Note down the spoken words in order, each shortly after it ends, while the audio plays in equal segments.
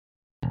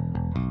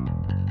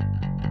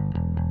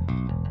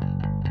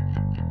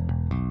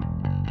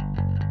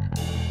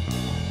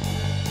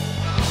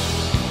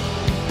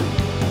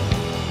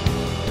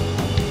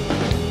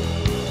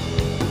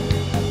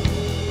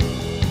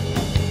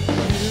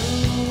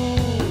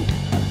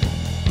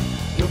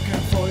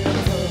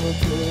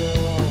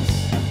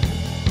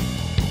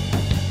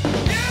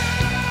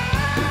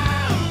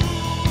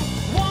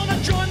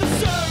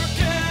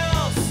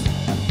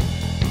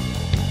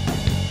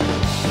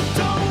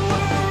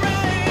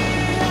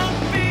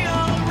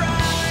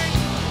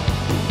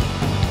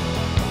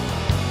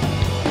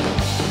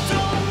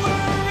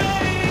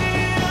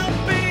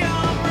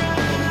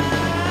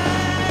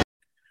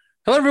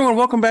Hello, everyone.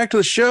 Welcome back to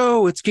the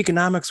show. It's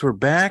Geekonomics. We're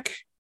back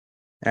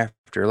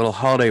after a little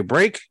holiday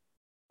break.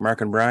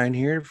 Marc and Bryon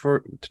here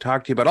to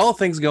talk to you about all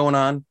things going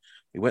on.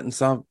 We went and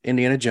saw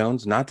Indiana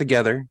Jones, not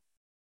together.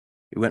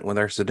 We went with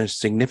our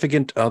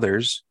significant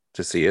others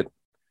to see it.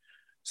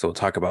 So we'll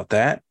talk about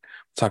that.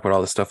 We'll talk about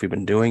all the stuff we've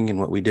been doing and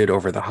what we did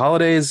over the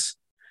holidays.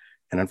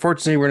 And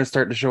unfortunately, we're going to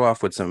start the show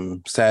off with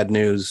some sad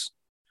news.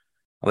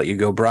 I'll let you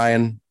go,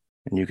 Bryon,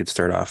 and you could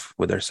start off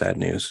with our sad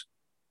news.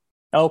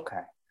 Okay.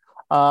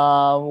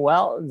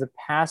 Well, the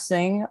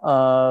passing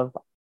of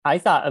I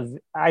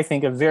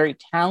think a very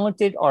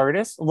talented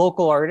artist,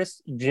 local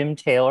artist, Jim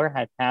Taylor,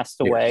 had passed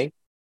Yes. away.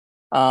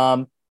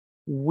 Um,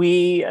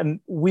 we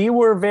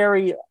were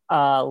very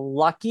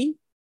lucky,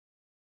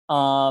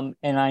 and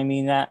I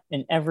mean that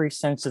in every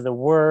sense of the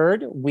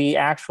word. We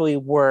actually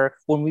were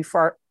when we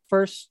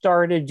first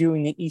started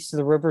doing the East of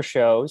the River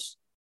shows.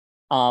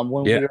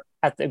 When Yeah. we were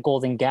at the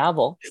Golden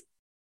Gavel,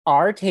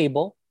 our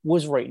table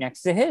was right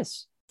next to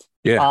his.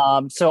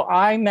 Yeah. So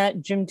I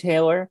met Jim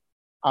Taylor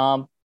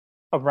um,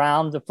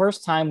 around the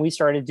first time we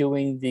started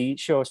doing the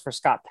shows for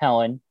Scott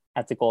Pellin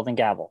at the Golden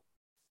Gavel.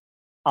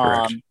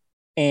 Correct.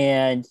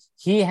 And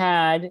he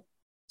had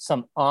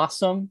some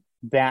awesome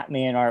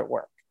Batman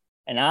artwork.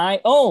 And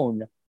I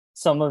own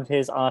some of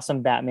his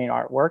awesome Batman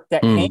artwork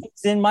that Mm.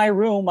 hangs in my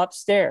room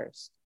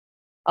upstairs,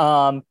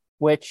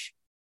 which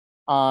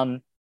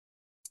I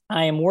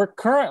am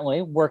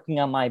currently working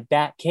on my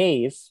Bat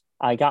Cave.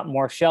 I got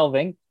more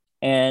shelving,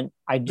 and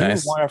I do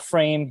Nice. want to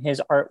frame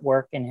his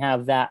artwork and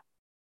have that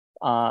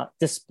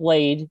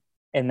displayed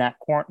in that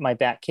corner, my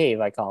Bat Cave,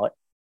 I call it.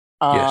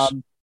 Yes.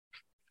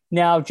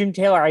 Now, Jim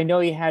Taylor, I know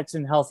he had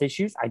some health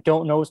issues. I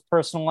don't know his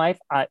personal life.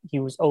 He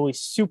was always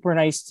super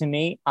nice to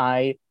me.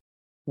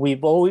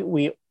 We've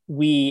always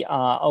we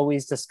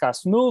always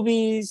discuss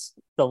movies,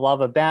 the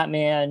love of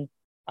Batman.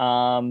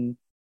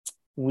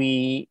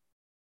 We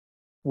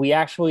we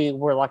actually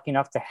were lucky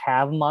enough to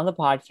have him on the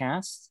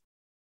podcast.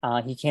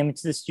 He came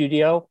into the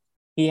studio.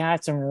 He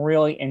had some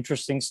really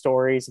interesting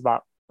stories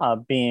about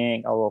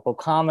being a local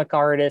comic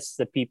artist,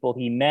 the people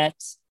he met.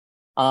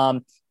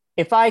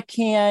 If I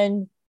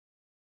can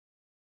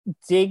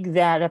dig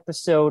that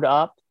episode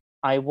up,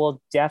 I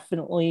will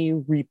definitely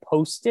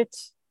repost it.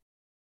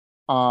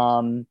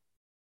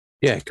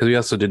 Yeah, because we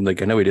also did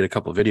I know we did a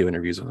couple of video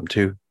interviews with him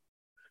too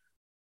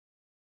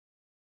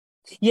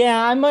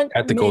Yeah, I might.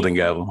 at the Golden Maybe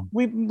Gavel.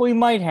 we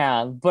might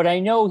have, but I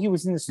know he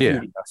was in the Yeah.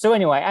 studio. So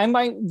anyway, I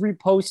might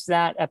repost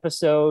that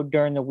episode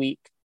during the week.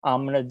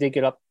 I'm gonna dig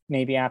it up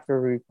maybe after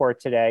we record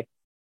today,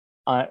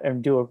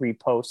 and do a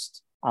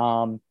repost.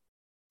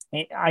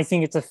 I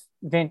think it's a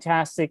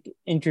fantastic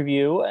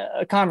interview,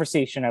 a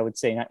conversation, I would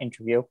say, not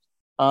interview.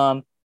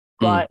 Mm.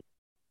 But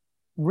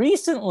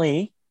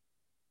recently,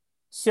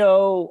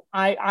 so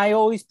I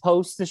always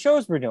post the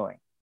shows we're doing,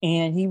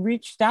 and he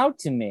reached out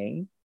to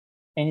me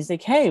and he's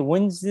like, "Hey,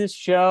 when's this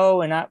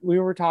show?" And we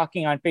were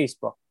talking on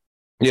Facebook.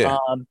 Yeah.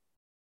 Um,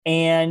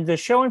 and the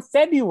show in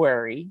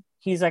February,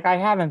 he's like, "I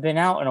haven't been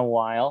out in a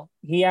while."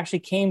 He actually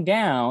came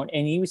down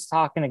and he was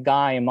talking to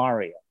Guy and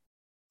Mario,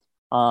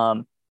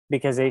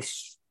 because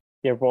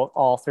they're both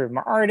all three of them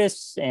are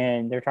artists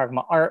and they're talking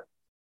about art.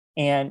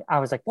 And I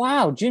was like,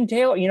 "Wow, Jim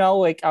Taylor!"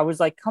 Like I was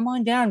like, "Come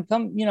on down,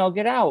 come,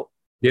 get out."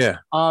 Yeah.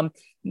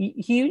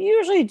 He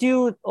usually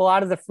do a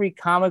lot of the free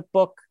comic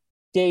book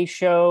day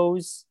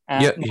shows Yeah.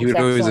 at Most Excellent He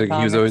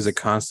was always a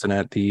Comics. constant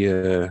at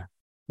the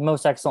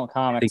Most Excellent I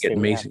think Comics at they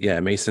would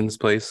have. Mason's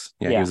place.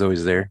 Yeah, he Yeah. was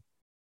always there.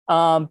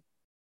 Um,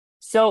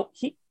 so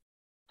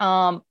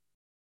um,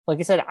 like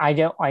I said, I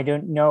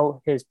don't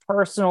know his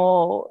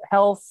personal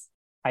health.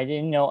 I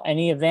didn't know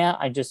any of that.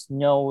 I just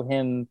know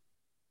him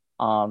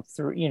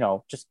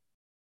through, just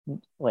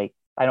like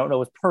I don't know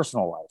his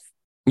personal life.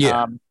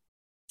 Yeah. Um,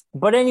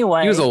 but He was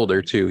anyway,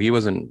 older too. He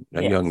wasn't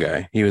a young yes,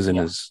 guy. He was in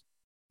yeah. his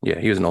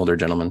he was an older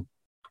gentleman.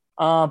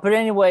 But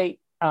anyway,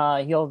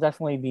 he'll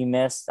definitely be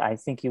missed. I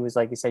think he was,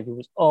 like I said, he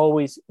was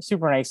always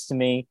super nice to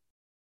me.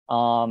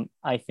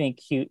 I think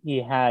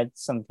he had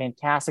some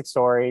fantastic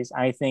stories.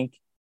 I think,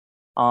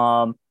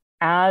 um,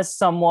 as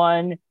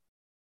someone,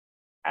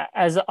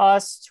 as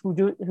us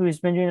who's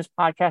been doing this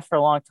podcast for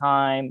a long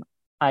time,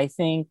 I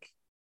think,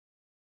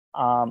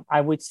 I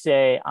would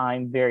say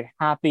I'm very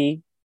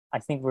happy. I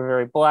think we're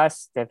very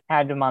blessed to have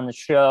had him on the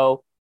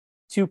show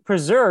to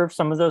preserve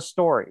some of those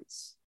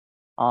stories.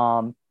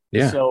 Um,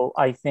 Yeah. so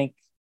I think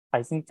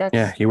Yeah.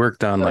 that's He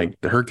worked on good.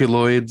 the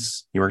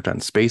Herculoids. He worked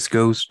on Space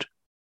Ghost.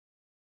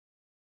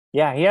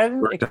 Yeah, he had a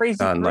Worked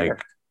crazy on career.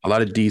 a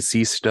lot of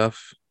DC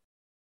stuff.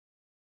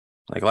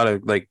 Like a lot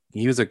of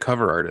he was a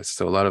cover artist,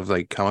 so a lot of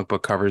comic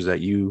book covers that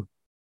you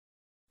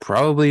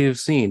probably have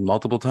seen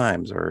multiple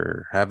times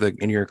or have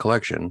in your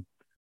collection.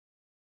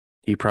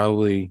 He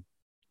probably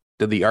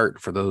did the art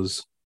for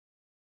those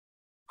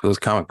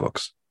comic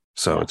books.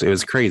 So Yeah. it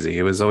was crazy.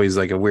 It was always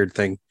like a weird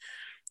thing.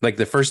 Like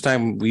the first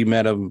time we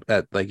met him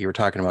at you were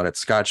talking about at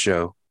Scott's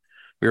show,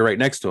 we were right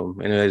next to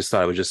him, and I just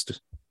thought it was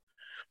just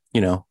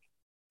you know,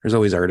 there's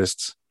always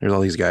artists. There's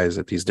all these guys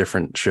at these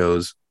different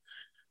shows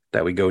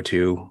that we go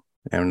to,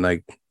 and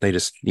they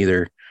just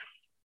either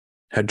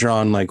had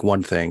drawn like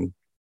one thing,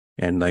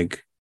 and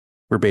like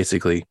we're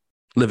basically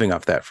living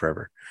off that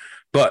forever.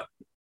 But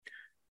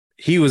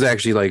he was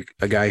actually like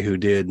a guy who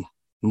did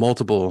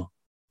multiple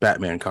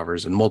Batman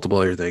covers and multiple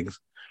other things.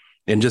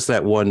 And just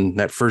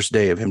that first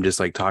day of him just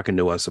like talking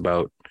to us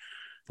about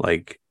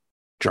like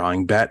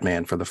drawing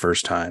Batman for the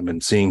first time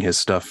and seeing his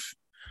stuff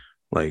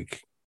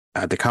like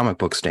at the comic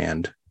book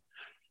stand,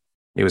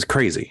 it was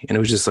crazy. And it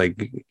was just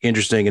like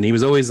interesting. And he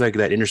was always like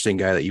that interesting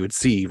guy that you would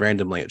see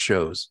randomly at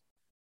shows.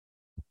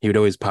 He would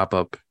always pop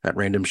up at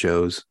random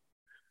shows,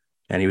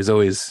 and he was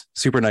always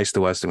super nice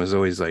to us and was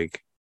always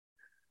like,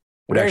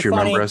 would Very actually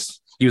funny. remember us.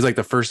 He was like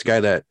the first guy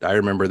that I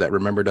remember that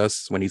remembered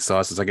us when he saw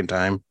us the second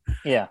time.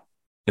 Yeah.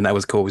 And that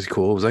was cool. It was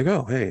cool. It was like,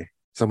 oh, hey,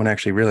 someone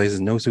actually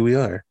realizes, knows who we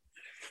are.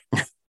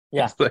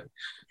 Yeah. Like,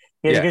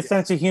 He had yeah. a good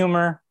sense of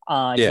humor. He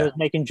Yeah. was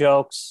making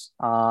jokes.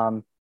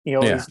 He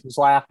always was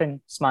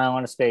laughing, smile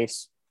on his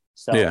face.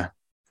 So, Yeah.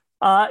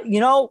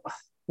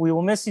 we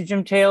will miss you,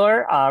 Jim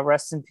Taylor.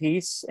 Rest in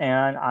peace.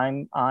 And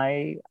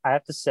I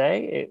have to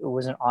say, it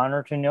was an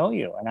honor to know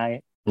you. And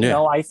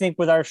I think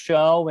with our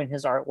show and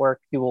his artwork,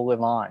 he will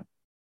live on.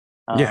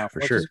 Yeah,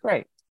 for sure. Which is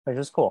great. Which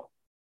is cool.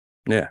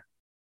 Yeah.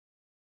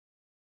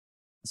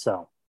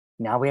 So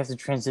now we have to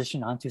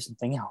transition on to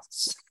something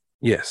else.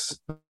 Yes.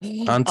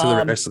 On to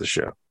the rest of the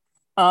show.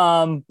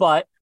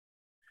 But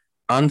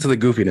On to the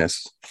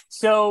goofiness.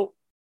 so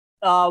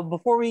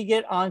before we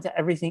get on to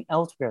everything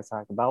else we're going to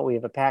talk about, we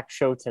have a packed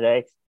show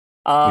today.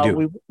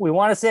 We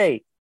want to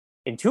say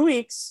in 2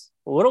 weeks,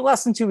 a little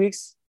less than 2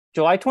 weeks,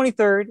 July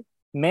 23rd,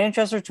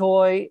 Manchester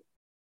Toy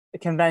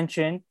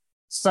Convention,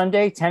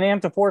 Sunday, 10 a.m.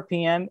 to 4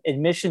 p.m.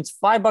 Admissions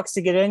 $5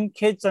 to get in.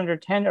 Kids under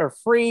 10 are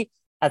free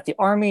at the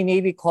Army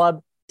Navy Club,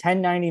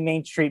 1090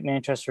 Main Street,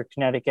 Manchester,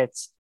 Connecticut.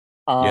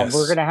 Yes.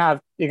 You're gonna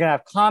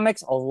have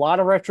comics, a lot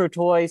of retro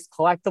toys,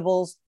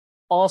 collectibles.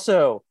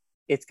 Also,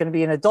 it's gonna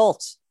be an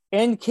adult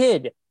and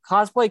kid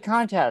cosplay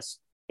contest,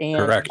 and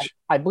Correct.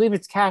 I believe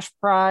it's cash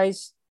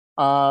prize.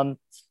 And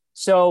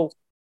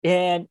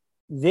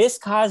this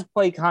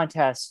cosplay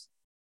contest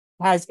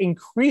has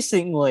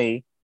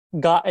increasingly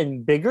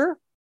gotten bigger,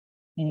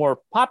 more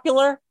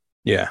popular,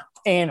 Yeah.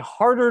 and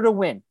harder to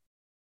win.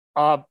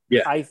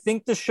 Yeah. I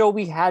think the show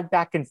we had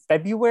back in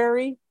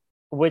February,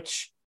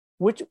 which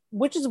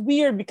is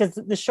weird because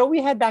the show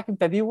we had back in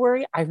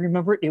February, I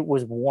remember it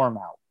was warm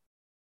out.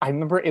 I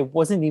remember it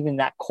wasn't even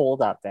that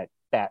cold out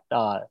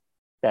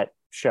that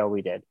show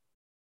we did.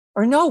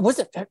 Or no, was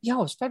it? Yeah, it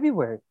was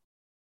February.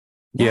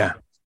 Yeah.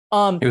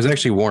 It was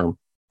actually warm.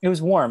 It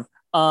was warm.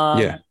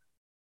 Yeah.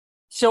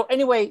 So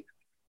anyway,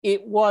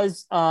 it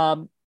was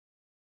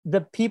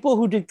the people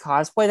who did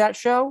cosplay that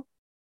show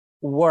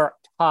were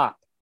top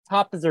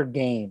of their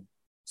game.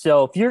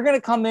 So if you're gonna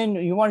come in,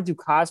 you want to do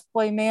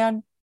cosplay,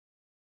 man,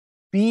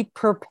 be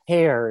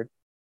prepared.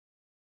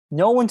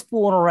 No one's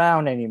fooling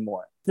around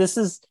anymore. This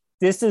is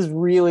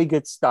really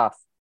good stuff.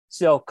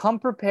 So come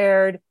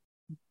prepared.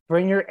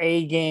 Bring your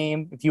A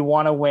game if you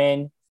want to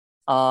win.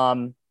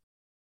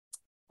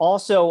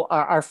 Also,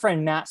 our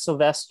friend Matt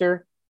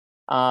Sylvester,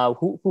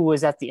 who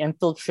was at the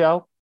Enfield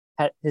show,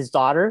 his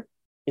daughter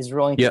is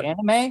really into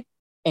anime,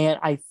 and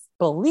I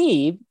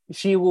believe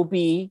she will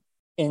be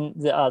in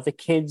the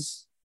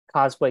kids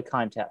cosplay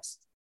contest,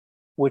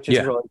 which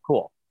is really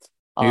cool.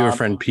 You have a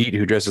friend Pete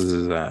who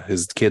dresses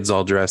his kids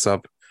all dress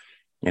up,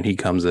 and he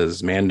comes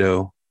as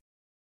Mando.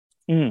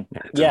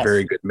 It's a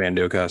very good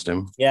Mando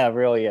costume. Yeah, it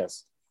really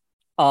is.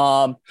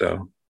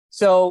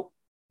 So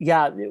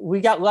yeah,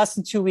 we got less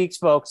than 2 weeks,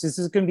 folks. This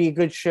is going to be a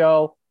good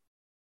show.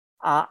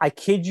 I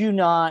kid you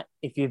not.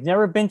 If you've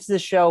never been to the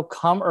show,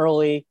 come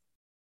early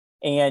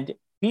and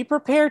be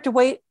prepared to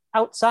wait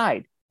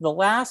outside. The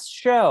last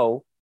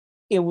show,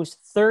 it was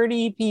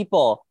 30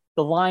 people.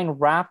 The line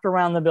wrapped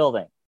around the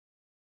building.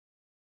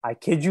 I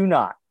kid you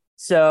not.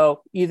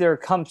 So either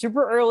come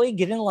super early,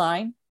 get in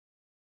line,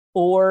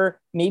 or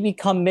maybe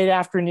come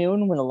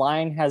mid-afternoon when the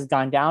line has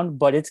gone down,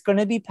 but it's going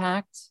to be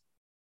packed.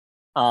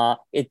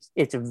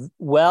 It's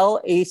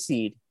well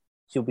AC'd,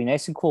 so you'll be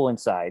nice and cool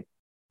inside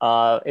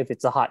if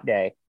it's a hot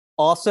day.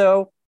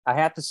 Also, I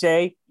have to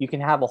say, you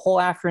can have a whole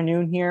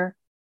afternoon here.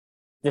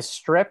 The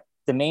strip,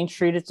 the main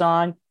street it's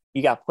on,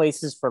 you got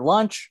places for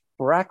lunch,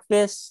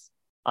 breakfast,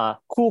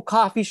 cool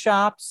coffee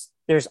shops.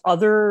 There's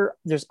other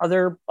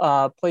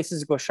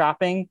places to go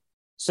shopping.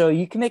 So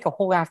you can make a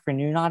whole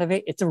afternoon out of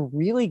it. It's a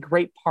really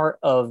great part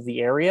of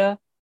the area.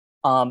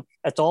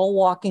 It's all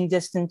walking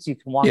distance. You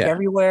can walk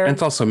everywhere. And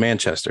it's also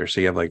Manchester.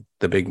 So you have like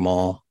the big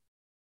mall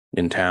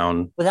in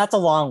town. But that's a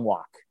long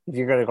walk if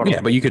you're going to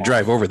go. But you could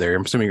drive over there.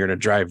 I'm assuming you're going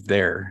to drive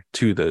there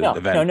to the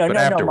event. No,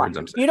 afterwards,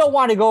 I'm saying. You don't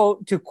want to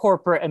go to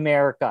corporate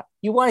America.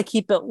 You want to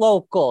keep it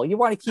local. You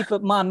want to keep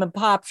it mom and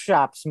pop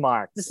shops,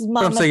 Mark. This is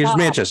mom and pop. I'm saying it's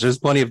Manchester. There's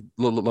plenty of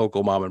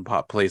local mom and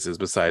pop places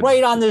besides.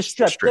 Right on the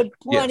strip. There's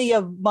plenty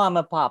of mom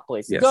and pop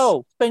places. Yes.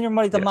 Go spend your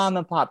money at the mom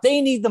and pop.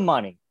 They need the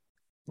money.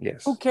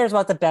 Yes. Who cares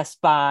about the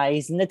Best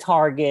Buys and the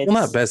Targets?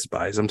 Well, not Best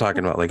Buys. I'm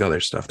talking about like other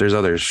stuff. There's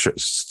other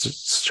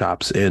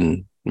shops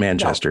in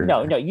Manchester.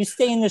 No. You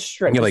stay in the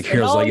strip. You like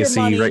Heroes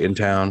Legacy right in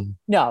town.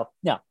 No.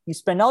 You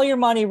spend all your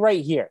money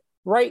right here.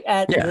 right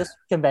at Yeah. this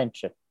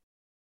convention.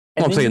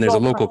 Well, I'm then saying you there's a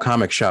go local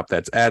comic shop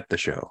that's at the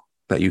show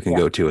that you can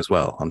go to as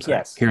well. I'm saying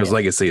Yes, Heroes yes.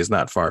 Legacy is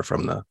not far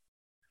from the.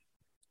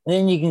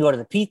 Then you can go to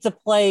the pizza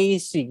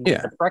place. You can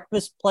get the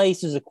breakfast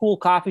place. There's a cool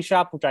coffee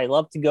shop, which I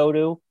love to go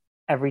to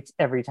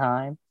every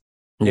time.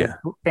 Yeah.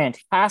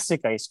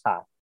 Fantastic iced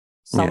coffee.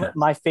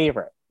 My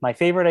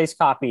favorite iced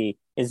coffee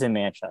is in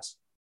Manchester.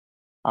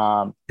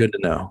 Good to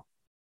know.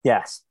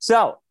 Yes.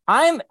 So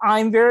I'm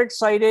very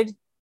excited.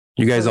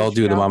 You guys all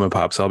do the mom and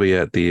pops. I'll be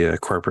at the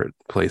corporate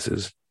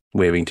places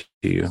waving to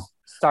you.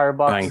 Starbucks.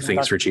 Buying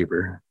things for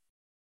cheaper.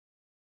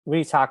 What are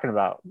you talking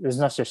about? There's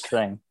no such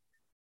thing.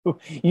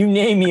 You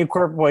name me a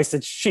corporate place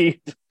that's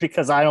cheap,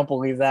 because I don't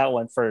believe that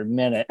one for a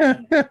minute.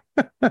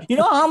 You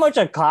know how much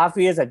a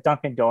coffee is at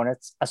Dunkin'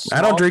 Donuts?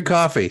 I don't drink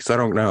coffee, so I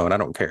don't know, and I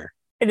don't care.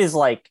 It is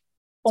like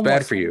it's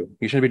bad for you.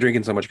 You shouldn't be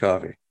drinking so much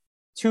coffee.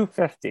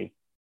 $2.50.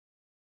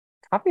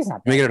 Coffee's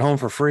not bad. Make it at home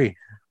for free.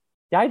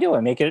 Yeah, I do.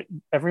 I make it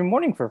every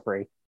morning for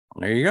free.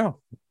 There you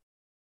go.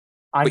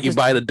 But you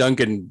buy the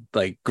Dunkin'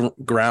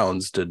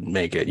 grounds to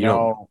make it.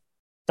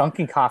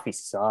 Dunkin' coffee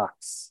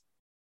sucks.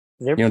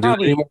 You don't do it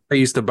anymore? I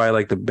used to buy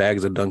the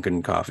bags of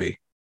Dunkin' coffee.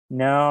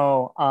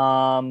 No.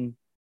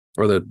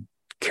 Or the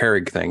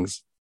Keurig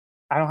things.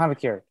 I don't have a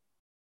Keurig.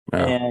 No.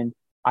 And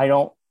I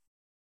don't.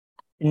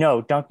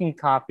 No, Dunkin'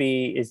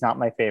 coffee is not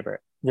my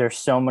favorite. There's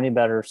so many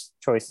better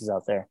choices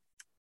out there.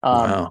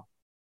 Wow.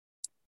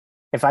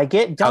 If I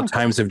get Dunkin',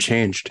 how times have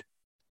changed.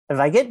 If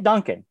I get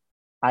Dunkin',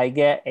 I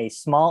get a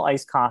small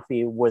iced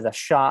coffee with a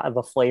shot of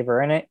a flavor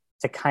in it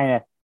to kind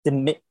of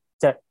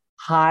to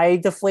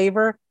hide the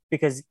flavor,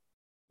 because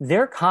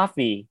their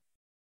coffee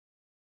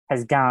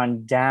has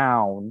gone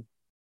down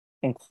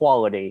in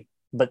quality,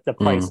 but the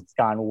price has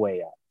gone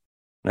way up.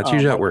 That's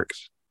usually how it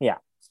works. Yeah.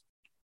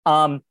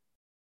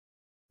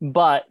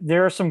 But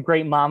there are some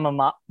great mom and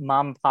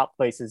pop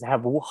places that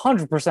have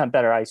 100%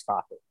 better iced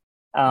coffee.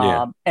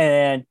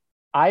 And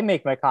I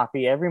make my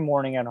coffee every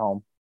morning at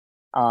home.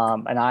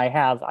 And I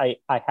have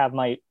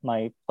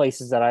my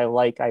places that I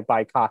like. I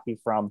buy coffee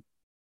from.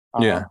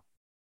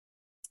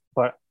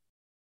 But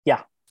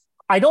yeah,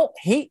 I don't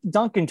hate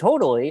Dunkin'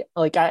 totally.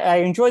 I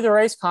enjoy their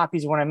iced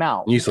coffees when I'm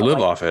out. You used to live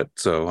off it,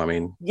 so I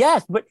mean.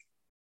 Yes, but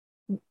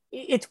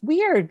it's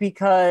weird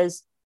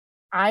because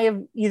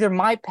either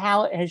my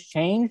palate has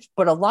changed,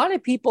 but a lot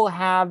of people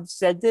have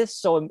said this,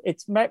 so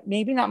it's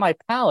maybe not my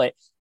palate,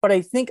 but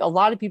I think a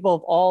lot of people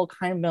have all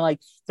kind of been like,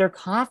 their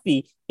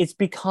coffee, it's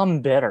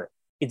become bitter.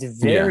 It's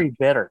very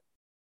bitter.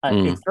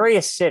 It's very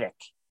acidic.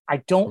 I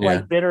don't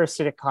like bitter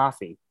acidic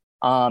coffee.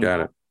 Got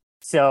it.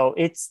 So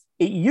it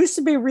used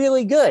to be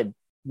really good.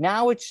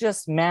 Now it's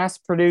just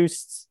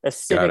mass-produced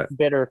acidic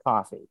bitter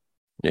coffee.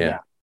 Yeah.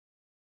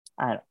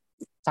 I don't know.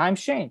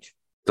 Times change.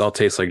 It all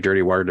tastes like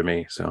dirty water to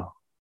me. So.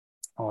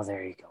 Oh,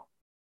 there you go.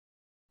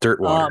 Dirt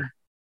water.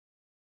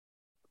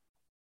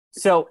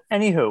 So,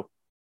 anywho,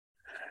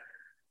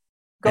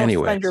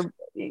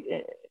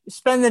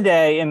 spend the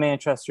day in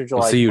Manchester,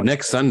 July. I'll see you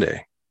next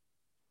Sunday.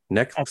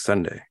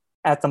 Sunday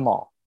at the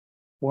mall,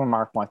 where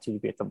Mark wants you to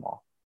be at the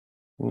mall.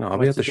 No, I'll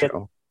be at the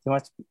show.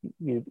 Are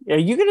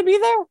you going to be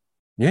there?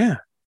 Yeah,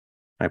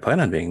 I plan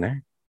on being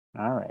there.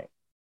 All right.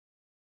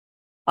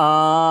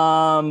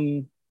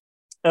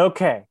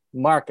 Okay,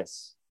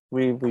 Marcus.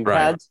 We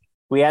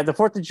had the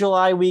 4th of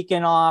July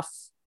weekend off.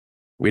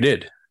 We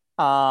did.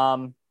 We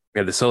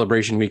had the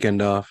celebration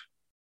weekend off.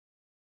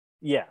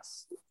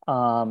 Yes.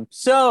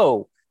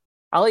 So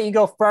I'll let you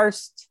go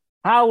first.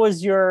 How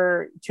was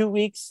your 2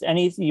 weeks?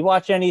 You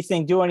watch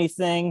anything? Do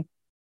anything?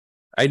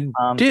 I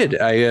did.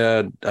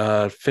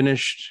 I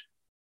finished.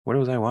 What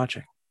was I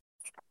watching?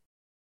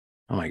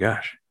 Oh my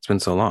gosh, it's been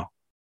so long.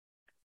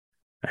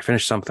 I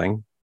finished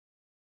something,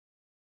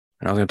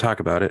 and I was going to talk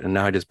about it, and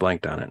now I just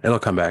blanked on it. It'll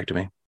come back to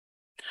me.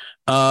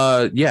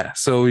 Yeah.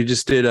 So we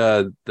just did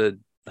the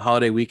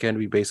holiday weekend.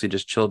 We basically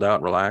just chilled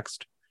out,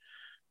 relaxed.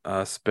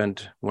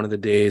 Spent one of the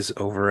days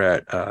over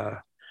at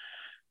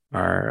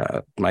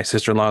my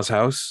sister-in-law's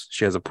house.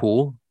 She has a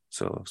pool,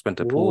 so spent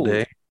a pool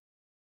day.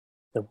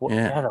 The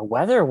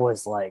weather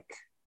was like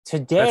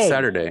today.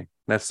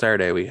 That's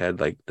Saturday. We had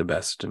the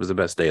best. It was the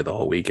best day of the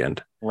whole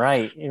weekend.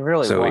 Right, it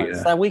really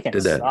was. That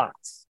weekend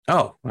sucked.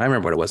 Oh, I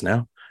remember what it was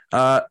now.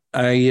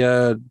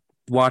 I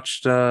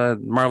watched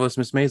Marvelous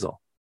Miss Maisel.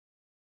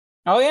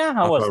 Oh yeah,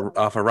 how was it?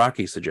 Off a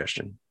Rocky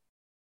suggestion.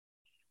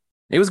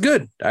 It was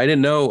good. I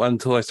didn't know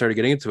until I started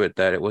getting into it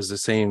that it was the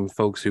same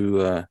folks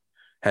who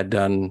had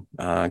done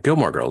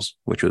Gilmore Girls,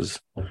 which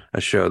was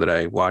a show that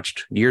I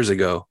watched years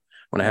ago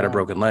when I had a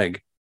broken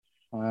leg.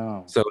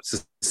 Wow. So it's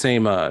the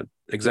same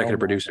executive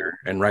producer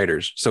and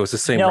writers. So it's the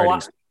same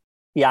writing.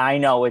 Yeah, I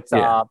know. It's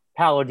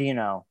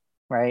Palladino,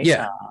 right?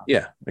 Yeah,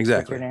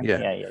 exactly.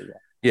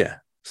 Yeah.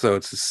 So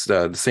it's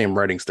the same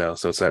writing style.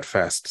 So it's that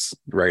fast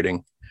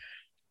writing.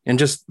 And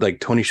just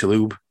Tony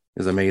Shalhoub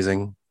is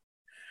amazing.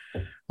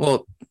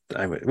 Well,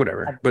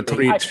 whatever. But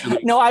Tony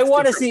I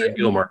want to see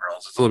Gilmore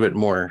Girls. It's a little bit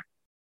more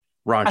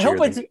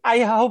raunchy. I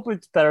hope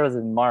it's better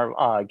than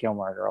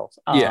Gilmore Girls.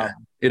 Yeah,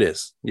 it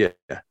is. Yeah.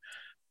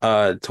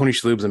 Tony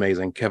Shalhoub's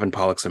amazing. Kevin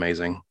Pollak's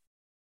amazing.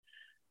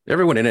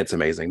 Everyone in it's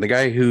amazing. The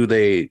guy who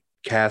they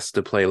cast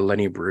to play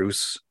Lenny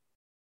Bruce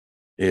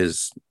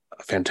is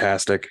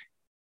fantastic.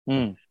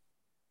 Mm.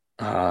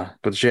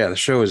 But yeah, the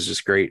show is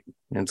just great.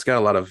 And it's got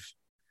a lot of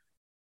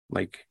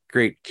like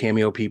great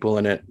cameo people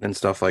in it and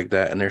stuff like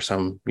that. And there's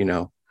some,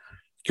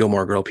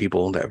 Gilmore Girl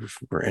people that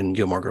were in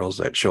Gilmore Girls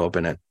that show up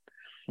in it.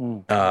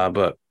 Mm.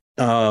 But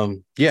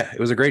yeah, it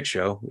was a great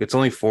show. It's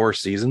only 4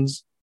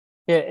 seasons.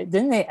 Yeah,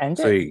 didn't they end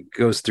So it? it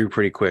goes through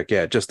pretty quick.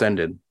 Yeah, it just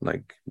ended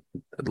like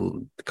a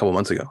couple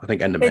months ago. I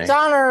think end of It's May.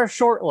 on our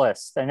short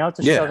list. I know it's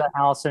a show Yeah. that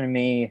Allison and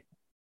me.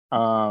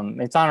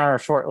 It's on our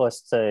short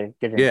list to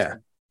get Yeah.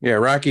 into. Yeah.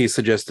 Rocky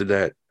suggested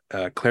that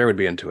Claire would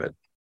be into it.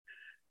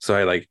 So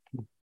I like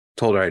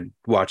told her I'd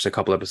watched a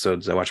couple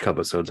episodes. I watched a couple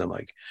episodes. I'm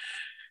like,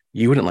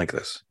 you wouldn't like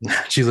this.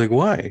 She's like,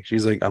 why?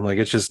 She's like, I'm like,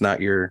 it's just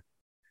not your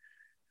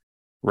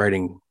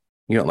writing.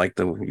 You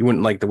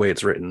wouldn't like the way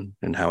it's written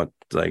and how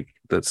it's like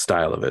the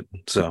style of it.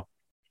 So,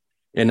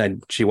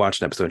 and she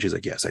watched an episode. She's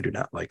like, yes, I do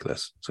not like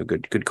this. So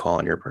good call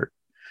on your part.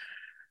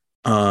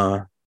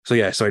 So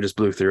yeah, so I just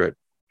blew through it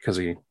because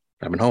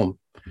I've been home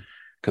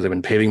because I've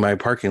been paving my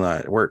parking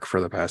lot at work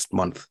for the past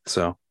month.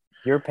 So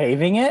You're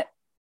paving it?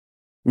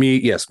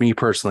 me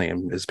personally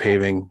is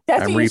paving.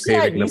 That's I'm what you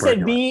said. repaving the You said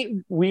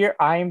parking lot.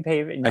 I'm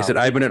paving. I No. said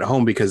I've been at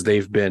home because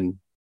they've been.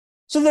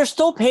 So they're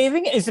still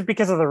paving? Is it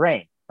because of the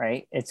rain,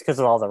 right? It's because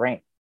of all the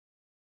rain.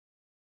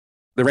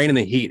 The rain and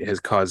the heat has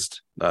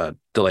caused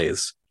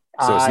delays.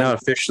 So it's now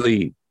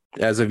officially,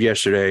 as of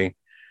yesterday,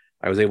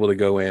 I was able to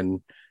go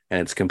in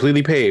and it's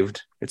completely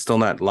paved. It's still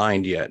not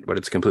lined yet, but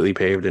it's completely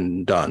paved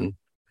and done.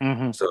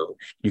 Mm-hmm. So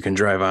you can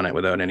drive on it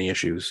without any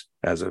issues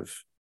as of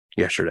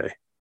yesterday.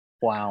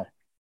 Wow.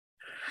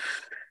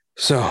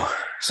 So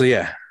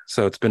yeah.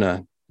 So it's been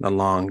a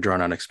long,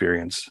 drawn out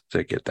experience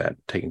to get that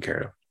taken care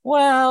of.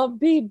 Well,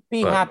 be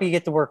happy you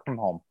get to work from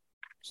home.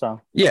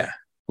 So yeah.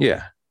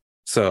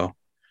 So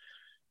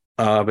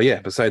but yeah,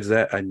 besides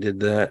that, I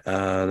did that.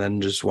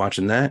 Then just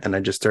watching that, and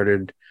I just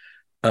started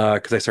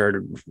because I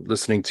started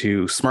listening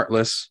to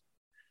Smartless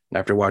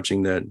after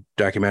watching the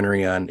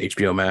documentary on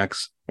HBO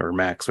Max or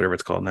Max, whatever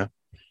it's called now.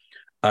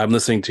 I'm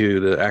listening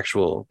to the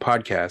actual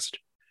podcast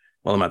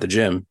while I'm at the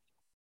gym.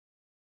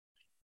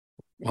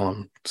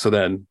 So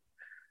then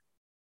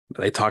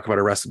they talk about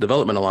Arrested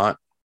Development a lot,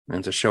 and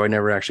it's a show I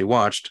never actually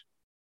watched.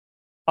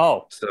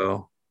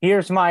 So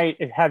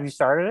have you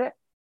started it?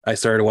 I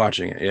started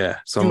watching it. Yeah.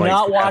 So Do I'm like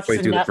not watch halfway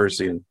through the first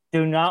season.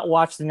 Do not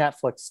watch the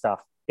Netflix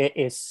stuff. It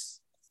is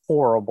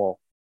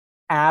horrible.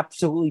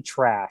 Absolutely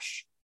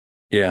trash.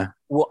 Yeah.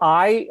 Well,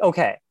 Allison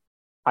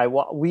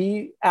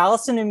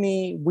and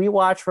me, we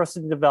watched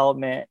Arrested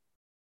Development,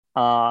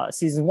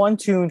 season 1,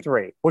 2, and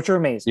 3, which are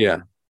amazing.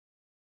 Yeah.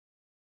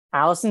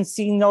 Allison's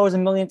seen those a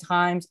million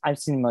times. I've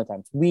seen them a million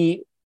times.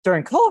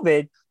 During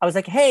COVID, I was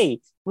like,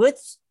 hey,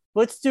 let's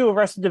do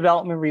Arrested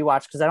Development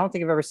rewatch because I don't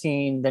think I've ever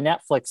seen the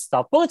Netflix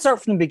stuff. But let's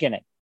start from the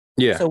beginning.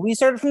 Yeah. So we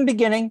started from the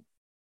beginning,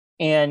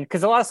 and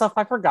because a lot of stuff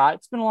I forgot,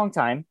 it's been a long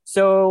time.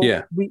 So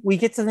yeah, we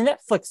get to the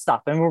Netflix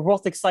stuff, and we're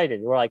both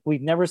excited. We're like,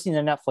 we've never seen the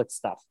Netflix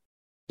stuff.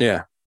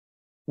 Yeah.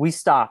 We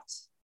stopped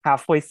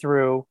halfway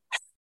through.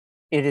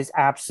 It is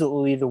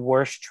absolutely the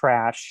worst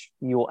trash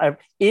you will ever.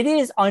 It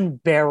is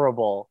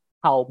unbearable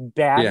how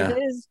bad it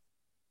is,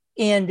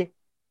 and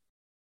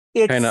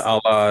it's kind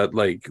of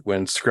like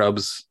when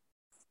Scrubs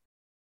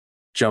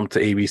jumped to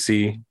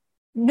ABC.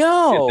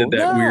 No,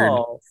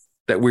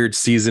 that weird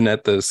season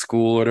at the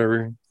school,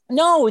 whatever.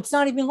 No, it's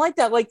not even like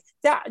that. Like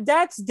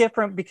that's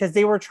different because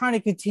they were trying to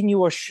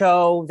continue a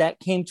show that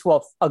came to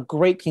a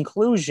great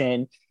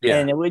conclusion,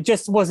 and it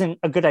just wasn't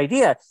a good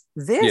idea.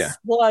 This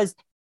was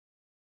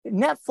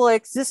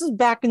Netflix. This is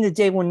back in the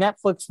day when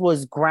Netflix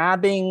was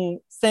grabbing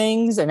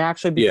things and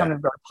actually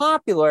becoming very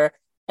popular.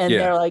 And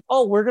they're like,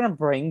 "Oh, we're gonna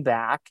bring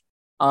back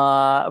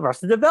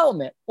Arrested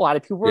Development." A lot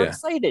of people were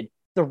excited.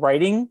 The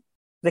writing,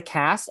 the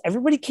cast,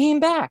 everybody came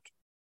back.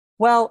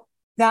 Well,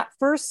 that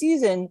first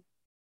season,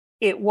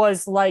 it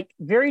was like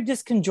very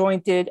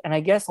disconjointed, and I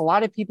guess a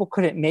lot of people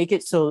couldn't make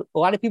it. So a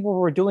lot of people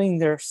were doing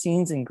their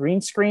scenes in green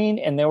screen,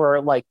 and they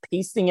were like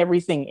pasting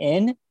everything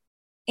in,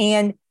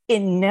 and it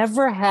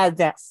never had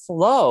that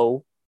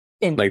flow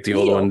in like the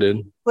old one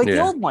did. Like the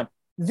old one.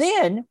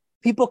 Then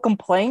people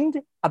complained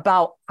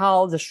about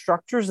how the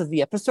structures of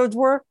the episodes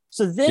were.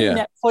 So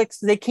then Netflix,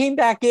 they came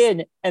back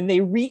in and they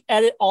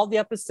re-edit all the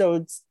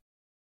episodes,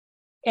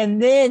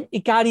 and then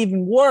it got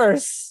even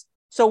worse.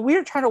 So we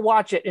were trying to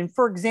watch it, and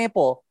for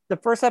example, the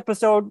first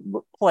episode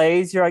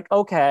plays, you're like,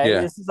 okay,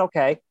 this is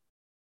okay.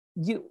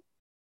 You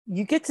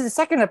get to the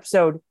second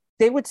episode,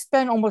 they would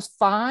spend almost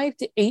 5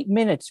 to 8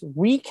 minutes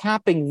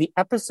recapping the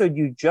episode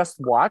you just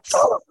watched.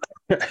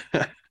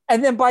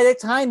 And then by the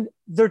time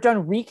they're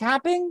done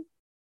recapping,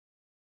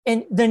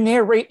 and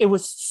it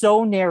was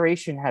so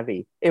narration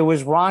heavy. It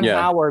was Ron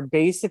Howard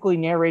basically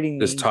narrating,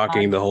 just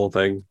talking the whole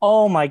thing.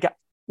 Oh my God.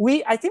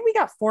 I think we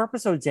got 4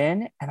 episodes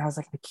in, and I was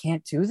like, I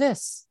can't do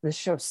this. This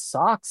show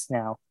sucks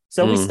now.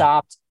 So we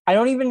stopped.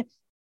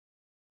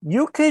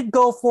 You could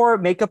go for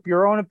it, make up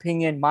your own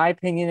opinion. My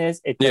opinion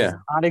is it does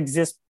not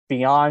exist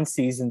beyond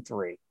season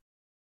 3.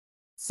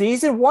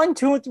 Season 1,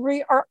 2, and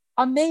 3 are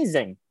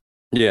amazing.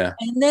 Yeah.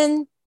 And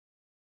then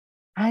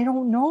I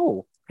don't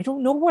know. I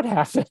don't know what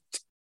happened.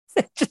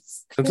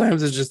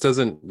 Sometimes it just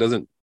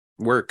doesn't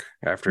work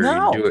after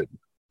you do it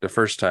the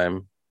first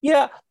time.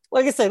 Yeah.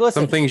 Like I said,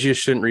 listen. Some things you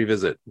shouldn't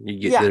revisit.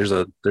 You get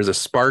there's a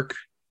spark,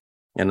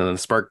 and then the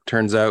spark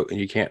turns out and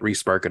you can't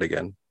re-spark it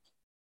again.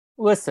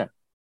 Listen.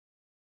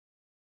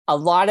 A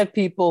lot of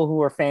people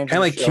who are fans kind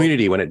of like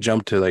Community when it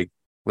jumped to like,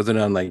 was it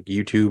on like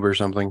YouTube or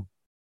something?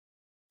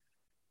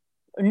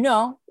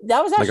 No,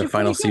 that was actually like a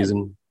final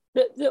season.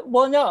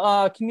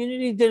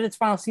 Community did its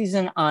final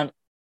season on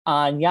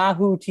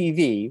Yahoo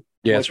TV.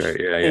 Yeah, that's right.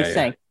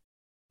 Yeah.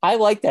 I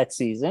like that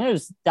season. It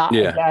was not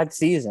a bad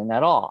season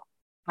at all.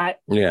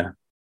 It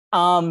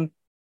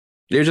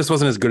just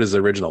wasn't as good as the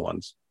original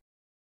ones.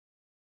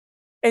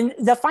 And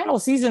the final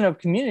season of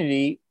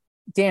Community,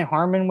 Dan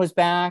Harmon was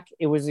back.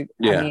 It was, I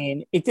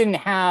mean, it didn't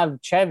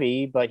have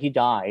Chevy, but he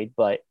died.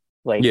 But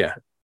like,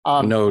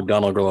 no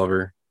Donald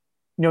Glover.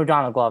 No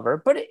Donald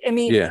Glover. But I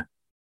mean,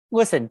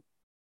 listen,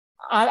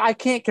 I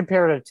can't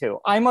compare the two.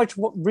 I much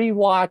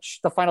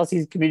rewatch the final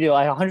season Community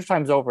like 100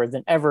 times over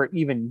than ever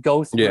even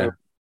go through. Yeah.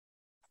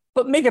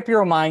 But make up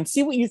your own mind.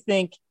 See what you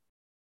think.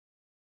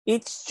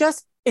 It's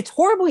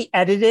horribly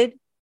edited,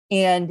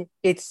 and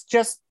it's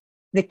just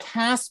the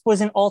cast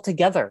wasn't all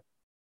together.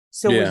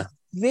 So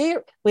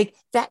like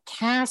that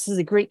cast is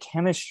a great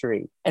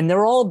chemistry, and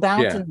they're all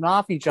bouncing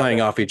off each other, playing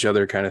off each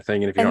other, kind of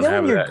thing. And if you don't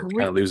have that, it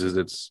kind of loses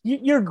its.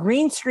 You're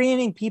green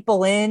screening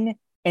people in,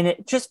 and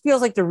it just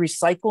feels like they're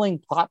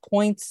recycling plot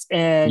points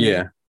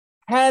and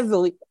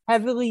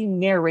heavily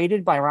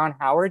narrated by Ron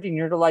Howard. And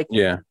you're like,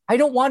 I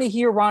don't want to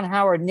hear Ron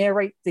Howard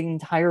narrate the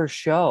entire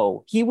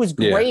show. He was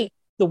great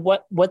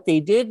what they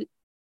did,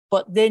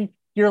 but then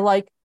you're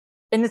like,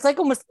 and it's like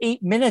almost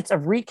 8 minutes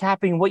of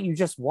recapping what you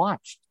just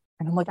watched.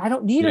 And I'm like, I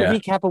don't need a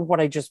recap of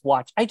what I just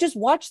watched. I just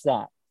watched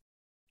that.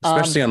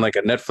 Especially on like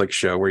a Netflix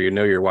show where you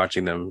know you're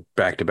watching them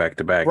back to back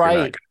to back.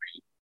 Right.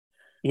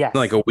 It's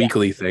like a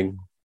weekly thing.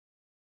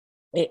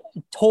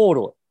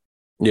 Totally.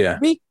 Yeah.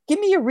 Give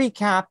me a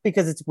recap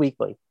because it's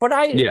weekly. But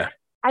I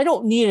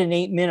don't need an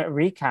 8-minute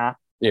recap.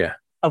 Yeah.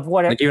 Of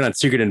what like even on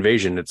Secret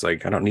Invasion, it's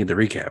like I don't need the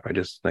recap. I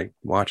just like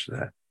watch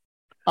that.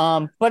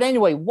 But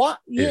anyway, watch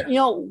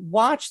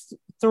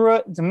through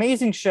it. It's an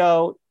amazing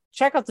show.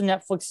 Check out the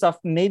Netflix stuff.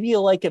 Maybe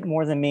you'll like it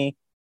more than me.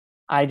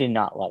 I did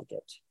not like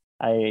it.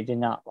 I did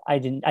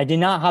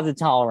not have the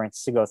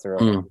tolerance to go through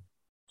it.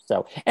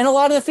 So, and a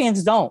lot of the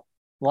fans don't.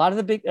 A lot of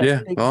the big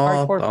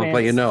hardcore fans. I'll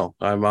let you know.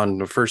 I'm on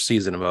the first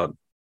season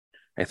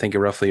I think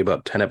roughly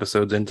about 10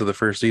 episodes into the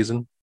first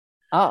season.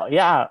 Oh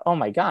yeah. Oh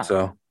my God.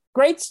 So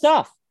great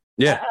stuff.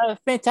 Yeah.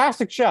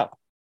 Fantastic show.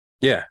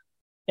 Yeah.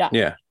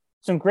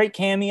 Some great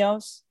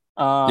cameos.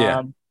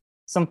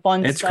 Some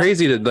fun it's stuff.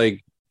 Crazy that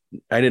like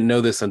I didn't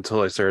know this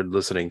until I started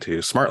listening to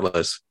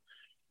Smartless,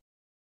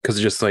 because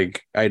just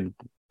like I'd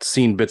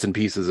seen bits and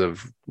pieces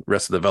of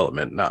Arrested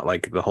Development, not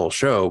like the whole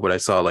show, but I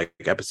saw like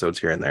episodes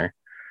here and there.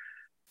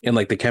 And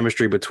like the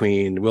chemistry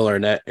between Will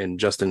Arnett and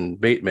Justin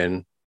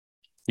Bateman,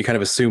 you kind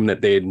of assume that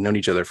they had known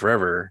each other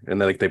forever, and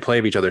like they play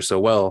with each other so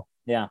well.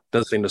 Yeah,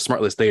 does seem to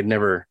Smartless they had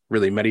never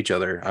really met each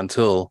other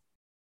until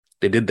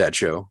they did that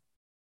show,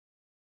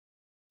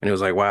 and it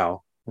was like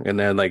wow. And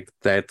then like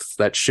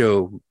that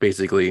show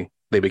basically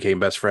they became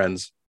best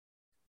friends.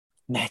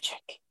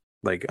 Magic.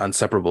 Like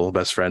inseparable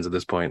best friends at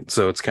this point.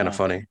 So it's kind of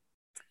funny.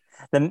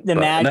 The magic.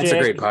 And that's a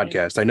great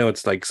podcast. I know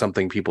it's like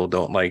something people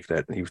don't like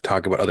that you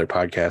talk about other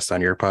podcasts on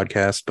your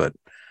podcast, but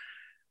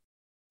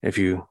if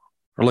you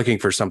are looking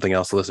for something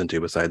else to listen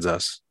to besides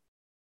us,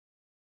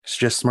 it's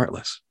just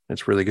Smartless.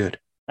 It's really good.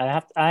 I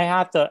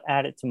have to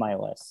add it to my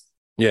list.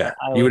 Yeah,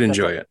 you would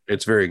enjoy it.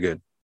 It's very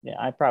good. Yeah,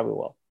 I probably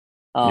will.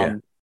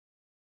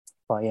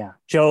 But yeah,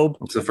 Job.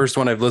 It's the first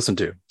one I've listened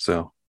to,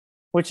 so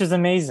which is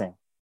amazing.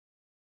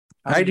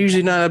 I'm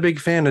usually not a big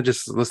fan of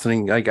just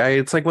listening. Like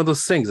it's like one of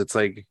those things. It's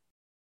like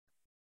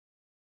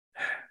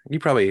you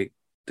probably,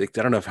 I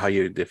don't know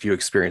if you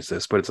experience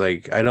this, but it's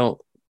like I don't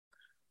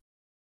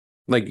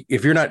like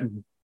if you're not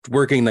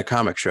working the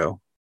comic show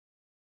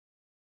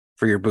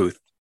for your booth,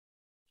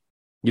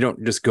 you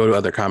don't just go to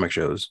other comic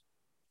shows.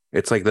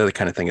 It's like the other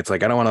kind of thing. It's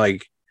like I don't want to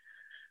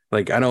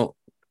like I don't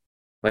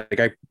like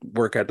I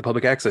work at the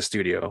public access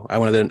studio. I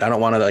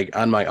don't want to like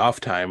on my off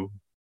time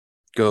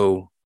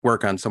go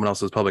work on someone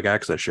else's public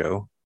access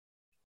show,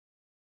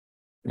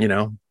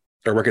 or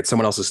work at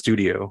someone else's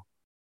studio.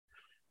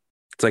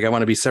 It's like I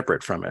want to be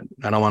separate from it.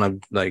 I don't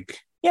want to like.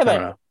 Yeah,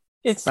 but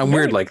I'm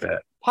weird like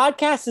that.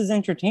 Podcast is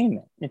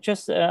entertainment. It's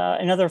just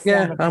another form.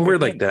 Yeah, I'm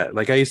weird like that.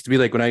 Like I used to be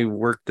like when I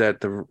worked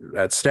at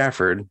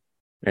Stafford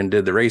and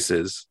did the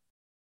races.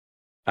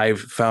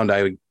 I've found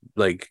I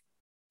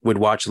would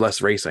watch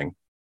less racing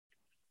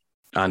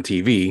on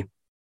TV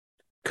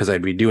because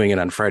I'd be doing it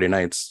on Friday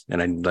nights,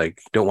 and I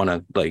don't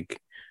want to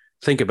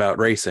think about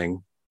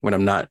racing when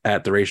I'm not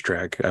at the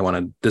racetrack. I want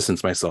to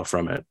distance myself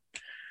from it.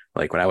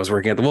 Like when I was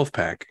working at the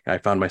Wolfpack, I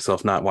found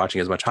myself not watching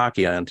as much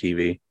hockey on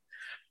TV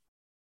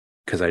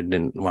because I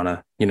didn't want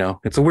to,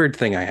 it's a weird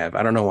thing I have.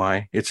 I don't know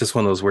why. It's just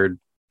one of those weird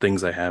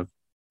things I have.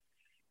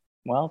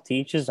 Well, to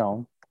each his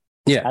own.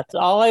 Yeah. That's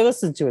all I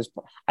listen to.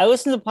 I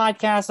listen to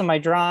podcasts on my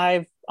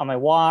drive, on my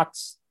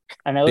walks,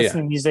 and I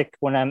listen to music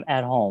when I'm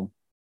at home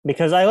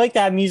because I like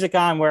to have music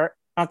on where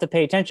I don't have to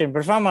pay attention. But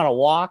if I'm on a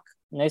walk,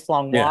 nice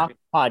long walk,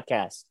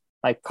 podcast,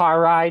 like car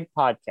ride,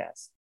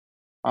 podcast.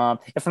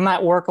 If I'm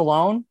at work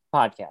alone,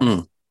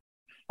 podcast.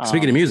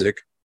 Speaking of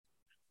music,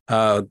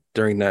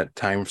 during that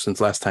time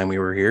since last time we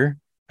were here,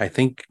 I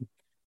think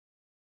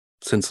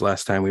since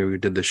last time we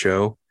did the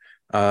show,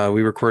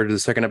 we recorded the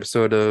second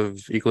episode of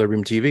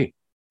Equilibrium TV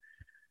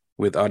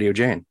with Audio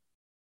Jane.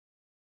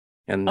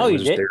 And you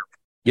did? there.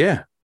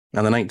 Yeah,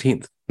 on the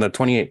 19th, the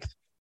 28th.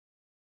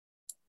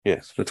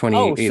 Yes, the 28th.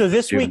 Oh, so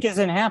this week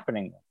isn't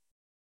happening.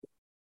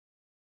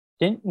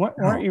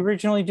 Weren't you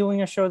originally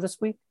doing a show this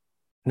week?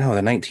 No,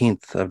 the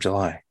 19th of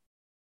July.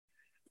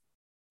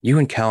 You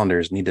and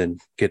calendars need to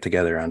get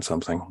together on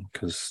something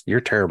because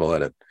you're terrible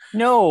at it.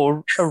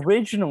 No,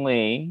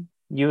 originally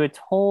you had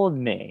told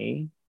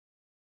me.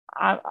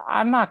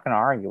 I'm not going to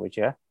argue with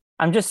you.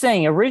 I'm just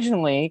saying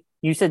originally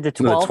you said the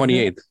 12th. No, the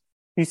 28th.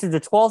 You said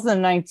the 12th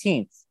and the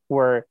 19th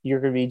where you're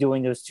going to be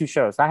doing those two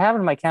shows. I have it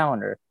in my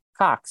calendar.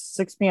 Cox,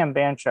 6 p.m.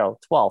 band show,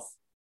 12th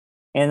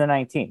and the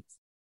 19th.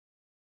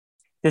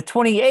 The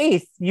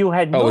 28th you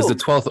had moved. Oh, it was the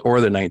 12th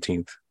or the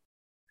 19th.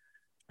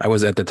 I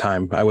was at the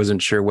time. I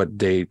wasn't sure what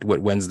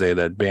Wednesday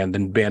that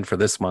band for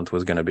this month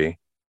was going to be.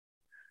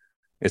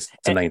 It's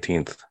the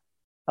 19th.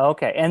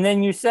 Okay. And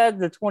then you said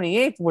the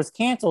 28th was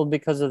canceled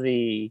because of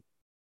the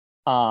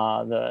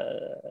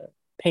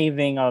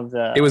paving of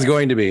the... It was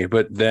going to be,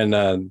 but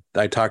then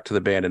I talked to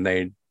the band and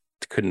they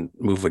couldn't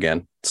move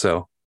again.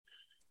 So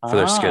for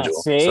their schedule.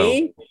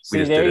 See,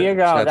 there you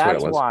go. So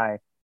that's why.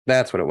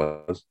 That's what it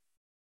was.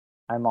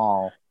 I'm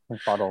all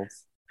befuddled.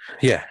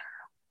 Yeah.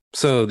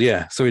 So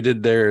we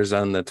did theirs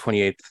on the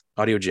 28th.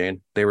 Audio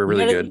Jane. They were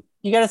really good.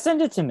 You got to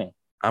send it to me.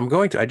 I'm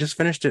going to. I just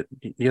finished it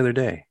the other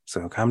day.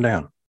 So calm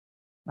down.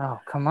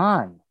 Oh, come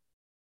on.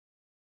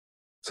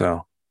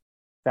 So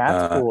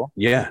that's cool.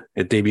 Yeah,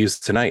 it debuts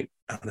tonight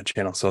on the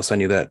channel. So I'll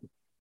send you that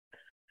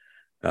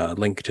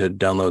link to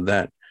download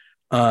that.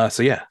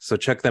 So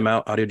check them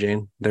out. Audio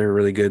Jane. They're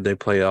really good. They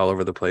play all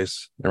over the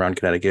place around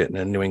Connecticut and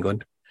in New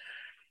England.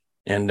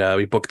 And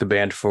we booked the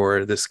band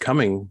for this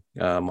coming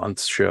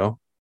month's show.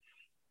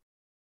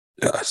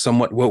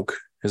 Somewhat Woke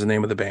is the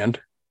name of the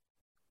band,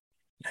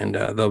 and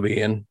they'll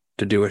be in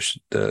to do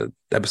the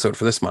episode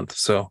for this month.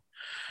 So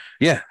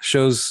yeah,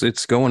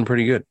 it's going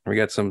pretty good. We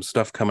got some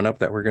stuff coming up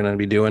that we're going to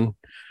be doing.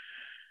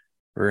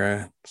 We're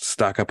going to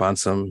stock up on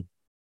some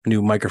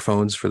new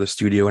microphones for the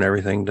studio and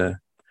everything to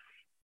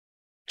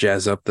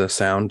jazz up the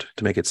sound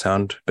to make it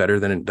sound better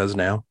than it does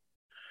now.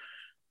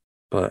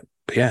 But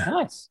yeah,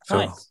 nice.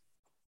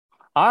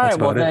 All right,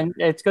 well then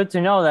it's good to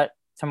know that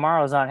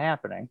tomorrow's not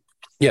happening.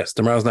 Yes,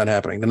 tomorrow's not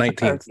happening. The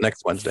 19th,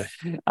 next Wednesday.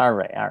 All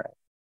right.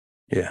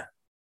 Yeah.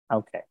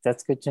 Okay,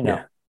 that's good to know.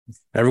 Yeah.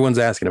 Everyone's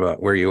asking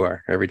about where you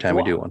are every time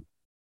we do one.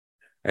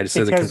 I just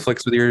said it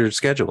conflicts with your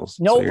schedules.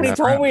 Nobody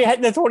told me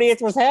the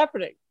 28th was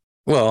happening.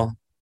 Well,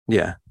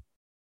 yeah.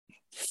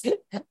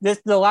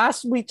 The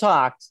last we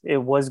talked,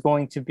 it was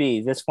going to be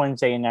this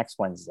Wednesday and next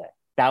Wednesday.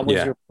 That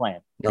was your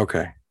plan.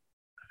 Okay.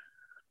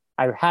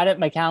 I had it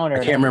in my calendar.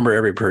 I can't remember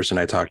every person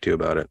I talked to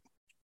about it.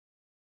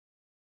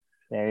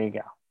 There you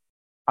go.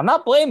 I'm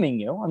not blaming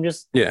you. I'm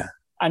just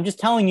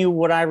telling you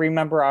what I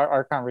remember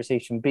our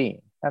conversation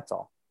being. That's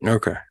all.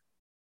 Okay.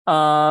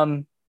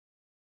 Well,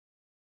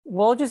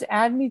 just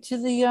add me to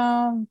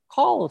the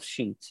call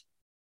sheet.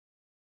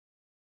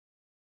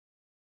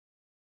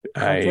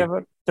 Don't you have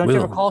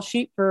a call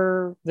sheet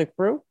for the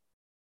crew?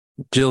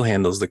 Jill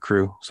handles the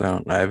crew,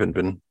 so I haven't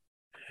been.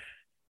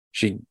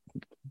 She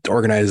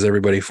organizes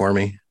everybody for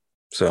me.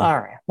 So all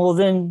right. Well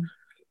then.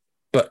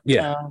 But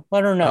yeah,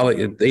 let her know.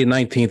 The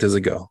 19th is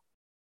a go.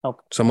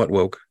 Okay. Somewhat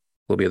Woke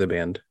will be the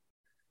band.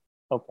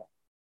 Okay.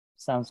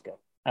 Sounds good.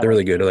 They're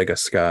really good. They're like a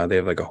ska. They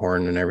have like a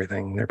horn and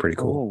everything. They're pretty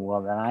cool. Oh,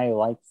 well then I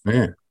like that.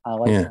 Yeah. I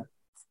like that.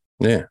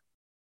 Yeah.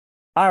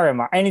 All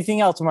right,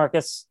 Anything else,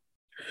 Marcus?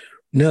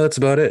 No, that's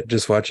about it.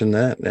 Just watching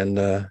that. And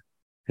I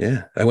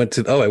went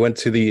to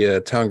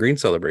the Town Green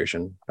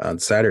celebration on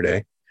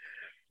Saturday.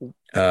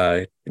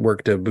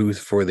 Worked a booth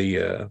for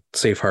the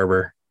Safe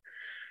Harbor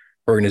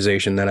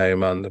organization that I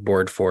am on the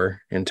board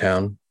for in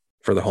town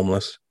for the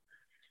homeless.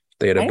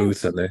 They had a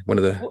booth in one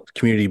of the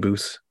community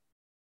booths.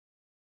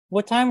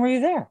 What time were you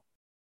there?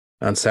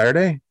 On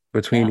Saturday,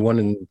 between 1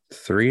 and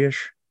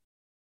 3-ish.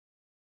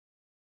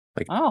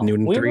 Like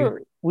noon and 3.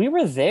 We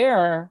were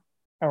there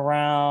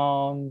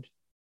around.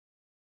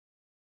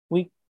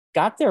 We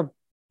got there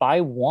by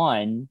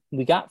 1.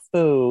 We got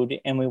food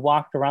and we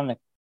walked around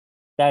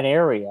that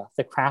area,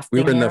 the crafting.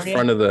 We were in the area.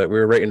 front of we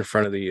were right in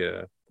front of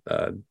the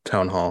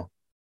town hall,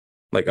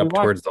 like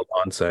towards the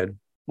lawn side.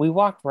 We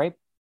walked right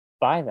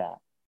by that.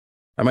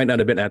 I might not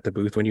have been at the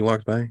booth when you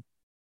walked by.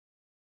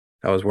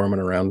 I was warming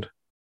around.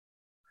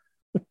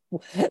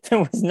 There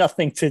was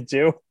nothing to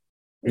do.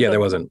 Yeah, there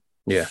wasn't.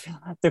 Yeah.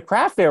 The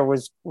craft fair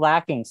was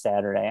lacking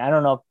Saturday. I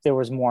don't know if there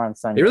was more on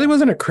Sunday. It really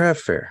wasn't a craft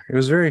fair. It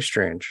was very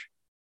strange.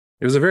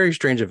 It was a very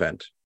strange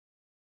event.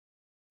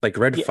 Like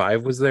Red Yeah.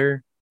 5 was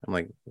there. I'm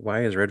like,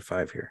 why is Red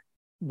 5 here?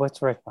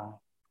 What's Red 5?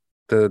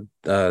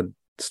 The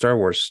Star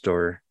Wars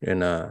store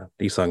in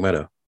East Long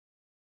Meadow.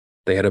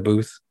 They had a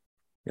booth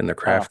in the Oh,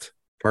 craft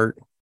part.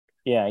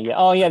 yeah, yeah.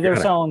 Oh, yeah. Like, you're They're not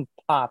a, selling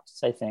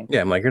pops, I think.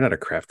 yeah, I'm like, you're not a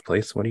craft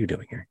place. What are you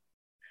doing here?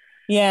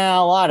 Yeah,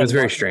 a lot It of was them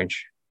very are.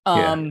 strange.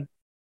 Yeah. Um,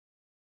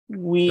 It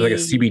was like a we,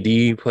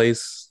 CBD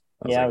place.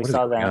 I was yeah, like, we what is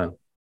saw going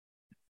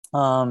that.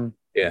 on? Um,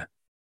 Yeah.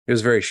 It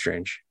was very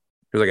strange.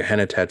 There was like a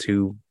henna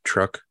tattoo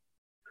truck.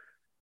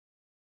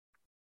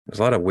 There's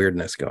a lot of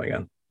weirdness going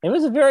on. it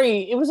was a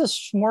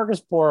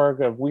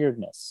smorgasbord of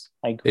weirdness.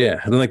 I agree. Yeah.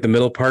 And then like the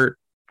middle part,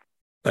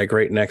 like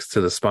right next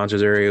to the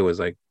sponsors area was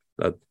like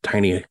a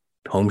tiny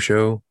home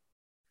show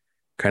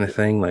kind of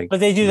thing. Like But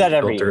they do that leaf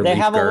every year. filter, They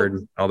leaf have a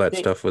guard, all that they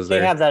stuff was they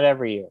there. have that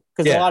every year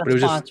because a Yeah, lot of but it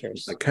was just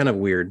sponsors. like kind of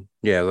weird.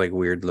 Yeah, like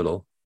weird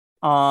little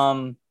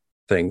Um,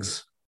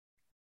 things.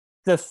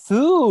 the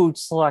food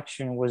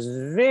selection was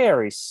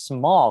very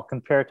small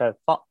compared to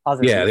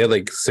other Yeah, years they had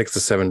like 6 to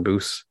 7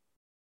 booths.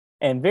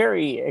 and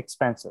very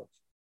expensive.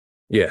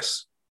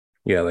 Yes.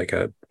 Yeah, like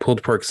a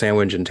pulled pork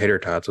sandwich and tater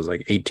tots was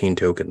like 18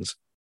 tokens.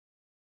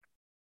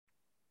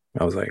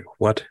 I was like,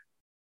 what?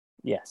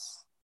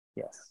 Yes,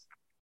 yes,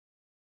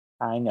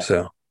 I know.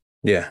 So,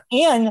 yeah.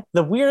 And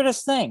the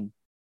weirdest thing,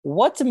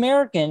 what's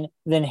American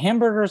than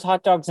hamburgers,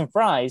 hot dogs, and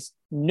fries?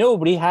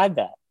 Nobody had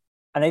that,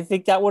 and I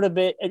think that would have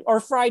been or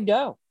fried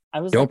dough. I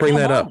was Don't like, bring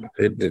come that up.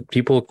 on,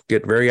 People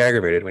get very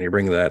aggravated when you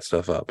bring that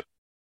stuff up.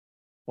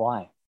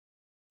 why?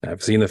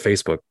 I've seen the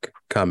Facebook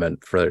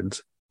comment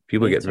threads.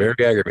 People Me get very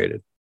too.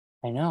 aggravated.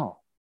 I know.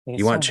 It's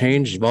You want so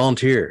change?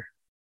 Volunteer.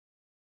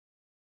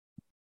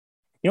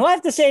 You know what I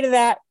have to say to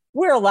that?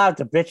 We're allowed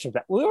to bitch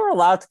about it. We were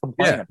allowed to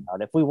complain Yeah.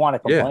 about it if we want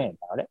to Yeah. complain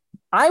about it.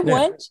 I Yeah.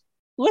 went,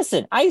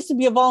 listen, I used to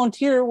be a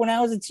volunteer when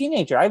I was a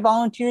teenager. I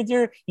volunteered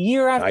there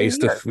year after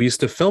year. We used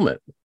to film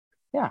it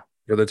Yeah.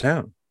 for the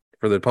town,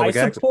 for the I public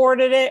access.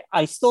 supported it.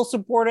 I still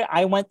support it.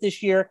 I went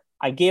this year.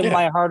 I gave Yeah.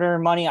 my hard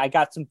earned money. I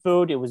got some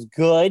food. It was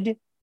good.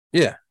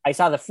 Yeah. I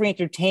saw the free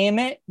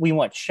entertainment. We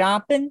went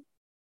shopping.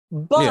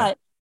 But Yeah.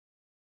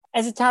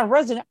 as a town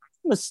resident,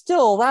 I was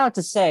still allowed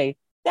to say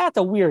that's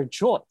a weird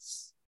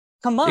choice.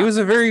 Come on. It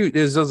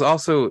was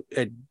also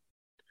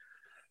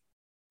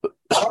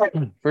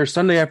for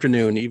Sunday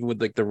afternoon, even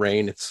with like the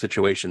rain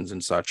situations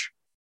and such.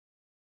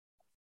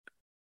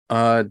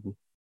 Uh,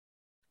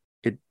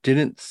 it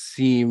didn't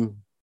seem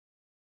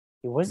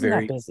It wasn't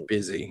very that busy.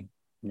 busy.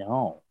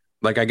 No.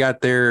 Like I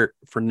got there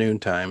for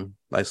noontime.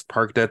 I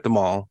parked at the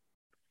mall,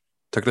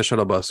 took the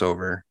shuttle bus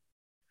over,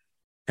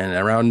 and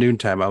around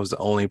noontime, I was the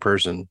only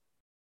person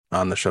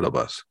on the shuttle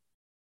bus.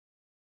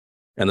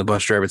 And the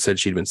bus driver said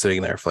she'd been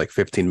sitting there for like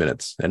 15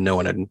 minutes and no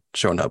one had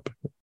shown up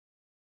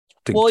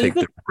to take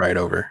the ride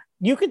over.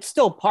 You could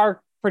still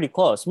park pretty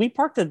close. We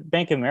parked at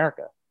Bank of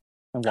America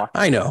and walked.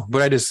 I know,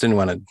 but I just didn't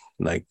want to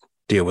like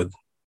deal with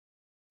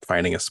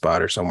finding a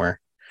spot or somewhere.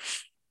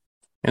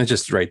 And it's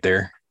just right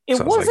there. It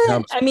So wasn't. I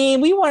was like, I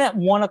mean, we went at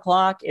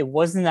 1:00. It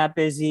wasn't that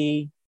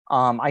busy.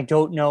 I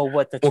don't know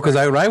what the. well, because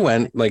when I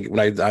went, like when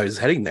I was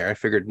heading there, I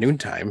figured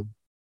noontime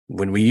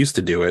when we used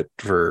to do it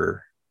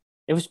for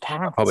it was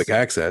packed. Public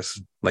access.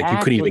 Like packed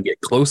you couldn't even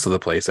get close to the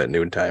place at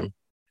noontime.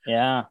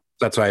 Yeah.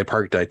 That's why I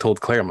parked. I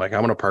told Claire, I'm like, I'm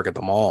going to park at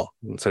the mall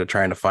instead of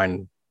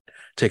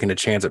taking a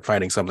chance at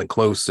finding something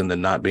close and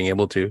then not being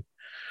able to.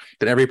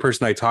 Then every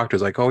person I talked to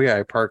was like, oh yeah,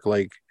 I park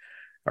like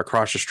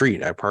across the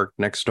street. I parked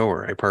next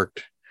door. I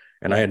parked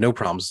and I had no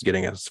problems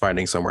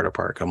finding somewhere to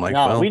park. I'm like,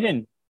 no, well, we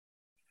didn't.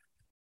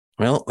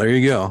 Well, there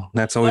you go.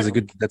 That's always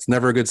that's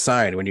never a good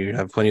sign when you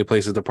have plenty of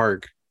places to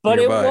park. But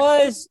nearby. It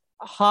was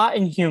hot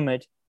and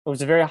humid. It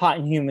was a very hot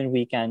and humid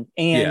weekend.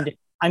 And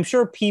I'm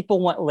sure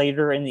people went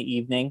later in the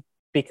evening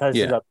because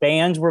the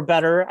bands were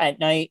better at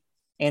night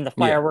and the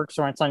fireworks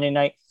were on Sunday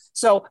night.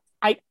 So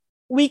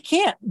we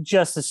can't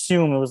just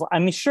assume it was, I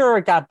mean, sure,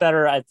 it got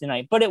better at the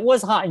night, but it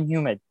was hot and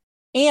humid.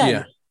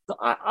 And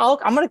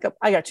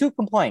I got two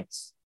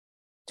complaints,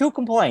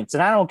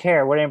 and I don't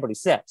care what anybody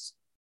says.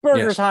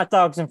 Burgers, hot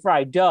dogs, and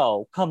fried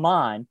dough. Come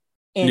on.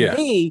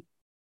 And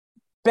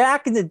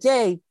back in the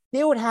day,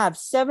 they would have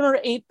 7 or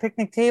 8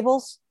 picnic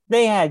tables.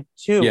 They had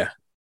 2.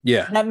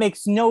 Yeah. That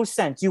makes no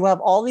sense. You have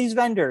all these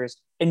vendors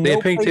and they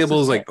had picnic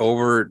tables like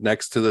over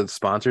next to the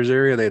sponsors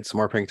area. They had some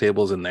more picnic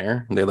tables in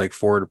there. They had like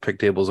 4 picnic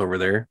tables over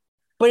there.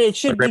 But it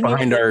should be right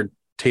behind our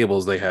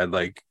tables. They had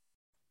like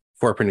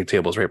 4 picnic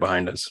tables right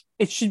behind us.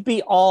 It should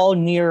be all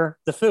near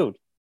the food.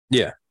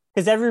 Yeah.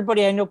 Because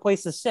everybody had no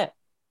place to sit.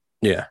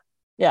 Yeah.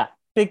 Yeah.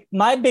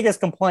 My biggest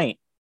complaint,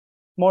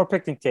 more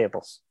picnic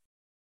tables.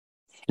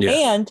 Yeah.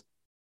 And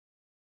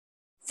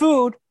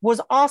food was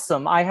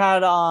awesome. I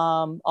had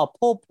a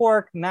pulled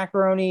pork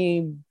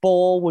macaroni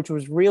bowl, which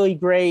was really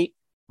great.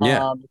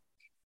 Yeah.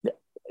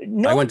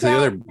 I went to the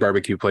other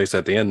barbecue place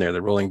at the end there,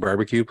 the rolling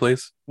barbecue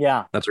place.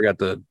 Yeah. That's where I got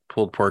the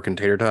pulled pork and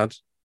tater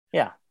tots.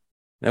 Yeah.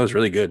 That was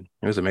really good.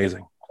 It was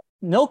amazing.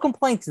 No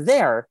complaints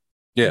there.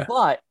 Yeah.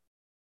 But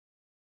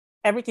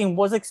everything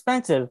was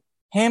expensive.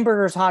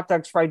 Hamburgers, hot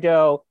dogs, fried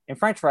dough, and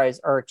French fries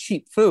are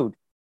cheap food.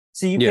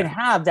 So you can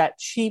have that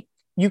cheap,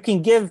 you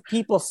can give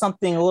people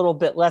something a little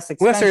bit less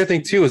expensive. Well, that's the other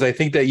thing too, is I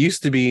think that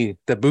used to be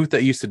the booth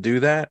that used to do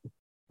that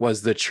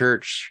was the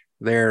church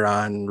there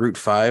on Route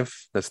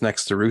 5 that's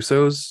next to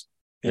Russo's.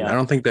 And I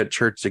don't think that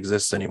church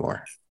exists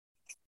anymore.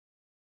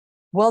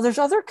 Well, there's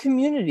other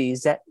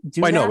communities that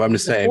do. I know, but I'm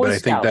just saying, but I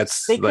think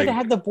that's they could have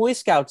had the Boy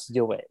Scouts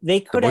do it. They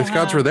could have. The Boy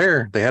Scouts were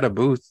there. They had a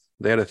booth.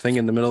 They had a thing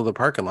in the middle of the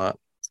parking lot.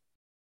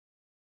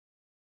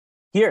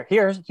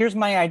 Here's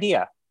my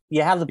idea.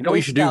 You have the Boy Scouts. What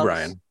you should do,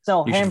 Brian?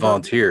 So you should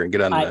volunteer and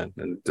get on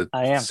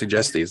and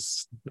suggest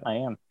these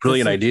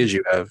brilliant ideas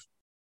you have.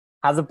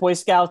 Have the Boy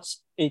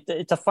Scouts.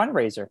 It's a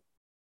fundraiser.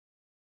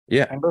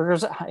 Yeah.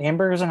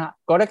 Hamburgers and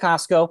go to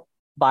Costco,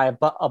 buy a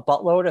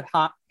buttload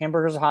of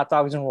hamburgers, hot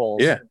dogs, and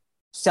rolls. Yeah.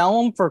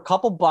 Sell them for a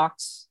couple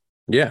bucks.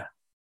 Yeah.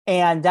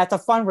 And that's a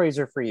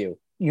fundraiser for you.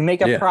 You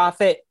make a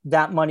profit.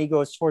 That money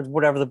goes towards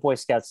whatever the Boy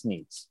Scouts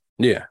needs.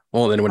 Yeah.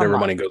 Well, then whatever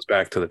money goes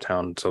back to the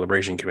town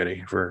celebration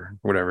committee for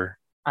whatever.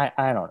 I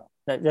don't know.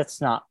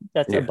 That's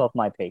above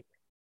my pay.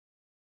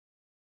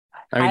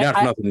 I mean, not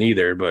for nothing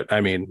either, but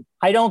I mean,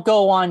 I don't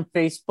go on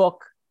Facebook,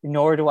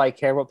 nor do I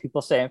care what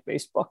people say on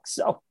Facebook.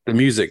 So the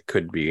music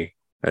could be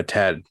a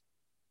tad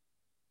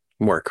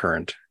more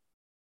current.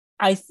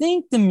 I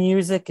think the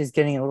music is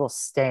getting a little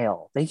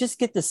stale. They just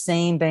get the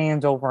same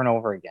bands over and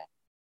over again.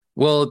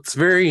 Well,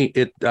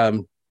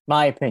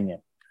 my opinion.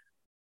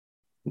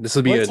 This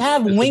will be a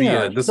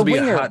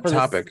hot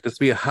topic. This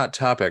will be a hot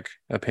topic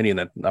opinion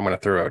that I'm going to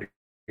throw out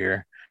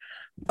here.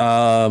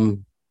 Or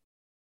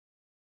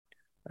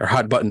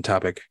hot button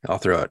topic I'll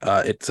throw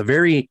out. It's a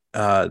very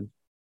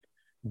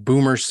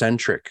boomer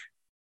centric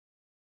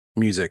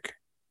music.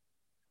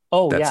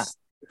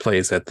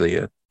 Plays at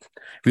the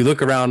if you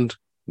look around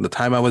the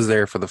time I was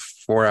there, for the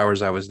 4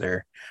 hours I was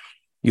there,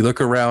 you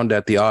look around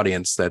at the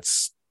audience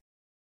that's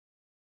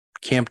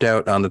camped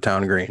out on the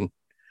town green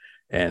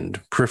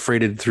and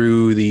perforated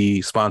through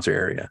the sponsor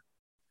area.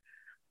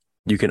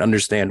 You can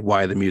understand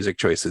why the music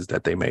choices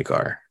that they make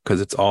are,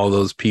 because it's all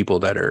those people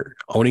that are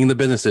owning the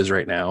businesses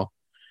right now.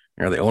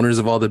 You know, the owners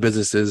of all the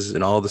businesses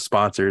and all the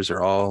sponsors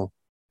are all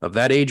of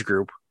that age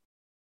group,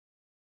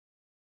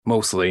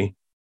 mostly.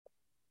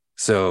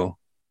 So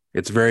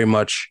it's very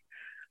much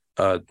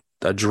a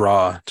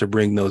draw to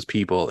bring those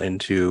people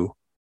into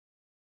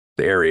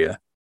the area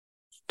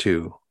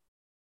to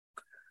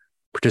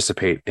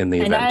participate in the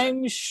event. And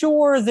I'm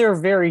sure they're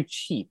very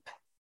cheap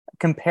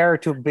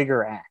compared to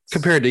bigger acts.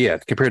 Compared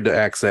to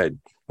acts that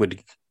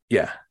would,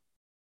 yeah.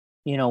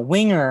 You know,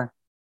 Winger,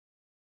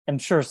 I'm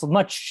sure it's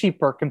much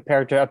cheaper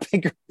compared to a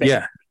bigger band.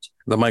 Yeah,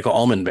 the Michael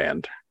Allman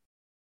Band.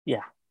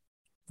 Yeah.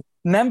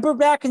 Remember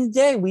back in the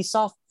day, we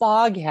saw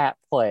Foghat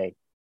play.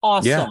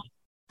 Awesome. Yeah,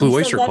 Blue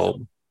Oyster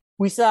Cult.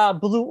 We saw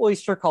Blue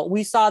Oyster Cult.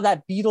 We saw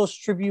that Beatles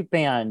tribute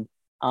band.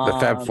 The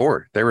Fab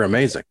Four. They were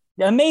amazing.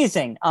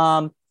 Amazing.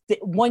 One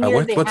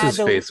year what's his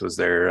face was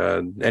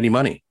there? Eddie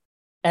Money.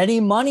 Eddie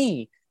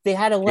Money. They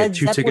had a Led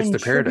Zeppelin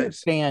tribute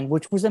band,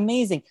 which was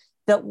amazing.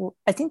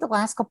 I think the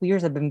last couple of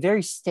years have been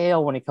very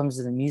stale when it comes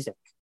to the music.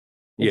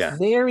 It's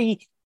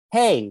very,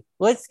 hey,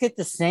 let's get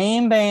the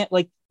same band.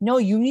 Like, no,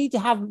 you need to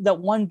have that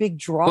one big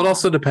draw. Well, it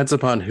also depends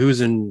upon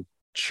who's in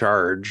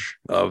charge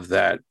of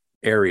that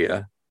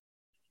area,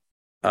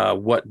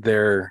 what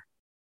their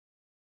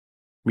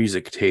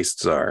music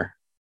tastes are,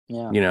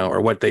 you know,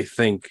 or what they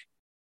think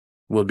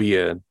will be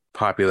a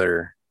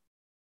popular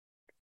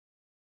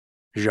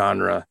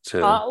genre to.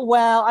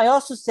 Well, I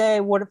also say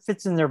what it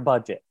fits in their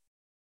budget.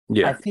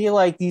 Yeah, I feel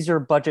like these are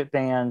budget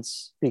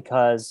bands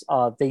because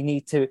they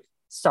need to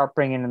start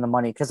bringing in the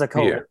money because of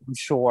COVID. I'm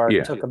sure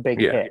took a big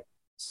hit.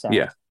 So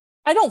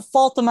I don't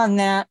fault them on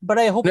that, but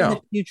I hope in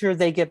the future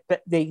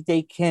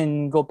they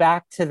can go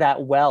back to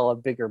that well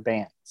of bigger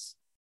bands.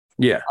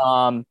 Yeah.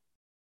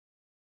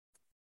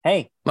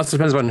 Hey, that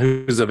depends on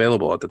who's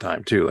available at the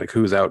time too, like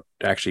who's out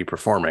actually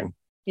performing.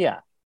 Yeah.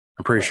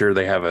 I'm pretty sure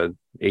they have an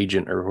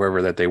agent or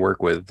whoever that they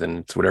work with, and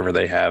it's whatever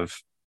they have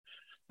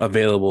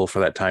available for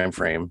that time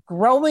frame.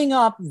 Growing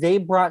up, they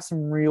brought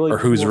some really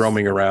who's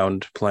roaming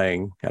around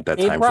playing at that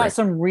time frame. They brought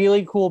some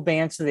really cool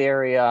bands to the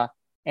area,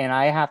 and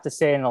I have to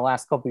say in the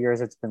last couple of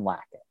years it's been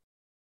lacking.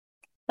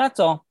 That's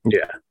all.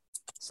 Yeah.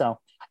 So,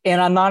 and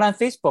I'm not on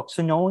Facebook,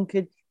 so no one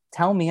could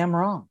tell me I'm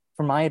wrong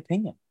for my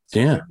opinion.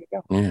 So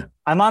yeah.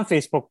 I'm on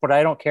Facebook, but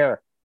I don't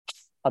care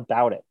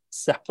about it.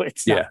 So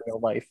it's not real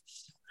life.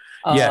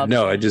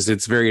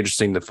 It's very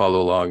interesting to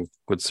follow along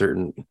with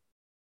certain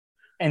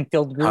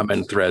Enfield groups.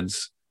 Comment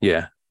threads.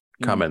 Yeah.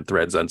 Comment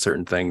threads on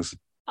certain things.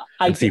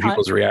 I see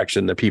people's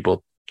reaction to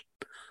people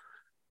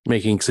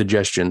making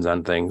suggestions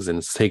on things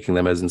and taking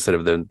them as instead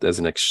of as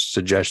a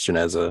suggestion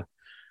as a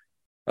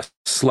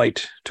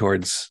slight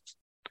towards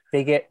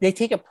they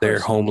take it their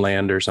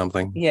homeland or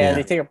something.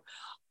 They take it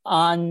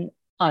on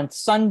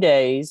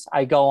Sundays.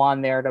 I go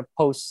on there to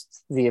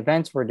post the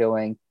events we're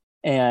doing,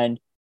 and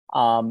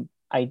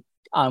I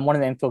on one of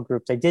the Enfield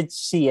groups I did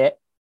see it.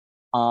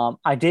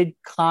 I did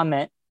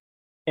comment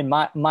in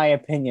my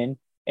opinion,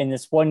 and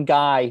this one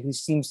guy who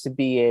seems to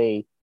be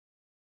a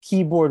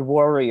keyboard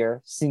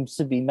warrior seems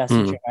to be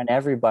messaging on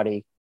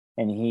everybody,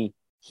 and he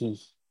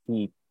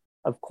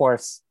of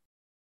course,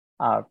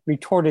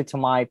 retorted to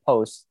my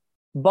post,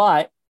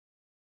 but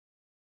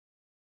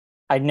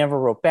I never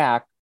wrote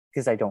back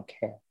because I don't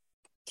care.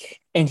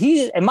 And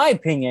in my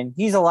opinion,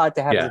 he's allowed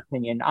to have his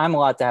opinion. I'm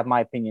allowed to have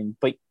my opinion,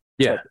 but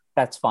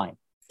that's fine.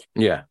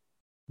 Yeah.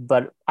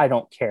 But I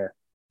don't care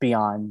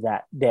beyond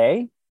that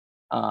day.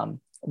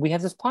 We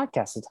have this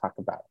podcast to talk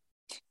about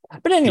it.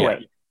 But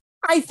anyway,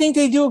 I think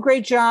they do a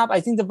great job.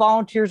 I think the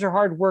volunteers are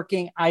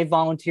hardworking. I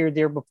volunteered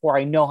there before.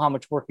 I know how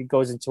much work it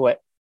goes into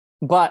it,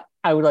 but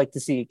I would like to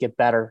see it get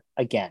better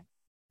again.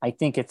 I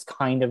think it's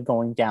kind of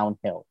going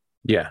downhill.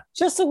 Yeah.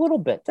 Just a little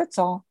bit. That's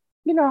all.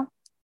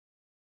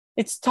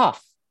 It's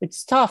tough.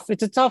 It's tough.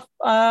 It's a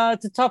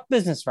tough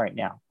business right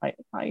now.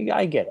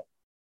 I get it.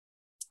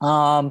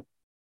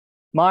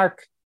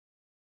 Mark,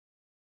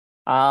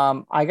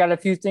 I got a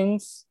few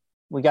things.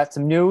 We got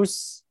some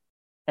news,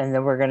 and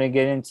then we're gonna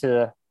get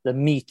into the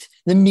meat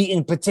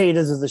and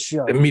potatoes of the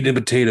show. The meat and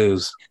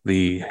potatoes,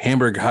 the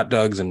hamburger, hot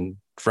dogs, and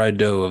fried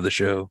dough of the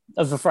show.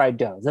 Of the fried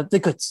dough, the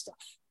good stuff.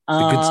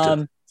 The good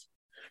stuff.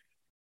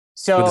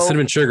 So with the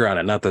cinnamon sugar on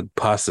it, not the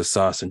pasta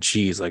sauce and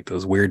cheese like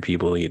those weird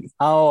people eat.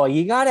 Oh,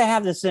 you gotta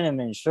have the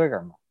cinnamon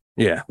sugar.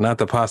 Yeah, not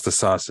the pasta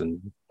sauce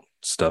and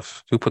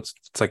stuff. Who puts?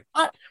 It's like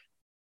on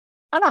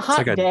a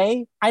hot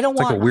day. I don't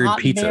want like a weird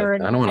pizza. I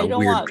don't want a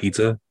weird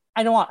pizza.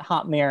 I don't want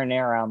hot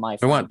marinara on my.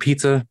 If I want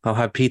pizza, I'll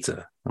have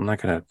pizza. I'm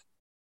not gonna.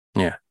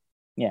 Yeah.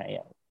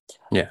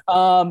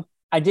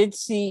 I did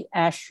see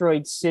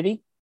Asteroid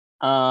City.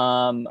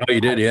 Oh,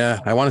 you did? Yeah,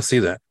 I want to see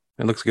that.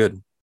 It looks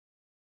good.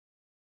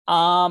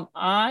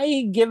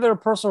 I give it a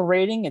personal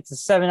rating. It's a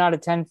 7 out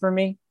of 10 for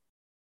me.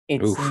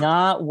 It's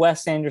not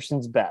Wes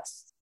Anderson's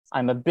best.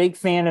 I'm a big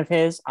fan of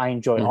his. I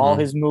enjoy all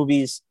his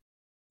movies.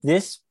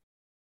 This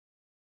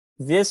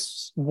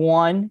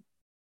one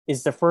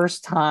is the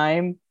first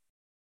time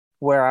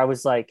where I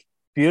was like,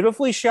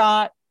 beautifully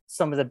shot,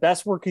 some of the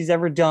best work he's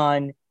ever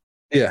done.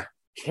 Yeah.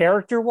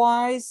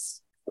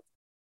 Character-wise,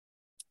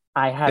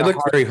 it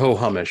looked very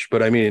ho-humish,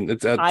 but I mean,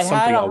 it's something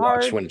I'll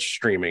watch when it's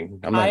streaming.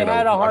 I'm not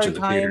going to watch it in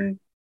the theater.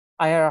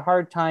 I had a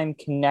hard time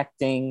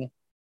connecting.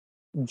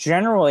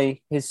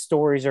 Generally, his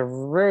stories are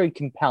very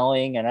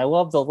compelling, and I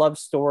love the love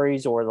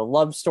stories where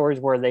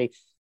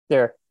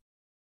they're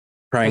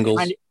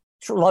triangles,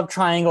 love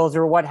triangles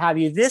or what have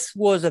you. This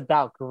was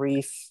about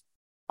grief,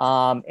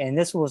 and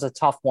this was a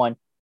tough one.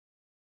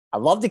 I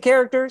love the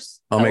characters.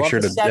 I'll make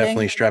sure to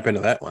definitely strap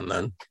into that one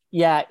then.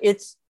 Yeah,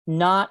 it's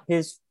not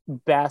his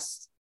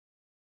best.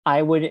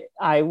 I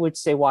would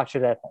say watch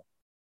it at home.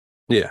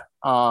 Yeah.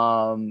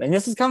 And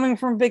this is coming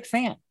from a big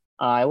fan.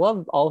 I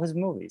love all his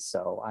movies,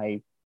 so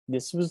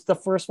this was the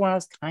first one I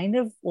was kind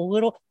of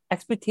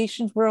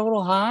expectations were a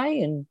little high,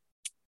 and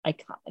I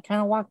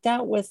kind of walked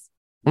out with.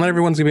 Not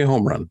everyone's gonna be a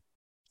home run.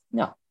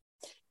 No,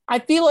 I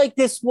feel like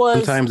this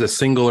was sometimes a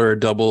single or a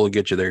double will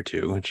get you there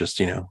too. It's just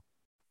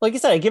like I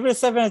said, I give it a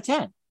 7 out of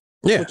 10.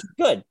 Yeah, which is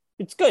good.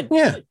 It's good.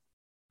 Yeah.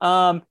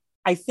 I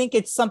think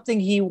it's something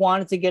he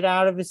wanted to get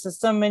out of his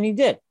system, and he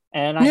did.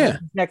 And I think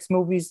his next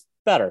movie's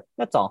better.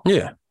 That's all.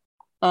 Yeah.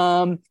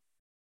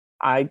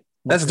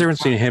 That's the difference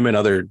between him and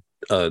other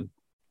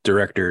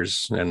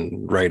directors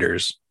and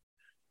writers.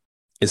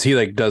 Is he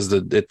does I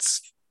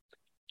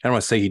don't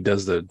want to say he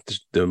does the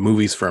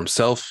movies for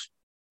himself,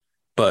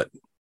 but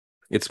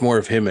it's more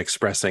of him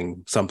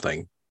expressing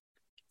something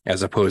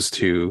as opposed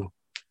to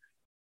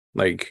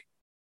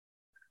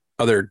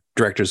other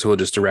directors who will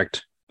just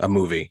direct a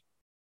movie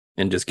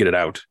and just get it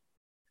out.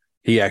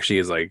 He actually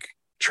is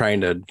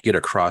trying to get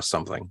across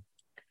something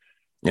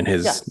in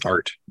his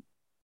art.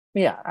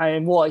 Yeah,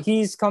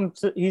 he's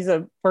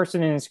a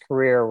person in his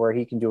career where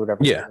he can do whatever.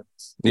 Yeah,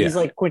 he's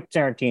like Quentin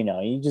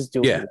Tarantino. You just do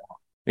what you want.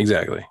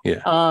 Exactly.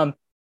 Yeah.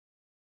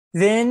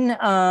 Then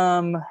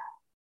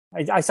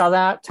I saw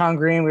that Tom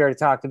Green. We already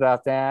talked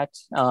about that.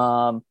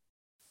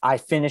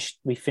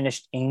 We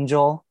finished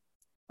Angel.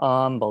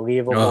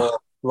 Unbelievable.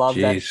 Love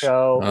that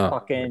show.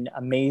 Fucking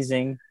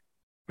amazing.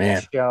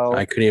 Man, show.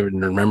 I couldn't even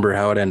remember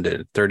how it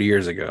ended 30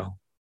 years ago.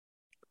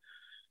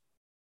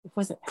 It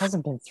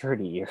hasn't been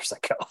 30 years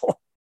ago.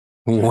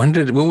 When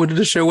did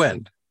the show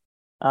end?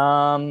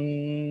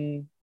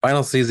 Final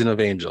season of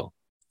Angel.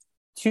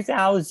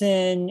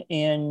 2000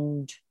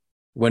 and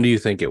when do you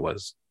think it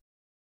was?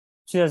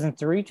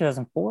 2003,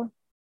 2004,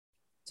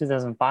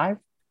 2005,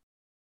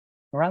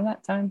 around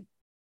that time.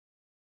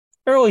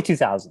 Early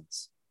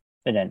 2000s.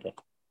 It ended.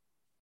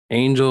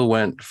 Angel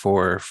went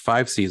for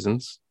 5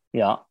 seasons.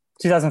 Yeah,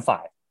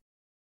 2005.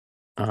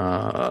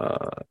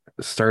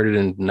 Started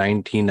in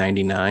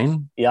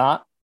 1999. Yeah.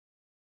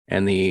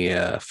 And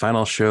the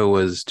final show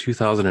was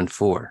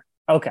 2004.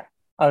 Okay.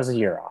 I was a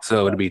year off.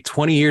 So it'd be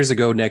 20 years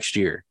ago next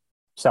year.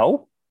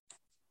 So?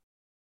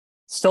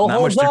 Still not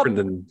holds much up. Different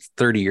than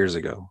 30 years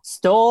ago.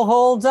 Still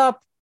holds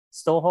up.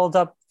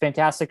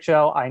 Fantastic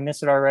show. I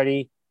miss it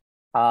already.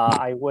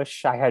 I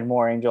wish I had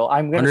more Angel.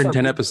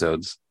 110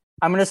 episodes.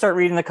 I'm going to start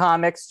reading the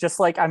comics, just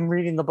like I'm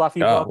reading the Buffy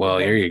book. Well,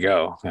 here you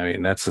go. I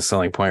mean, that's the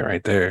selling point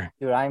right there.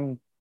 Dude, I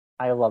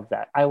love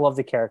that. I love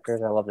the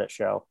characters. I love that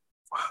show.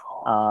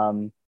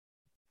 Wow.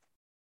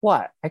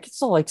 What? I can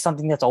still like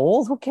something that's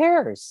old. Who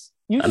cares?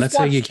 I'm not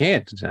saying you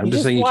can't. I'm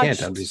just saying you can't.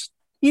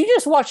 You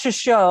just watched a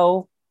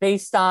show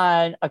based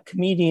on a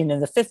comedian in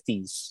the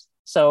 50s.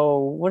 So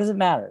what does it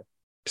matter?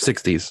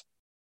 60s.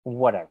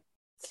 Whatever.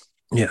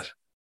 Yes.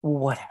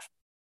 Whatever.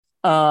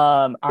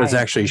 But it's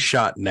actually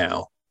shot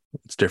now.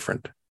 It's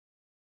different.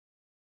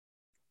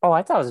 Oh,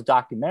 I thought it was a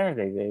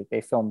documentary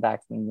they filmed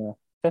back in the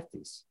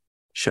 50s.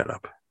 Shut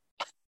up.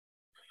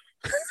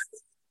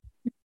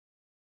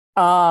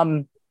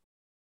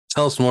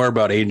 Tell us more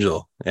about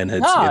Angel, and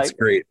it's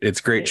great. It's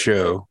a great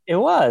show. It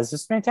was.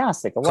 It's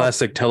fantastic.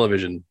 Classic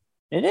television.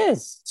 It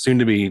is. Soon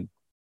to be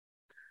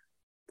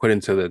put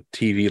into the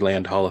TV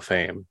Land Hall of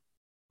Fame.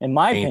 In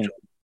my opinion,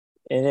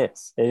 it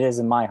is. It is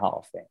in my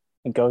Hall of Fame.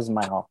 It goes in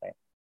my Hall of Fame.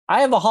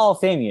 I have a Hall of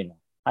Fame, you know.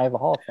 I have a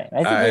Hall of Fame.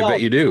 I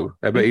bet you do.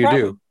 I bet you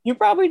do. You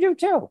probably do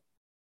too.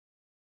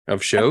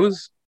 Of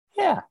shows?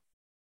 Yeah.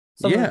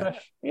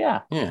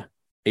 Yeah.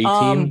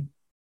 A-Team,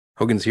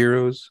 Hogan's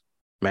Heroes,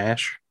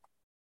 MASH,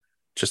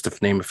 just to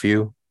name a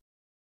few.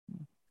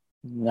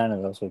 None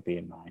of those would be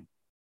in mine.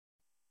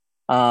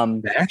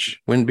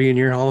 MASH wouldn't be in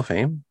your Hall of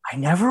Fame? I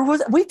never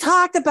was. We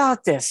talked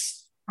about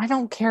this. I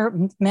don't care.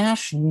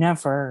 MASH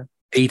never.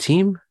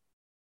 A-Team?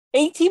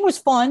 A-Team was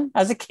fun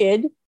as a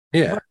kid.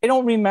 Yeah. I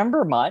don't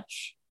remember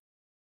much.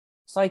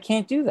 So I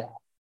can't do that.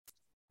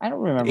 I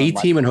don't remember.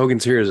 A-Team and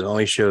Hogan's Heroes are the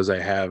only shows I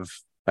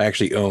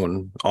actually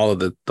own all of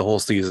the whole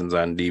seasons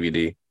on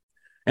DVD,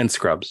 and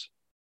Scrubs.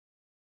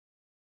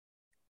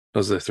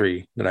 Those are the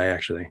three that I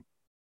actually.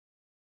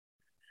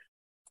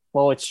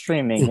 Well, it's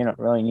streaming. You don't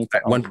really need to.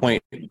 At one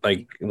point,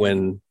 like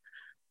when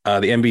the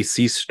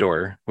NBC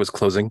store was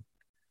closing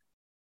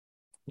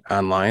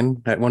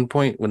online, at one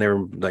point when they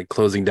were like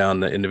closing down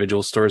the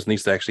individual stores, and they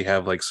used to actually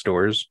have like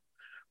stores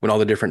when all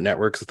the different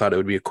networks thought it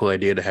would be a cool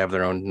idea to have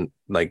their own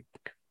like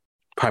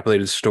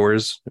populated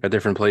stores at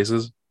different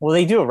places. Well,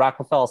 they do at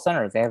Rockefeller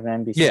Center. They have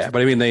an NBC. Yeah,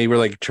 but I mean, they were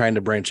like trying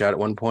to branch out at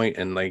one point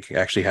and like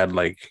actually had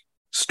like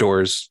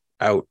stores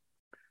out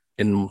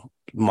in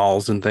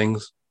malls and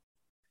things.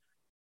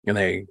 And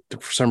they,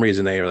 for some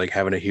reason, they were like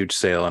having a huge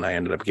sale, and I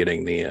ended up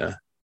getting the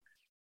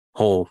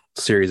whole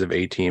series of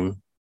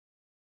A-Team.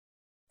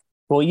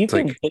 Well, you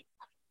can like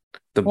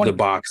the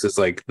box is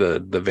like the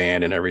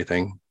van and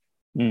everything.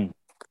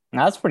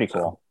 That's pretty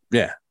cool.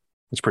 Yeah,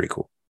 it's pretty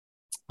cool.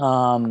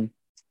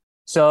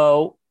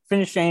 So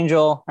finished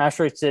Angel,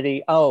 Asteroid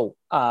City.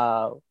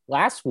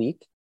 Last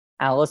week,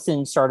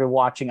 Allison started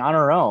watching on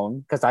her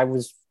own because I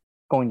was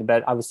going to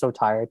bed. I was so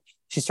tired.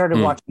 She started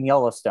watching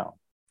Yellowstone.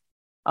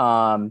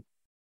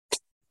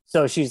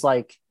 So she's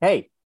like,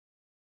 "Hey,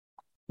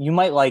 you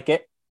might like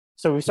it."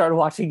 So we started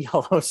watching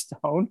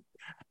Yellowstone.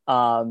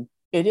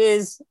 It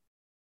is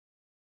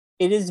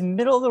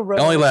middle of the road.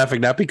 I'm only laughing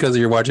not because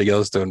you're watching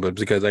Yellowstone, but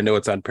because I know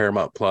it's on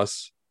Paramount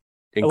Plus.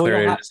 And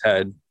Claire has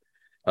had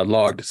a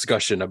long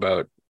discussion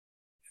about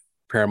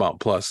Paramount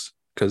Plus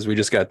because we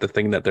just got the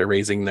thing that they're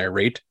raising their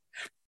rate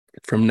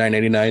from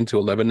 $9.99 to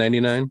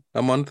 $11.99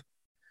 a month.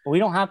 We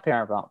don't have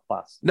Paramount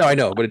Plus. No, I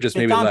know, but it just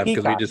made me laugh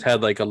because we just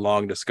had like a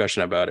long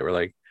discussion about it. We're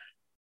like,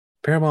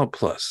 Paramount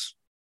Plus,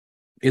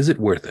 is it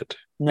worth it?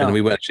 No. And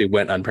we actually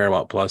went on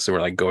Paramount Plus and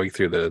we're like going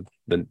through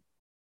the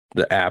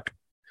app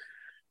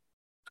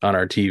on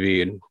our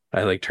TV, and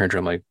I like turned to her,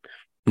 I'm like,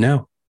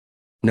 no,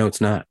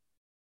 it's not.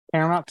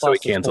 Paramount Plus. So we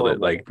canceled it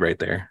like right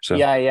there. So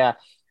yeah.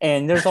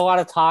 And there's a lot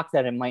of talk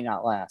that it might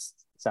not last.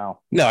 So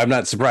no, I'm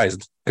not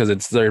surprised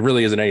because there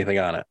really isn't anything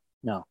on it.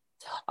 No.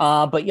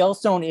 But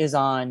Yellowstone is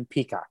on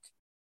Peacock.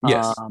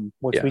 Yes.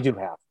 Which we do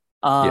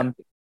have.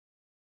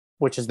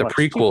 Which is the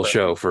prequel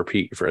show for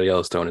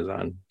Yellowstone is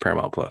on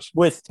Paramount Plus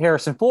with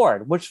Harrison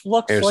Ford, which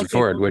looks Harrison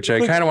Ford, which I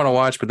kind of want to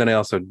watch, but then I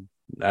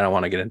don't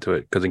want to get into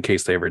it because in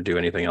case they ever do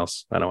anything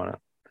else, I don't want to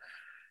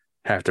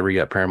have to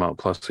re-up Paramount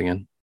Plus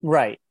again.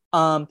 Right.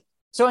 So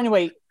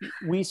anyway,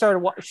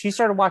 she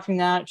started watching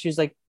that. She's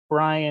like,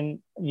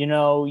 Brian,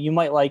 you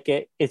might like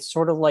it. It's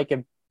sort of like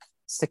a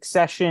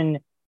Succession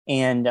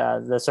and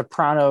The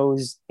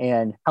Sopranos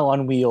and Hell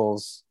on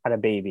Wheels had a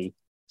baby.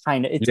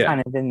 Kind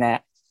of in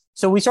that.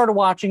 So we started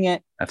watching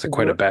it. That's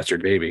quite a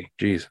bastard baby.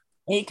 Jeez.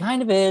 It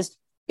kind of is.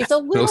 It's a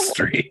little. Those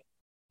three.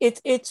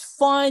 It's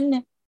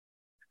fun.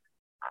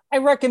 I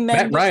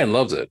recommend. Matt Ryan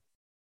loves it.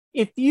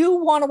 If you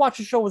want to watch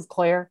a show with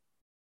Claire,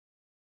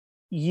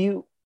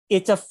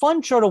 it's a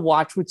fun show to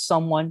watch with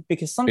someone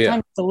because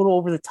sometimes it's a little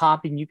over the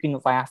top and you can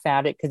laugh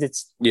at it because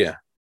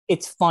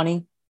it's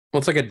funny. Well,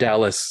 it's like a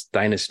Dallas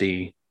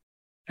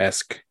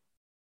Dynasty-esque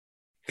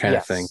kind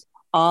of thing.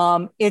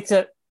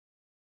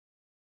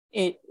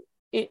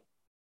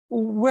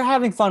 We're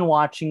having fun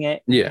watching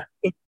it. Yeah.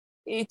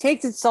 It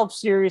takes itself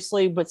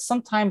seriously, but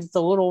sometimes it's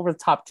a little over the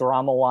top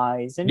drama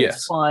wise, and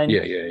it's fun.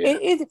 Yeah.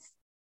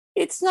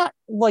 It's not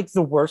like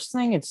the worst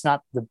thing. It's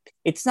not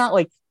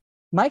like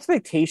my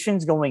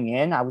expectations going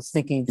in. I was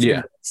thinking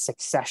it's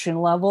Succession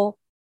level.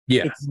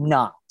 Yeah. It's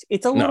not.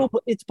 It's a little.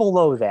 It's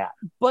below that,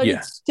 but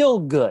it's still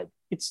good.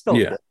 It's still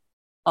good.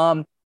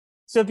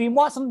 So if you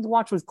want something to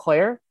watch with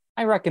Claire,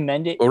 I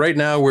recommend it. Well, right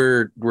now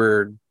we're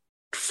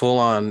full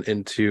on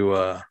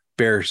into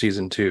Bear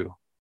season 2.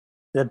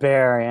 The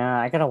Bear, yeah,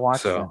 I gotta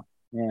watch that. So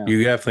Yeah,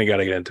 you definitely got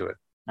to get into it.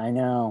 I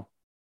know.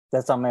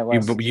 That's on my You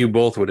list. you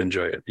both would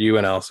enjoy it. You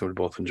and Allison would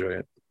both enjoy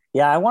it.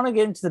 Yeah, I want to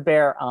get into the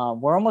Bear.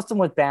 We're almost done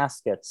with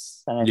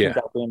baskets, and I think Yeah.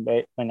 that'll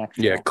be my next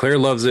Yeah, show. Claire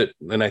loves it,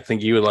 and I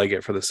think you would like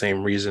it for the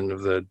same reason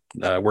of the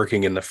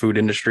working in the food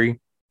industry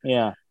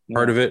Yeah,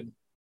 part yeah. of it.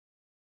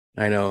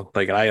 I know,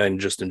 like I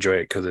just enjoy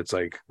it because it's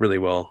like really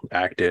well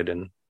acted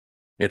and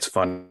it's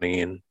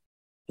funny and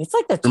It's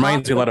like the top.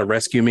 reminds me a lot of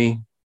Rescue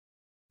Me,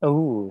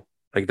 Oh,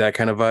 like that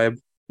kind of vibe.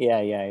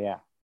 yeah, yeah, yeah.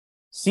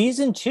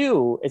 Season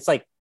two, it's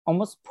like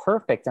almost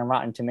perfect on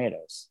Rotten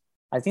Tomatoes.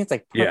 I think it's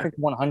like Yeah, perfect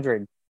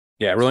 100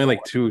 yeah. We're only like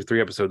score. 2,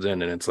 3 episodes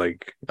in, and it's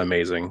like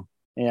amazing.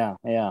 Yeah,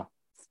 yeah.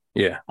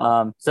 Yeah.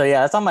 So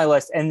yeah, that's on my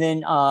list. And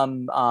then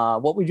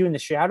What We Do in the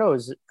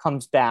Shadows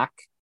comes back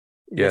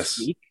this Yes.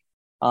 week.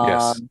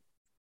 Yes. Um,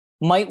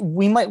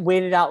 we might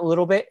wait it out a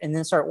little bit and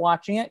then start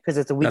watching it because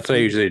it's a That's what I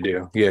weekly. usually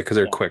do. Yeah, because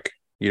they're Yeah, quick.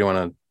 You don't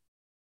want to.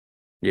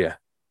 Yeah.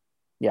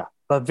 yeah.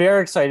 But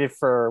very excited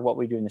for What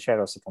We Do in the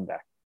Shadows to come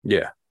back.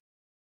 Yeah.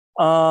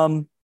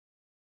 Um,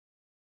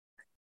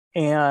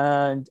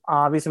 and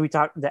obviously we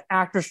talked the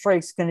actor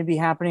strike's going to be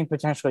happening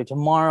potentially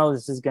tomorrow.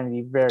 This is going to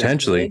be very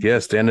Potentially. big.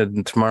 Yes. The end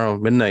of tomorrow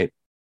midnight,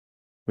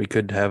 we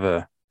could have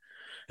a.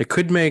 It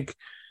could make.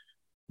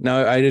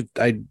 Now I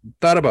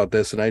thought about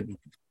this and I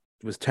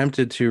was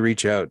tempted to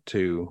reach out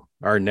to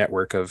our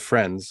network of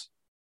friends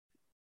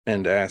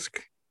and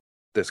ask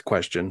this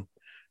question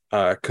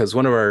because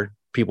one of our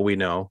people we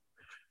know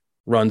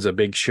runs a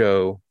big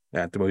show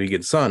at the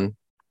Mohegan Sun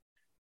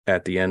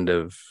at the end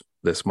of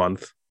this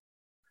month,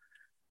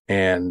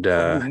 and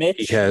Oh, he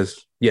Mitch.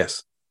 has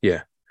yes,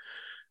 yeah,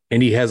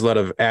 and he has a lot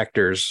of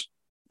actors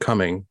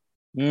coming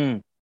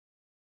Mm,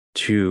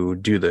 to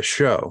do the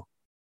show.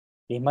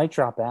 he might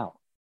drop out.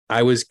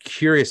 I was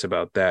curious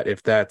about that.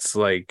 If that's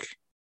like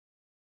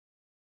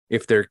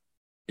if they're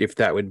if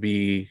that would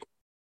be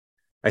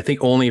I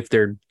think only if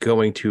they're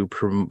going to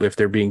if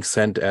they're being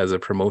sent as a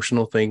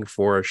promotional thing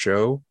for a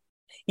show.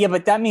 Yeah,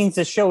 but that means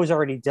the show is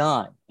already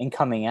done and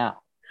coming out.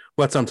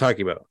 What's I'm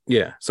talking about?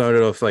 Yeah. So I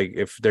don't know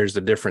if there's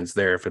a difference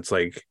there. If it's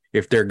like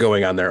if they're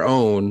going on their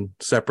own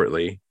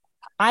separately.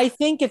 I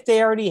think if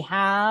they already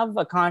have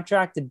a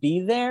contract to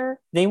be there,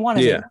 they want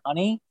to make Yeah.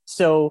 money.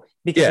 So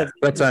because Yeah. if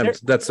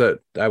That's what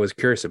I was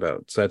curious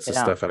about. So that's the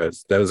yeah, stuff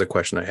that was a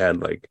question I had.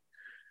 Like,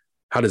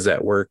 how does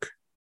that work?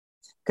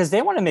 because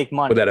they want to make Would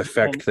money. that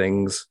affect And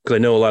things? Because I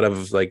know a lot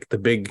of like the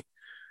big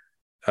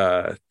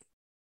uh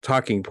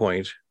talking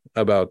point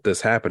about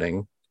this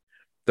happening.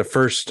 The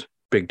first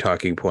big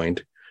talking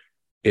point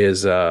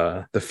is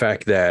the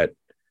fact that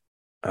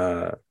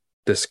uh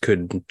this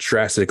could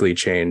drastically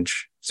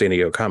change San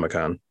Diego Comic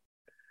Con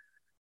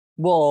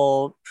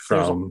well,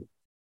 from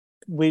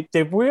we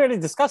already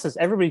discussed this.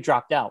 Everybody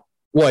dropped out.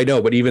 well, I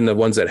know, but even the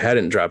ones that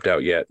hadn't dropped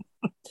out yet,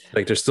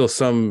 like there's still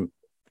some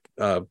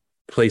uh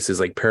places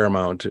like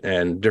Paramount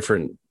and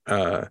different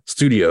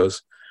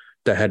studios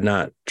that had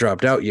not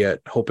dropped out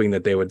yet, hoping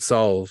that they would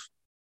solve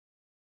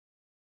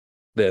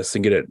this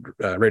and get it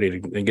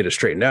ready to and get it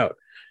straightened out.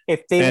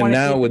 If they And want to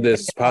now keep with it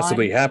this in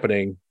possibly line,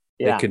 happening,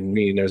 it yeah, could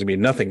mean there's gonna be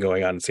nothing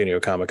going on in San Diego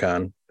Comic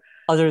Con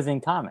other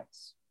than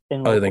comics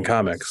in other local than news.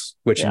 comics,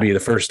 which would Yeah, be the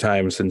first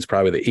time since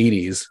probably the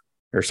 80s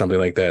or something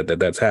like that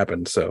that's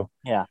happened. So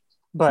yeah. it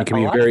But can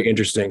be a very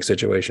interesting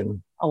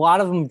situation. a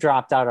lot of them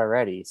dropped out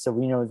already, so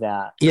we know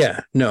that.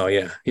 Yeah, no,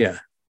 yeah, yeah,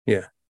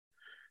 yeah.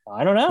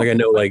 I don't Like know. I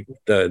know, like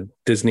the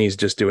Disney's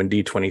just doing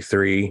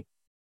D23,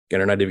 and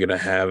they're not even going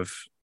to have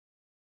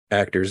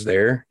actors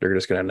there. They're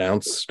just going to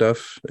announce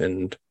stuff,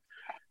 and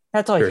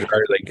That's all. there's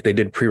like they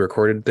did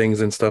pre-recorded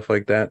things and stuff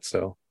like that.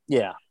 So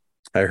Yeah,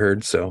 I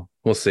heard. So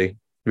we'll see. It'll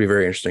be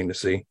very interesting to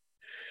see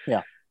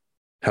yeah.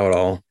 how it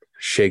all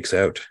shakes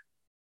out.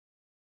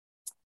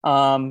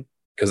 Um,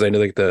 Because I know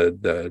like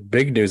the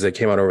big news that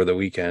came out over the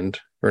weekend,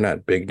 or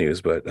not big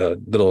news, but a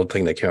little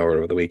thing that came out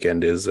over the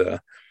weekend is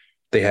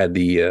they had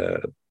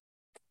the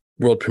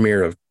world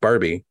premiere of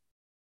Barbie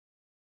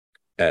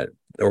at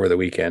over the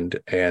weekend,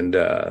 and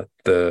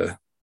the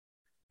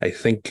I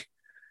think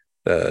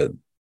uh,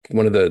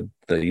 one of the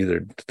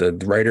either the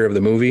writer of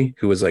the movie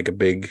who was like a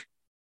big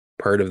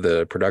part of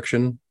the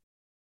production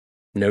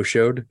no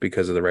showed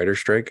because of the writer's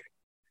strike,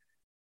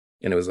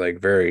 and it was like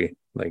very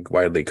like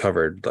widely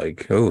covered,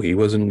 like oh he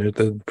wasn't at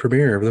the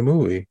premiere of the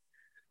movie.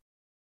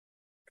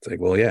 It's like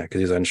well yeah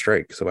because he's on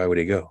strike, so why would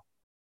he go?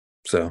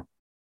 So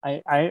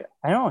I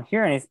don't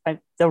hear anything.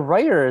 The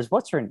writer is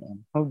what's her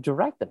name who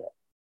directed it.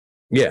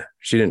 yeah,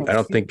 she didn't. I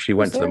don't She think she was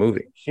went to the there.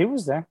 movie. She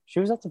was there. She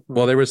was at the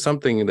Well, premiere. there was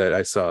something that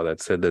I saw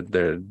that said that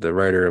the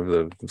writer of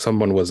the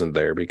someone wasn't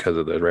there because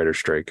of the writer's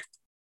strike.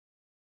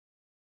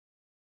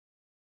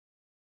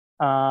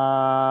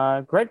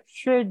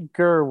 Gretchen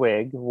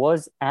Gerwig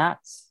was at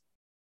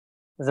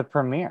the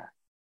premiere.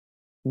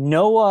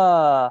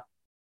 Noah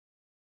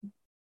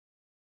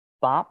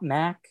Bob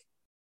Mac,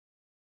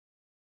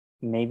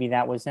 maybe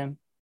that was him.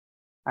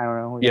 I don't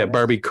know who Yeah, that is.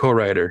 Barbie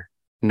co-writer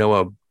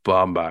Noah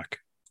Baumbach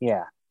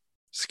Yeah,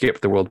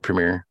 skipped the world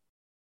premiere.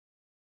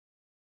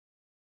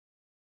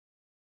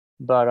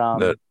 but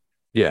The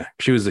Yeah,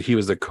 he was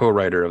the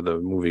co-writer of the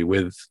movie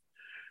with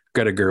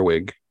Greta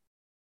Gerwig,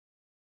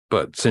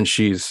 but since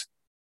she's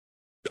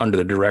under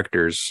the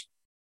director's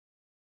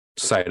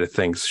side of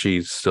things,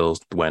 she still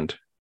went.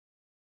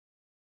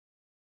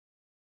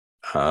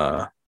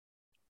 Uh,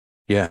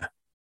 yeah,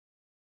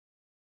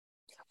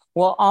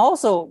 Well,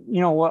 also,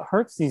 what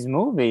hurts these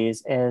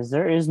movies is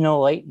there is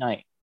no late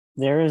night.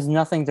 There is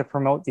nothing to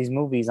promote these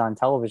movies on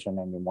television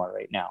anymore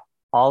right now.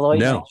 All the late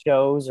night no,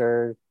 shows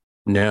are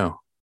no,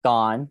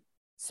 gone.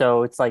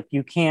 So it's like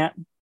you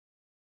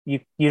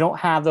don't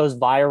have those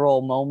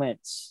viral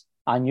moments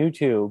on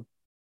YouTube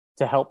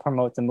to help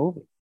promote the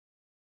movie.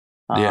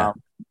 yeah,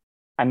 Um,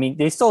 I mean,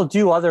 they still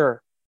do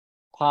other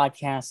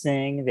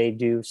podcasting, they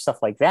do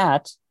stuff like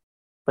that,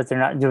 but they're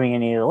not doing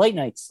any of the late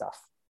night stuff.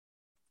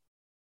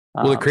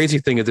 Well, the crazy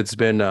thing is, it's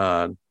been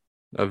a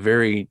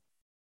very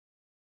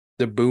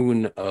the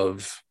boon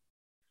of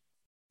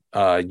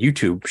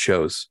YouTube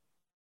shows.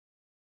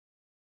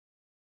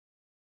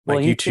 Well,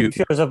 Like YouTube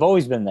YouTube, shows have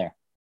always been there.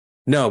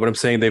 no, but I'm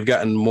saying they've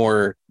gotten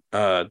more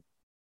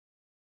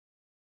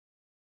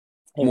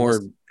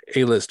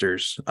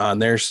A-listers on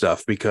their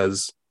stuff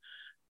because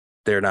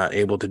they're not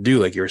able to do,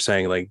 like you were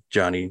saying, like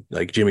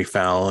Jimmy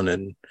Fallon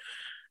and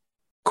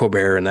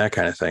Colbert and that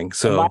kind of thing. In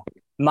So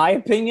my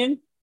opinion,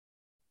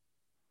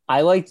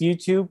 I liked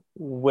YouTube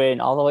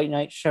when all the late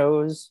night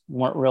shows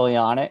weren't really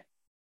on it.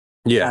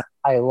 yeah,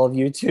 I love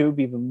YouTube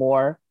even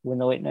more when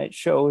the late night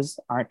shows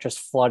aren't just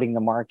flooding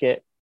the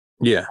market.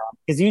 yeah,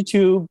 Because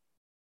YouTube,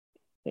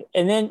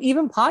 and then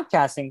even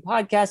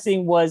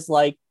podcasting was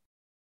like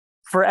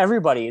for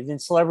everybody. Then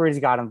celebrities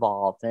got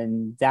involved,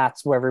 and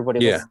that's where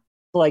everybody yeah, was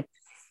like.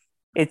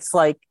 It's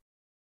like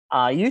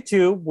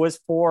YouTube was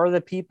for the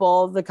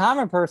people, the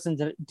common person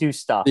to do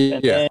stuff,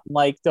 and yeah. then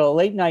like the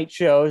late night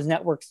shows,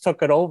 networks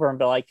took it over and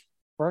be like,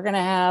 we're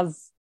gonna have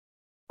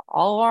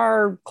all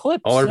our All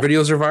clips. our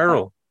videos are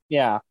viral.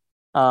 Yeah.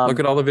 Look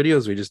at all the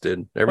videos we just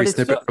did. Every But it's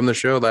snippet from the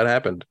show that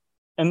happened.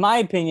 in my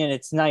opinion,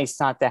 it's nice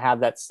not to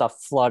have that stuff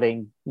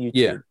flooding YouTube.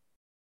 Yeah,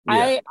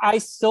 yeah. I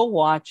still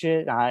watch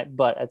it,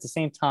 but at the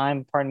same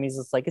time, part of me is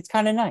just like, it's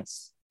kind of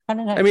nice. Kind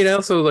of nice. I mean, I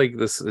also like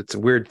this. It's a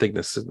weird thing.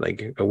 This is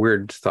like a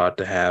weird thought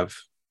to have.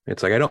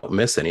 It's like I don't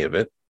miss any of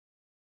it.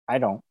 I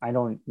don't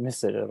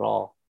miss it at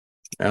all.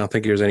 I don't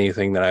think there's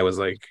anything that I was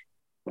like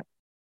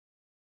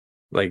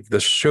the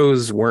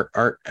shows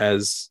aren't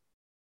as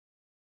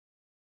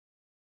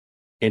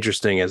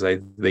interesting as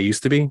they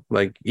used to be.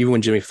 Like even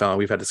when Jimmy Fallon,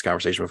 we've had this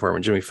conversation before.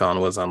 When Jimmy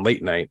Fallon was on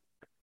late night,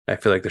 I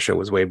feel like the show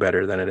was way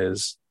better than it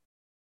is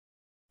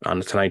on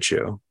the Tonight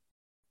Show.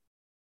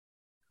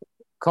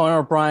 Conan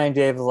O'Brien,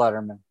 David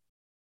Letterman,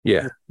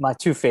 Yeah, my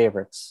two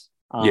favorites.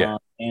 yeah,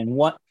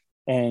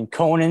 And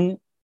Conan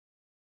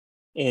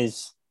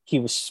he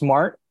was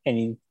smart and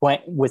he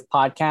went with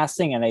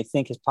podcasting, and I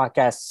think his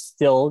podcast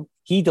still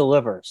he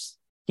delivers.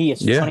 He is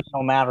funny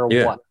no matter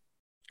what.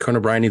 Conan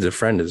O'Brien Needs a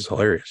Friend is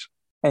hilarious.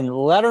 And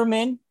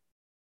Letterman,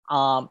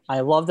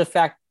 I love the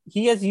fact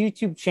he has a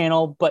YouTube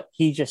channel, but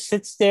he just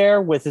sits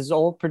there with his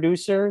old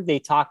producer. They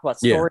talk about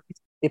stories. Yeah.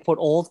 They put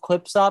old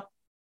clips up.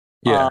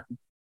 Yeah.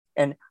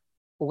 And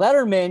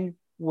Letterman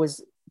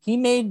he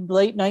made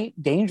late night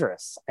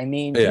dangerous. I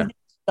mean, he did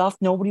stuff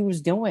nobody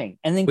was doing.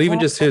 And then even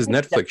just his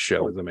Netflix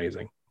show is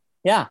amazing.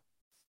 Yeah.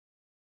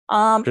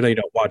 I know you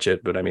don't watch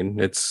it, but I mean,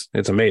 it's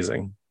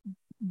amazing.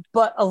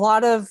 But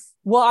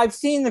I've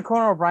seen the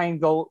Conan O'Brien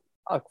go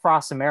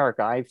across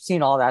America. I've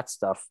seen all that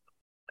stuff.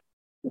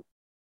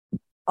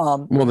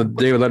 Well, the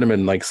David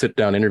Letterman sit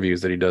down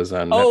interviews that he does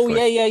on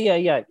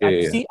Netflix.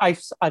 Yeah.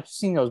 I've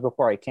seen those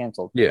before I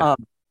canceled. Yeah.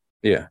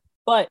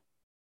 But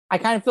I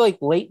kind of feel like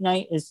late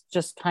night is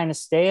just kind of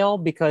stale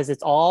because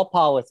it's all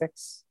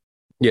politics.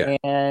 Yeah.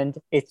 And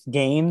it's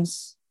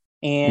games.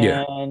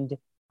 And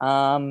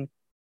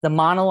the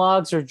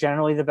monologues are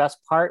generally the best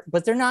part,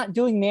 but they're not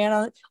doing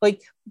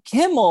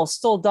Kimmel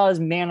still does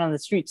man on the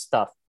street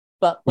stuff,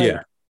 but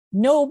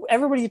no,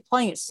 everybody's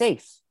playing it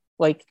safe.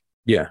 I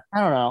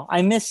don't know.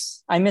 I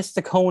miss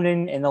the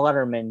Conan and the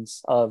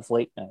Lettermans of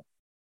late night.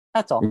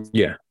 That's all.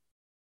 Yeah.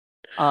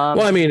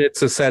 Well, I mean,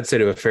 it's a sad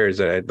state of affairs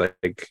that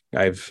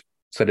I've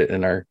said it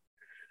in our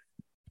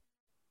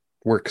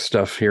work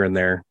stuff here and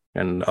there,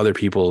 and other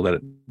people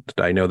that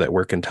I know that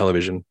work in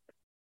television.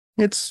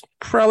 It's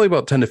probably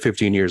about 10 to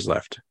 15 years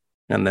left,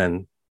 and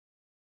then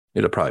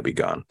it'll probably be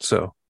gone.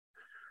 So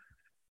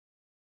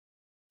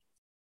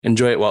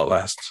enjoy it while it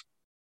lasts.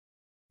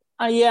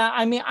 Yeah,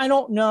 I mean, I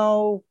don't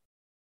know.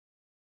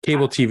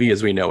 Cable TV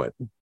as we know it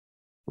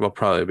will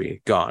probably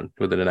be gone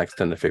within the next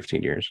 10 to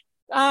 15 years.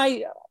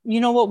 You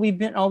know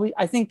what,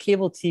 I think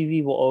cable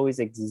TV will always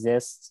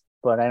exist,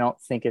 but I don't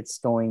think it's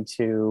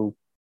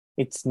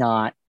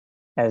not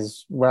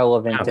as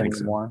relevant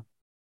anymore.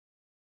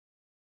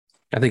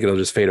 I think it'll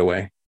just fade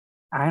away.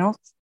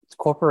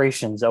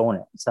 Corporations own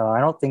it, so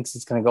I don't think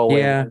it's going to go away.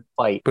 Yeah,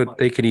 fight. But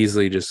they could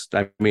easily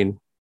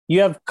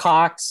you have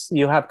Cox,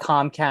 you have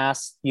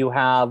Comcast, you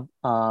have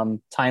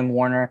Time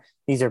Warner.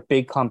 These are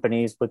big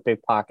companies with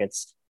big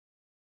pockets,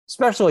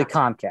 especially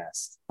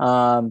Comcast.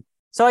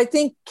 So I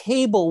think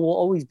cable will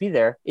always be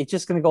there. It's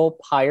just going to go up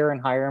higher and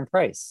higher in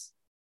price,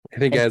 I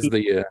think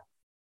and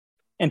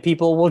and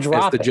people will as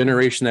drop the it.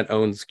 generation that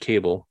owns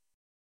cable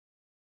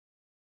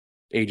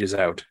ages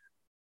out,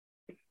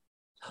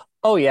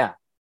 Oh yeah.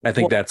 I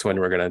think Well, that's when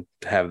we're gonna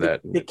have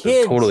that the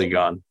totally kids,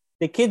 gone.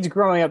 the kids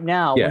growing up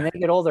now, when Yeah, they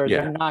get older,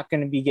 yeah, they're not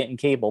going to be getting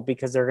cable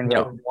because they're going to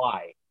be like, no,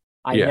 why?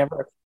 I yeah,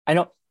 never, I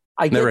don't,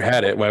 I never get,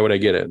 had it. Why would I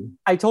get it?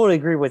 I totally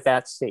agree with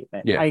that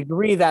statement. Yeah, I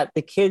agree that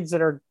the kids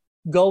that are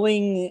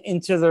going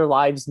into their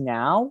lives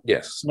now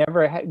yes.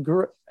 never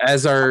grew.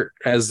 As the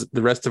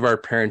rest of our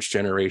parents'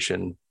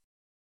 generation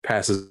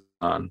passes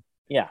on,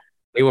 Yeah.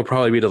 they will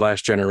probably be the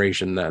last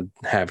generation that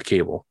have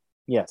cable.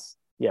 Yes.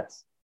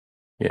 Yes.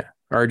 Yeah,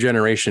 our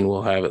generation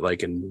will have it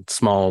like in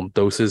small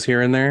doses here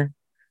and there,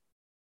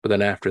 but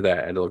then after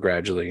that, it'll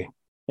gradually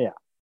Yeah.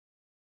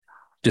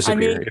 I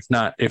disappear. mean,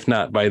 If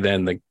not by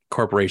then, the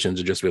corporations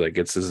will just be like,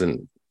 this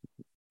isn't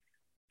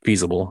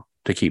feasible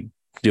to keep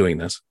doing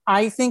this.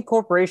 I think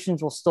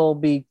corporations will still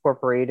be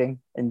corporating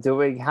and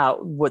doing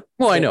what.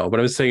 Well, I know, but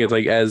I was saying it's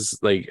like as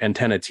like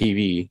antenna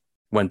TV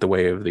went the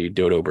way of the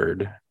dodo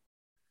bird,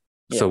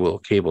 so Yeah. will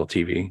cable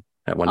TV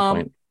at one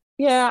point.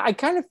 Yeah, I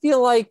kind of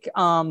feel like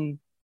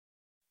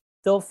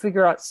they'll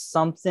figure out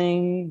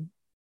something,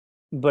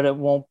 but it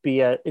won't be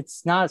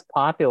it's not as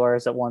popular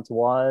as it once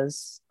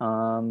was.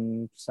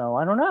 So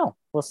I don't know.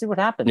 We'll see what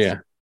happens. Yeah,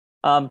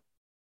 Um,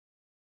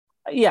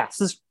 yeah,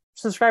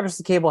 subscribers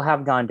to cable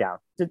have gone down.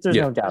 There's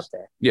yeah, no doubt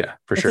there. yeah,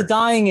 for It's sure. a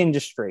dying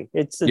industry.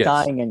 It's a Yes,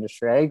 dying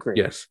industry. I agree.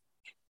 yes,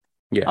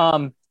 yeah.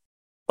 But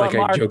Like I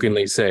Mark,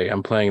 jokingly say,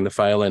 I'm playing the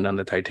violin on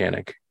the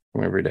Titanic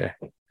every day.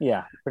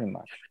 yeah, pretty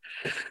much.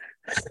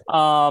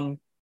 Um,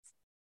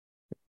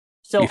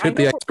 so You've I hit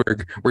the know,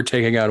 iceberg. We're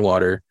taking on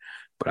water,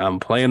 but I'm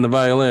playing the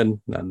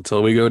violin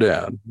until we go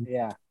down.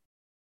 yeah,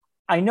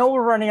 I know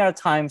we're running out of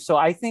time, so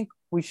I think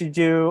we should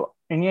do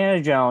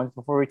Indiana Jones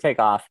before we take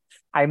off.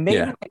 I Yeah.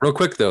 maybe Real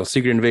quick though,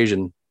 Secret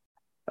Invasion.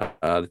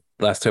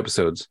 Last two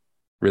episodes,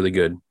 really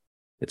good.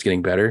 It's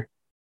getting better,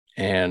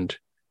 and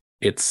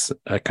it's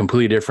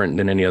completely different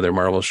than any other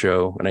Marvel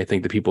show. And I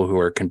think the people who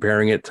are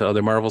comparing it to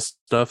other Marvel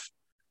stuff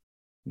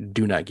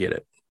do not get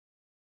it.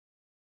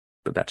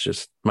 But that's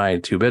just my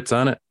 2 bits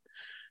on it,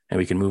 and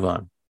we can move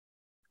on.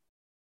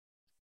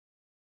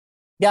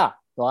 yeah,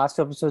 the last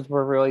two episodes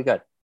were really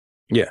good.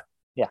 Yeah.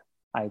 Yeah,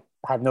 I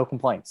have no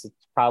complaints.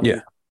 It's probably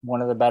Yeah.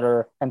 one of the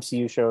better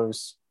MCU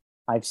shows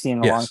I've seen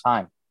in a long Yes.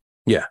 time.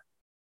 Yeah.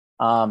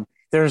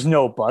 There's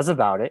no buzz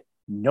about it.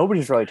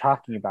 Nobody's really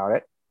talking about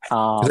it.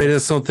 I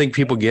just don't think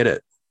people get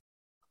it.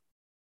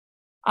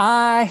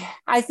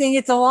 I think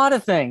it's a lot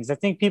of things. I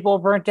think people are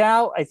burnt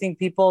out. I think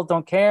people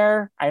don't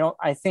care.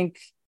 I think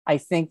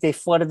they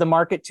flooded the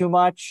market too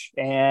much,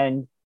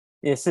 and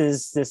this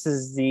is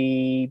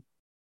the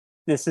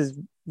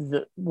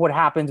what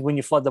happens when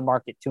you flood the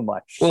market too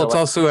much. Well, So it's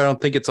also I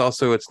don't think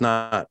it's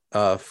not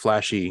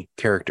flashy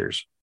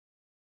characters.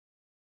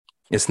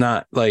 It's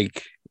not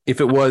like if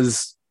it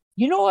was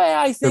you know what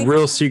I the think?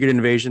 real Secret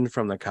Invasion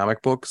from the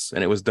comic books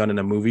and it was done in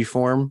a movie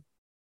form,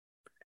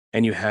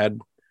 and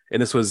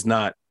this was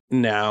not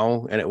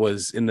now, and it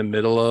was in the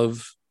middle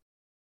of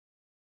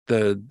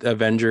the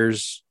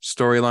Avengers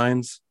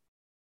storylines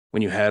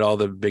when you had all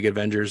the big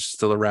Avengers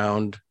still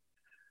around,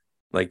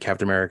 like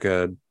Captain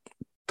America,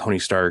 Tony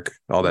Stark,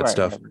 all that Right,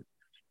 stuff. right.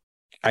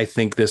 I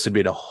think this would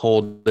be a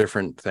whole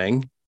different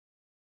thing,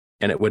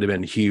 and it would have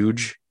been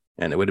huge,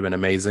 and it would have been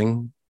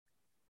amazing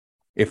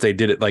if they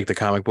did it like the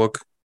comic book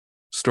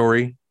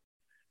story.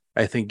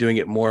 I think doing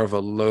it more of a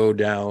low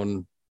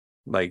down,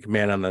 like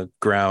man on the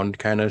ground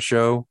kind of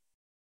show,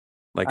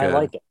 like I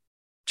like it.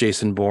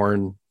 Jason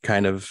Bourne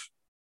kind of,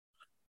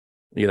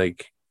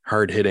 like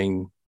hard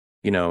hitting,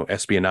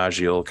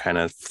 espionageal kind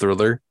of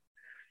thriller,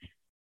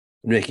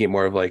 making it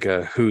more of like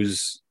a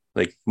who's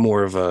like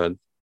more of a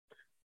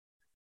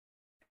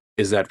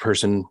is that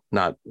person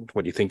not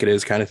what you think it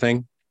is kind of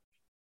thing.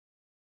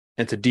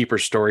 It's a deeper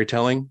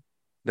storytelling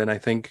than I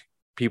think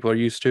people are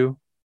used to.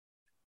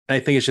 And I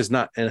think it's just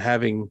not, and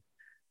having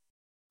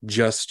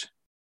just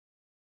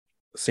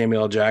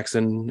Samuel L.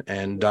 Jackson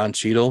and Don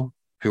Cheadle,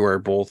 who are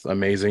both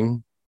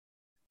amazing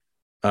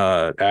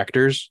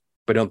actors,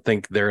 but I don't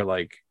think they're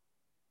like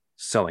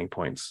selling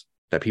points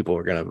that people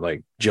are gonna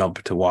like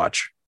jump to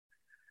watch.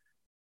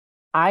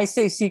 I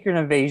say Secret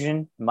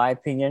Invasion, in my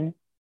opinion,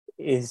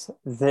 is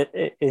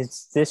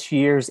this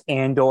year's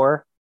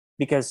Andor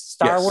because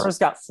Star Yes. Wars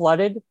got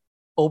flooded.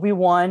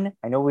 Obi-Wan,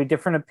 I know we have a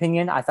different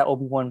opinion. I thought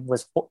Obi-Wan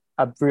was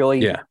a really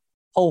Yeah.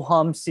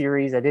 ho-hum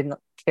series. I didn't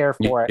care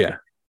for it. Yeah.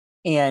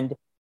 And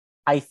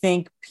I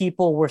think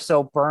people were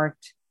so burnt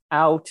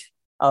out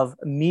of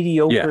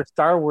mediocre Yeah.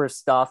 Star Wars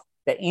stuff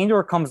that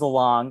Andor comes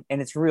along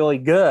and it's really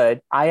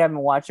good. I haven't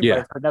watched it, but Yeah.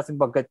 I've heard nothing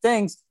but good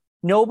things.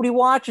 Nobody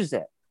watches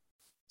it.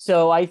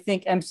 So I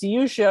think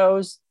MCU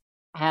shows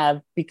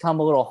have become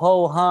a little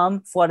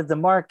ho-hum, flooded the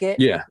market.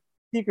 Yeah.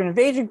 Secret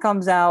Invasion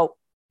comes out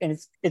and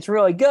it's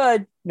really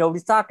good.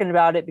 Nobody's talking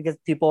about it because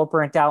people are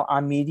burnt out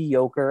on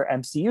mediocre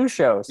MCU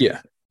shows.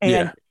 Yeah. And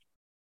Yeah.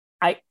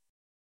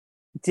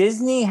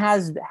 Disney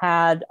has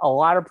had a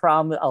lot of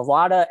problems, a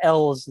lot of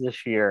L's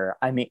this year.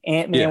 I mean,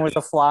 Ant-Man Yeah. was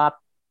a flop.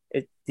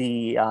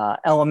 The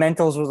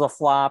Elementals was a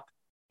flop.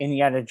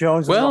 Indiana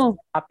Jones was a Well,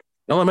 flop.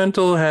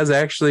 Elemental has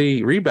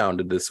actually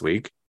rebounded this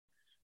week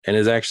and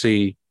is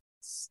actually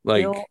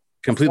like Still a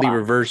completely flop.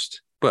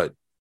 reversed, but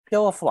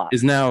Still a flop.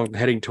 is now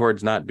heading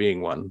towards not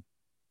being one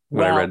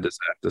when I Well, read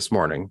this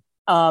morning.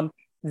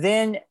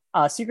 then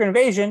Secret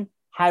Invasion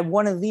had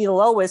one of the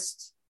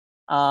lowest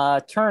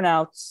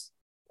turnouts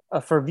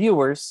for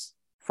viewers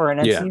for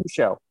an Yeah. MCU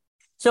show.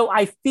 So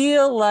I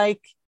feel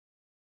like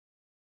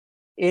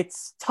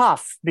it's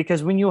tough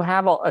because when you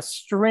have a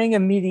string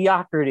of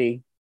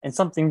mediocrity and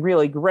something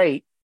really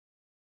great,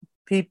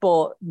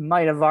 people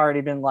might have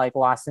already been like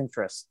lost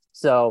interest.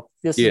 So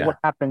this is Yeah. what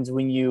happens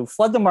when you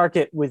flood the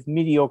market with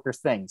mediocre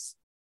things,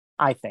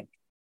 I think.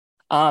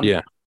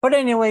 Yeah. But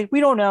anyway,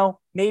 we don't know.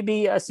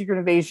 Maybe a Secret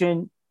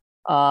Invasion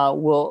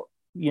will,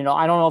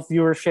 I don't know if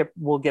viewership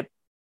will get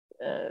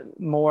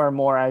more and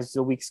more as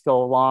the weeks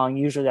go along.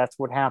 Usually that's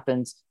what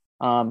happens.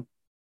 But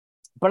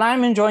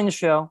I'm enjoying the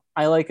show.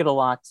 I like it a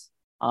lot.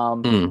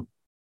 Mm.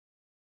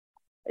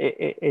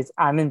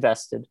 I'm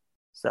invested.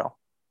 So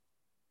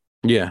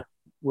Yeah.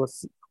 we'll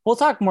see. We'll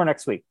talk more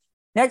next week.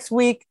 Next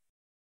week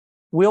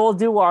we'll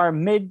do our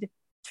midterm,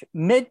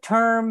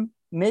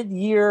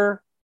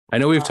 mid-year. I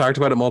know we've talked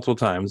about it multiple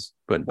times,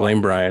 but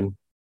blame Brian.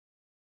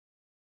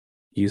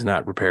 He's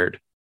not prepared.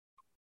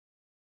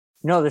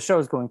 No, the show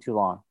is going too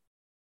long.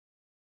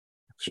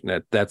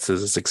 That's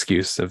his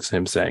excuse of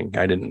him saying,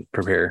 I didn't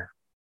prepare.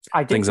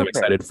 I did things prepare. I'm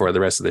excited for the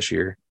rest of this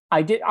year.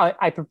 I did.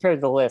 I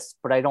prepared the list,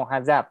 but I don't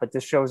have that. But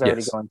this show's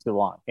already going too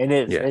long. It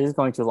is. Yeah. It is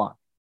going too long.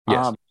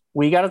 Yes.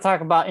 We got to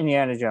talk about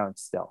Indiana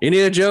Jones still.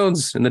 Indiana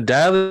Jones and the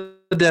Dial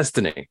of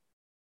Destiny.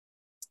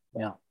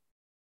 Yeah.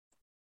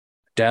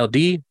 Dial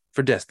D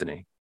for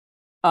Destiny.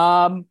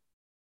 I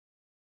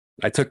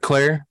took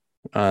Claire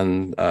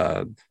on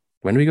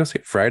when did we go see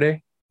it?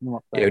 Friday? Yeah,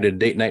 we did a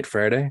date night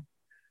Friday.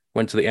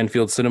 Went to the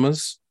Enfield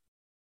cinemas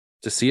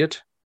to see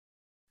it.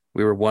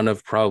 We were one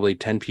of probably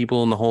 10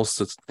 people in the whole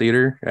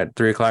theater at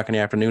 3:00 in the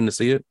afternoon to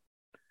see it.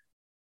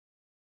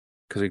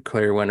 Because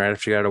Claire went right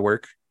after she got out of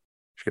work.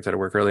 She gets out of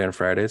work early on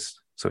Fridays.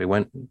 So we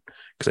went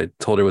because I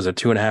told her it was a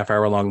 2.5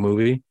 hour long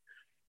movie.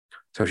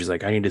 So she's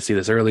like, I need to see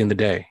this early in the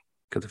day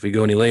because if we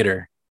go any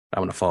later,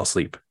 I'm going to fall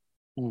asleep.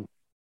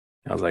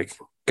 I was like,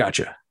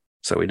 gotcha.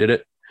 So we did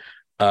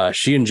it.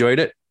 She enjoyed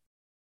it.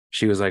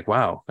 She was like,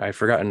 wow, I've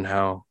forgotten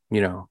how,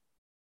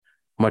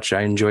 much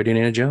I enjoyed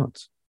Indiana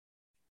Jones.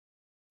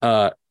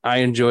 I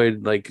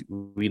enjoyed, like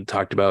we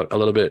talked about a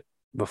little bit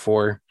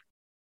before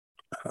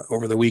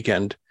over the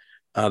weekend,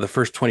 the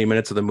first 20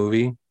 minutes of the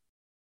movie,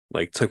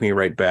 like took me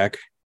right back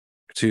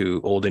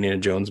to old Indiana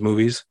Jones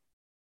movies.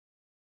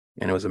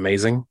 And it was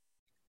amazing.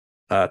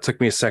 It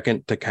took me a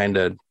second to kind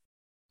of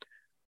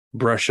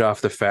brush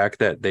off the fact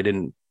that they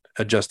didn't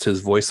adjust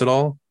his voice at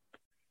all.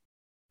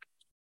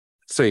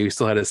 So he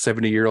still had a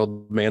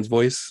 70-year-old man's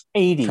voice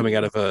 80 coming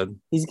out of a.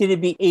 He's going to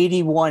be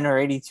 81 or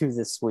 82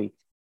 this week.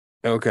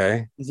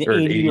 Okay. He's an or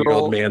an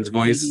 80-year-old man's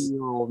voice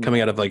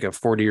coming out of like a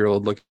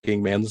 40-year-old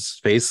looking man's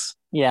face.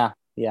 Yeah.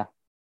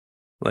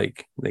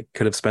 Like they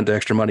could have spent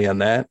extra money on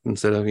that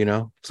instead of,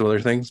 some other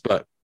things.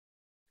 But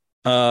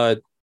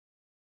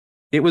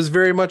it was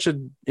very much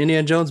an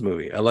Indiana Jones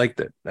movie. I liked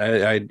it.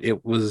 I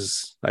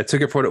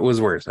took it for what it was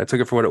worth. I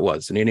took it for what it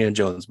was, an Indiana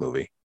Jones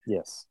movie.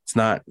 Yes. It's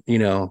not,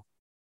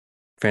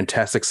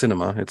 fantastic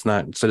cinema. It's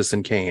not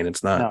Citizen Kane.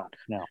 It's not,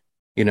 no.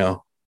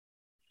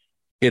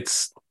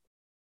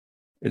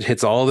 It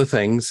hits all the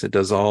things. It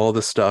does all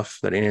the stuff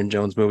that Indiana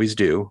Jones movies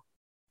do.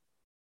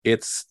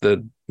 It's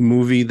the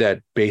movie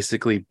that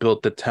basically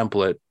built the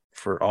template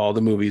for all the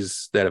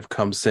movies that have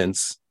come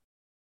since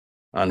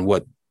on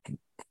what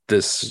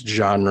this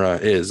genre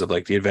is of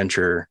like the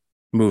adventure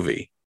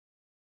movie.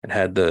 It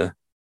had the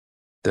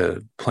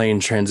plane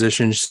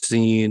transition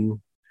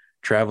scene,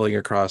 traveling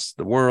across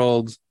the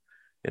world.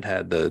 It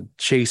had the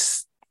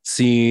chase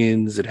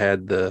scenes. It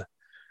had the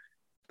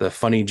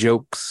funny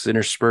jokes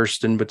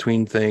interspersed in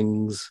between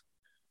things.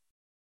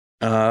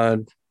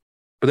 But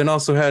then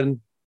also had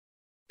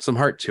some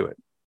heart to it.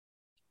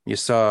 You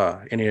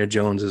saw Indiana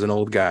Jones as an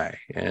old guy,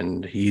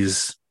 and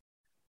he's,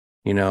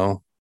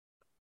 not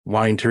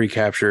wanting to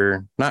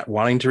recapture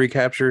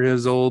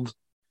his old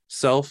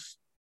self,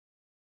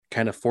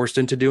 kind of forced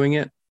into doing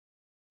it,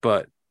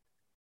 but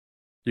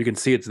you can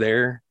see it's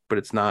there, but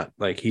it's not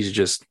like he's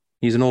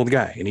an old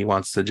guy and he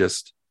wants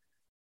to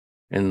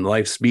and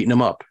life's beating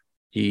him up.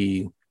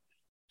 He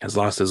has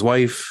lost his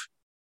wife.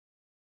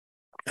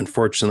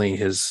 Unfortunately,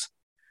 his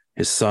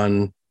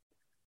son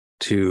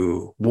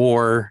to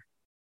war.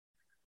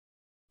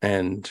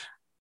 And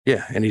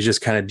he's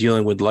just kind of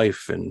dealing with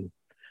life, and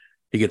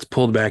he gets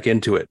pulled back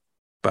into it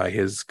by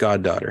his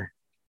goddaughter.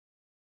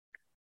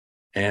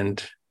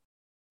 And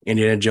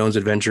Indiana Jones'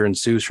 adventure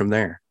ensues from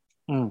there.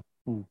 You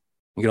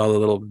get all the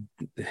little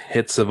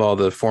hits of all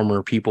the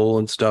former people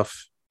and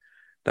stuff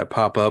that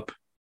pop up.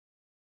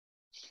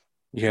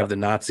 You have the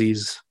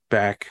Nazis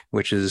back,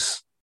 which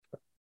is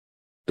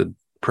the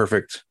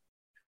perfect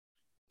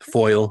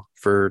foil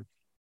for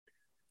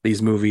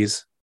these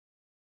movies.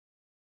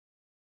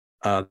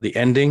 The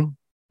ending,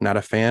 not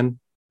a fan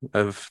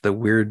of the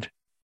weird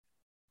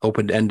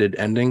open-ended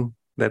ending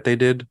that they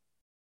did.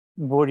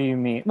 What do you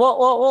mean?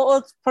 Well,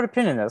 let's put a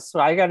pin in this. So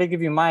I got to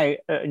give you my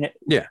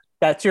Yeah.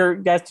 That's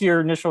your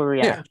initial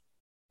reaction.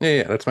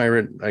 Yeah. That's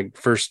my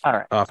first All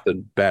right. off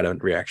the bat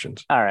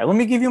reactions. All right. Let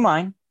me give you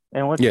mine,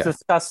 and let's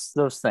discuss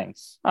those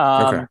things.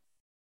 Okay.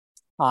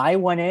 I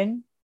went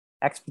in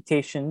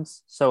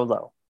expectations so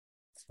low.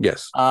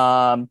 Yes.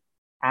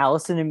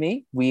 Allison and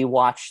me, we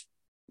watched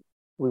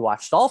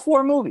all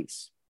 4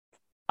 movies.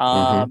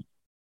 Temple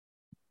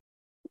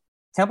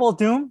of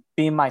Doom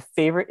being my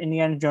favorite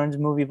Indiana Jones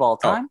movie of all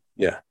time. Oh,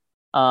 yeah.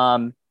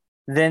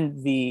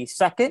 Then the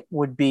second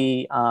would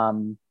be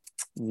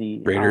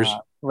the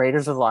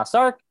Raiders of the Lost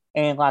Ark,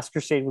 and Last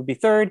Crusade would be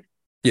third.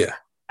 Yeah.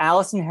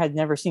 Allison had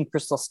never seen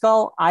Crystal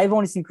Skull. I've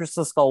only seen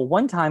Crystal Skull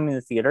one time in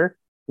the theater.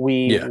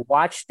 We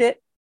watched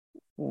it.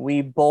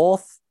 We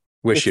both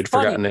wish you'd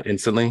forgotten it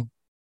instantly.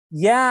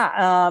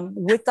 Yeah.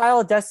 With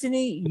Dial of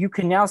Destiny, you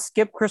can now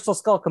skip Crystal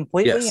Skull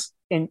completely. Yes.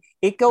 And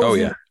it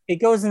goes it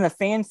goes in the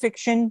fan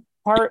fiction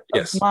part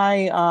of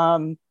my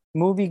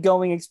movie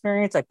going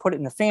experience. I put it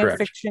in the fan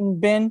fiction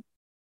bin.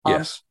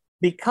 Yes.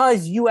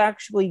 Because you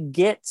actually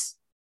get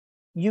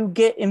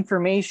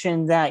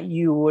information that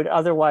you would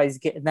otherwise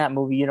get in that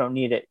movie. You don't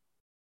need it.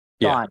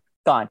 Gone.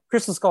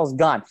 Crystal Skull's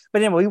gone.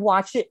 But anyway, we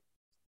watched it,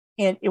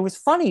 and it was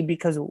funny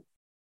because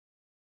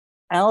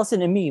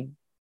Allison and me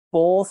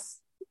both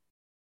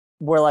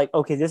were like,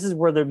 okay, this is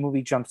where the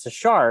movie jumps to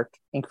shark.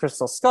 In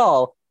Crystal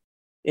Skull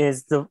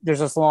there's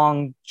this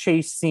long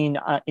chase scene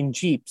in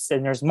Jeeps,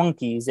 and there's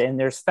monkeys, and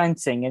there's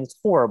fencing, and it's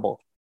horrible.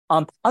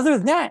 Other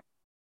than that,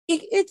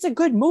 it's a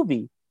good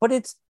movie, but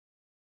it's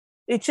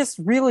just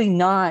really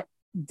not.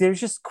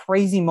 There's just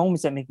crazy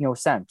moments that make no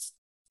sense.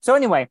 So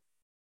anyway,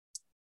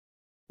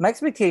 my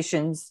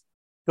expectations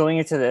going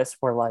into this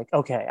were like,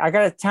 okay, I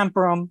got to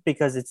temper them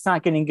because it's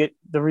not getting good.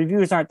 The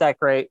reviews aren't that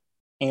great,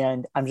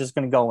 and I'm just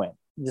going to go in.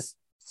 Just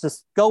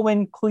go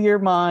in, clear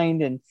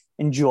mind, and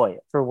enjoy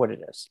it for what it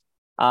is.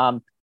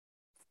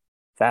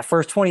 That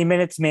first 20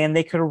 minutes, man,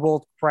 they could have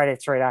rolled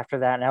credits right after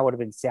that, and I would have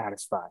been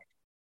satisfied.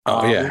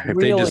 Oh, yeah. If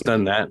they just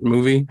done that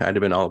movie, I'd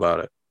have been all about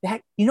it.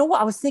 You know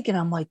what I was thinking?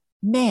 I'm like,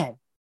 man,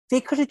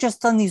 they could have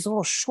just done these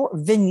little short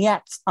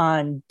vignettes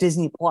on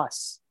Disney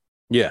Plus.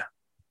 Yeah.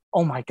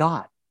 Oh, my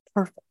God.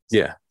 Perfect.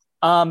 Yeah.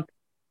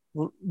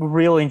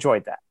 Really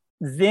enjoyed that.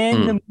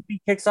 Then the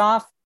movie kicks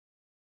off.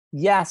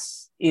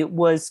 Yes, it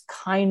was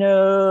kind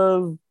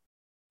of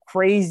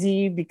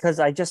crazy because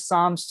I just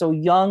saw him so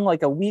young,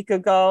 like a week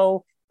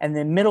ago, and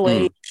then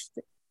middle-aged,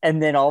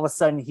 and then all of a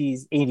sudden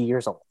he's 80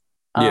 years old.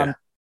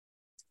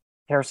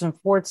 Harrison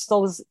Ford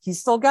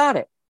still got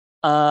it.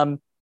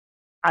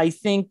 I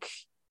think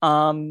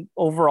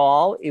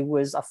overall it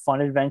was a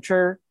fun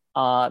adventure.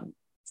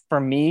 For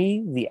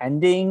me, the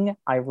ending,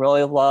 I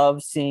really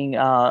love seeing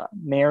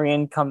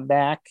Marion come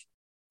back.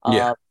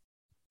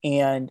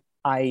 And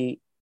I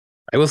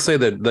will say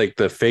that, like,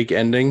 the fake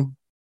ending,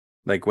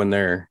 like when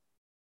they're.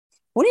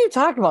 What are you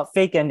talking about?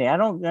 Fake ending? I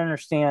don't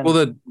understand.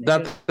 Well,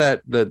 not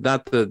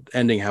the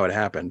ending how it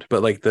happened,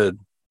 but like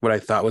what I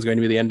thought was going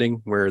to be the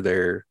ending where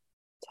they're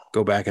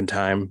go back in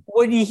time.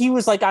 He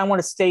was like, I want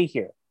to stay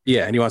here.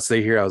 Yeah, and he wants to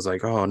stay here. I was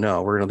like, oh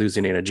no, we're gonna lose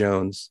Indiana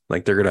Jones.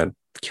 Like they're gonna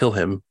kill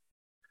him,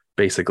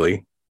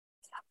 basically.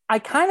 I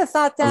kind of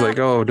thought that. I was like,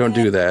 oh, don't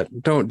do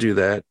that. Don't do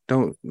that.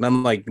 Don't.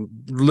 I'm like,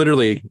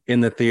 literally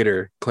in the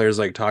theater, Claire's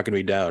like talking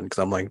me down because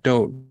I'm like,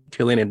 don't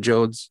kill Indiana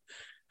Jones.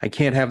 I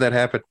can't have that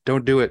happen.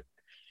 Don't do it.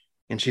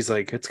 And she's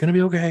like, it's gonna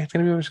be okay. It's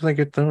gonna be okay. She's like,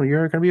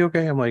 you're gonna be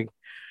okay. I'm like,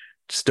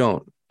 just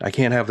don't. I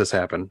can't have this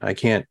happen. I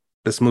can't.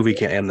 This movie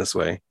can't end this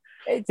way.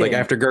 Like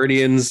after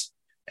Guardians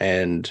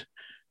and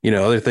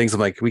other things, I'm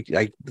like,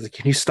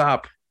 can you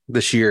stop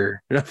this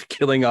year? You're not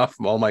killing off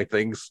all my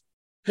things.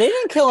 They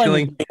didn't kill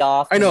anything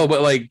off. I know,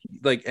 but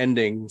like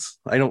endings,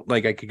 I don't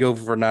like. I could go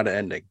for not an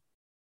ending.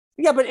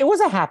 Yeah, but it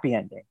was a happy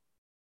ending.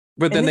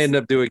 But then they end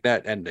up doing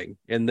that ending,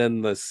 and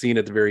then the scene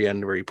at the very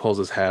end where he pulls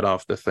his hat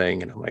off the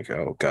thing, and I'm like,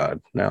 oh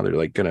god, now they're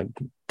like gonna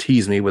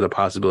tease me with a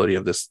possibility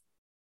of this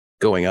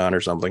going on or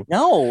something.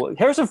 No,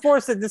 Harrison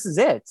Ford said this is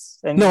it.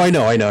 And no, I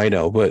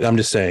know, but I'm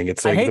just saying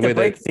it's like I hate to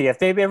break to you. If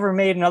they've ever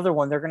made another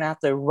one, they're gonna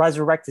have to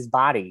resurrect his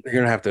body. They're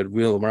gonna have to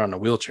wheel him around in a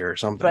wheelchair or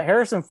something. But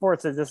Harrison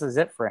Ford said this is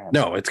it for him.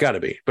 No, it's got to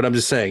be. But I'm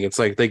just saying it's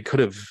like they could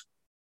have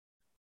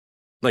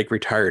like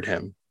retired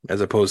him as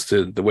opposed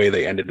to the way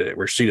they ended it,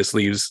 where she just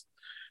leaves.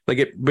 Like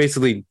it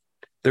basically,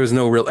 there was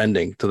no real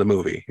ending to the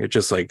movie. It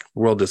just like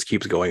world just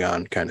keeps going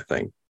on kind of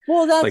thing.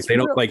 Well, that's like they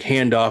don't like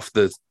hand off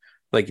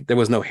there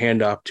was no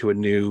handoff to a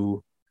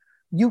new.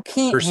 You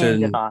can't person.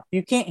 hand it off.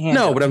 You can't hand.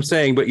 No, but I'm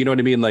saying, but you know what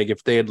I mean. Like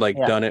if they had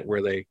done it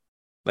where they,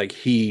 like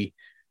he,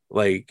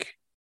 like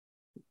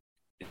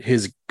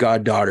his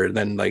goddaughter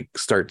then like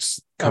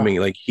starts coming,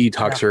 like he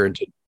talks her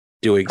into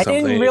doing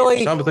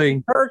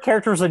something. Her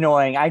character was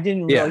annoying. I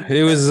didn't. Yeah,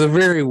 it was a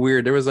very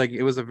weird. It was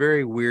a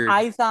very weird.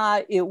 I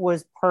thought it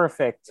was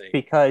perfect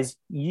because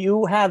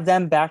you have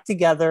them back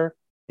together.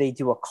 They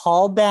do a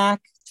callback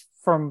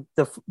from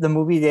the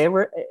movie they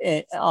were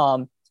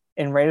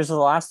in Raiders of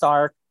the Lost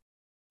Ark.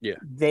 Yeah.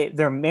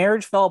 Their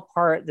marriage fell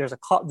apart.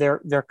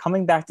 They're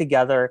coming back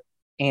together,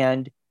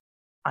 and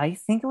I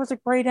think it was a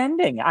great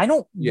ending. I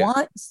don't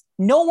want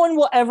no one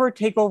will ever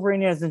take over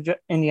Indiana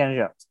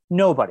Jones.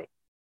 Nobody.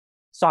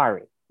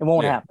 Sorry, it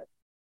won't happen.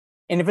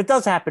 And if it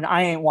does happen,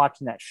 I ain't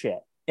watching that shit.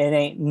 It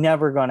ain't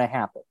never gonna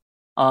happen.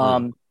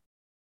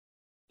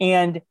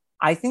 And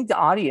I think the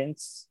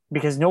audience,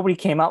 because nobody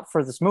came out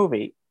for this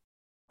movie,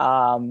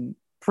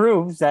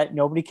 proves that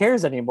nobody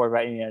cares anymore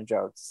about Indiana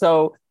Jones.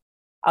 So,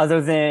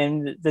 other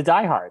than the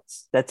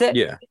diehards, that's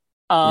it.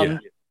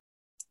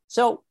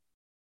 So,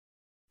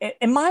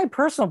 in my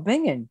personal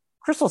opinion,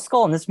 Crystal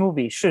Skull in this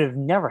movie should have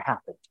never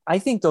happened. I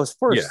think those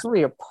first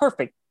three are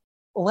perfect.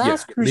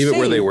 Last Crusade, leave it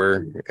where they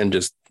were and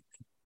just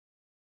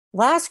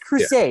Last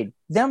Crusade,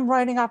 them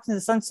riding off into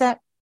the sunset.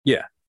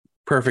 Yeah,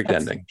 perfect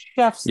ending.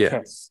 Chef's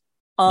kiss.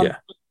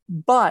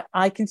 But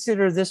I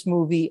consider this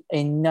movie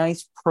a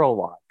nice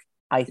prologue.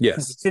 I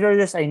consider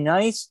this a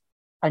nice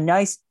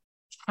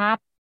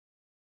cap.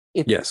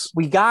 If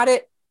we got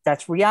it,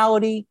 that's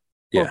reality.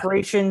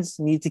 Corporations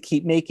need to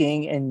keep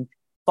making and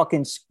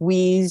fucking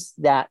squeeze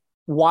that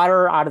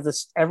water out of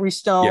every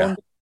stone.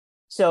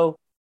 So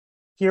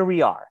here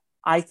we are.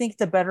 I think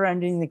it's a better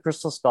ending than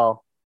Crystal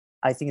Skull.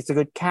 I think it's a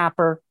good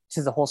capper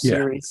to the whole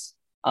series.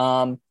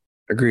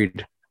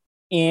 Agreed.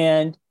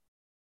 And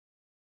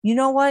you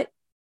know what?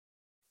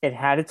 It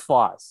had its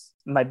flaws.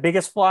 My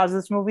biggest flaws of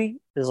this movie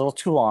is a little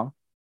too long.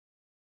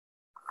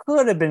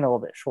 Could have been a little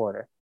bit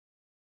shorter.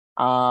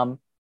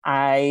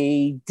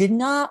 I did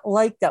not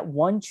like that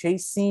one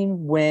chase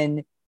scene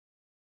when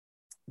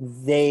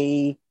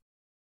they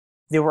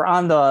were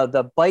on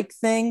the bike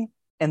thing,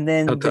 and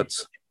then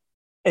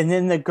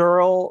the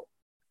girl,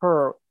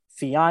 her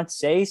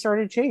fiance,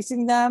 started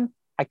chasing them.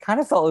 I kind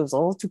of felt it was a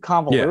little too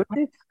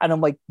convoluted, and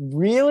I'm like,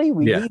 really?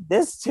 We need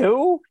this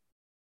too?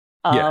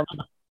 A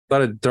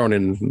lot of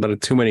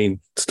too many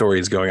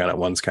stories going on at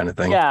once, kind of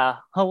thing. Yeah,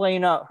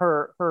 Helena,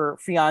 her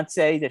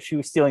fiance that she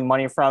was stealing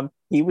money from,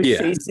 he was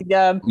chasing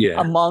them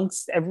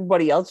amongst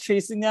everybody else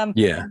chasing them.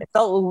 Yeah, it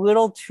felt a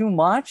little too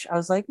much. I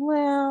was like,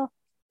 well,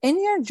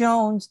 Indiana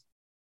Jones,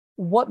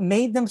 what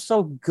made them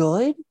so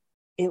good?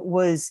 It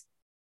was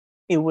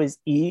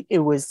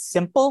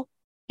simple,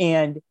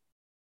 and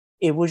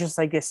it was just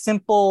like a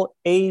simple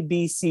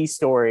ABC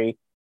story.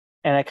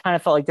 And I kind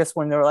of felt like this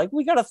one, they were like,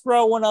 we got to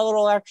throw in a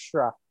little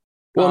extra.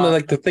 Well,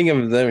 like the thing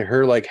of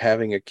her like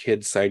having a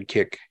kid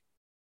sidekick,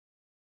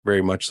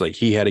 very much like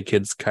he had a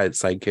kid's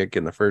sidekick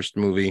in the first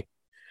movie.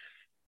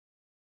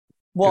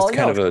 Well,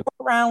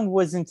 Round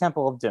was in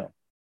Temple of Doom.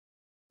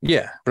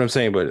 Yeah, but I'm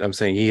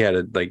saying he had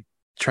a like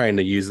trying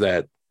to use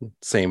that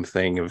same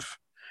thing of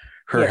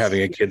her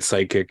having a kid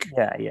sidekick.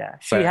 Yeah,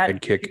 she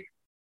sidekick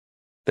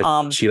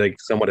that she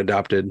like somewhat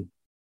adopted.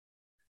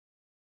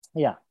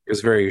 Yeah, it was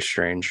very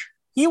strange.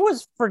 He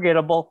was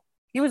forgettable.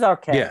 He was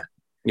okay.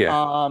 Yeah.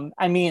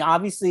 I mean,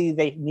 obviously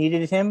they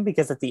needed him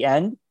because at the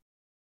end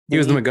he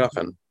was the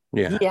MacGuffin.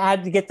 Yeah. He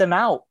had to get them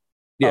out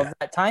of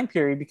that time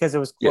period because it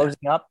was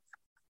closing up.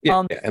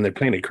 And their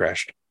plane had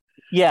crashed.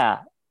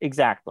 Yeah,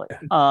 exactly.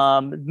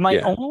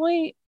 The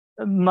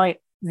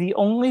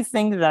only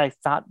thing that I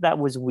thought that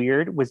was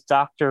weird was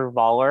Dr.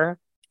 Voller,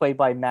 played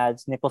by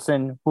Mads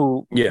Mikkelsen,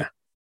 who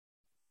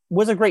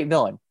was a great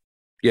villain.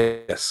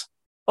 Yes.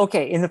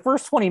 Okay, in the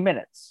first 20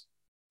 minutes,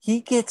 he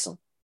gets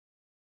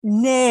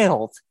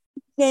nailed.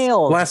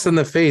 Blast in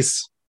the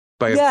face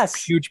by a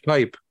huge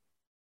pipe.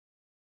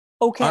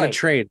 Okay. On a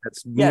train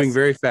that's moving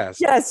very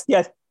fast. Yes.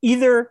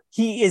 Either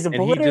he is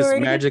obliterated. And he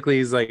just magically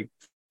is like,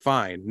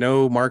 fine.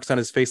 No marks on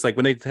his face. Like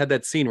when they had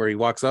that scene where he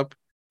walks up,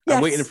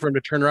 I'm waiting for him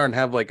to turn around and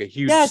have like a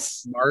huge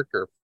mark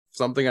or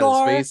something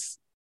on his face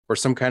or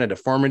some kind of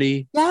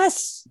deformity.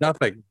 Yes.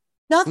 Nothing.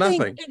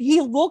 And he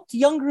looked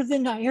younger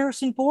than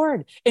Harrison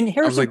Ford. And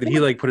Harrison I was like, did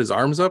he like put his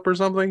arms up or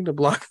something to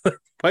block the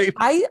pipe?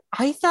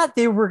 I thought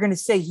they were going to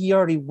say he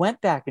already went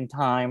back in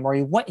time, or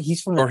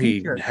he's from the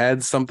future. Or he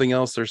had something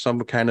else or some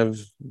kind of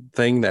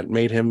thing that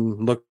made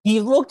him look. He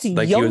looked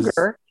like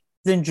younger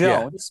than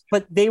Jones,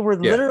 but they were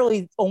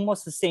literally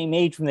almost the same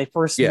age when they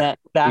first met.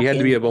 He had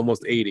to be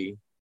almost 80.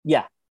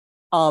 Yeah.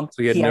 So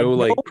he had no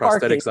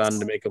prosthetics on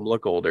to make him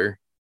look older.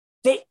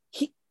 They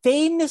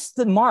missed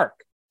the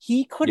mark.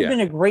 He could have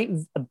been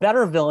a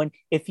better villain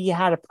if he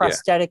had a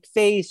prosthetic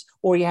face,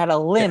 or he had a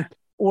limp,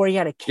 or he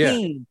had a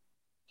cane.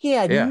 He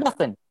had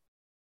nothing.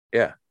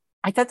 Yeah.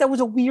 I thought that was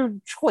a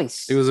weird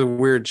choice. It was a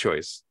weird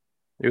choice.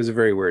 It was a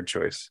very weird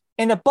choice.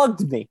 And it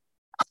bugged me.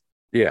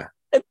 Yeah.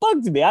 It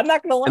bugged me. I'm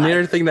not going to lie. And the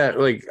other thing that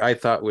like I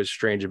thought was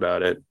strange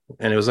about it,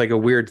 and it was like a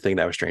weird thing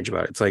that was strange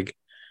about it. It's like,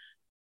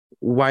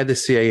 why the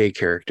CIA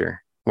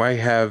character? Why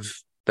have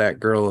that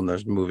girl in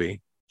the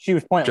movie? She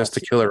was pointless. Just to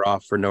kill her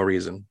off for no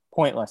reason.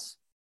 Pointless.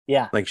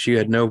 Yeah. Like she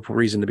had no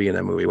reason to be in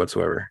that movie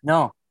whatsoever.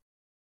 No.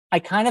 I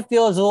kind of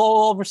feel it's a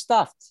little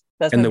overstuffed.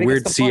 And the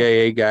weird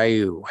CIA guy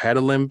who had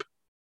a limp,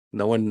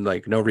 no one,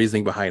 like, no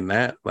reasoning behind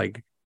that.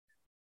 Like,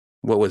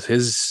 what was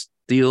his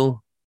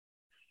deal?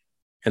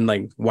 And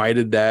like, why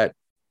did that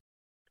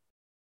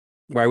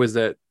why was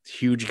that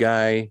huge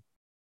guy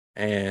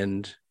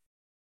and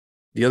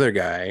the other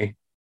guy,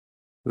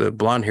 the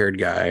blonde-haired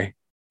guy,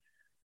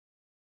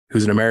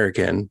 who's an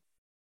American,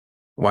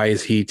 why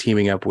is he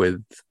teaming up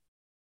with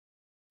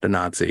the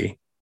Nazi?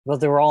 Well,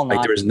 they were all Like,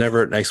 not. there was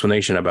never an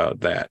explanation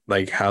about that.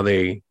 Like, how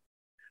they,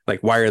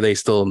 like, why are they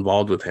still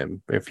involved with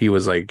him? If he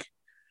was like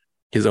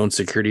his own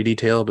security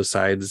detail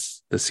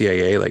besides the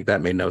CIA, like,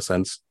 that made no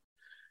sense.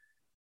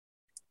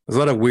 There's a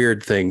lot of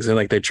weird things. And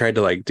like, they tried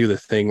to like do the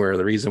thing where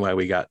the reason why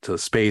we got to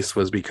space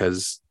was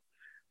because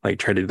like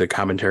tried to do the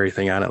commentary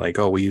thing on it. Like,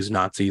 oh, we use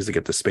Nazis to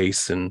get to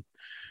space and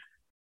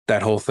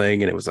that whole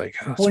thing. And it was like,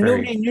 oh, it's Well,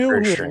 very, nobody knew very he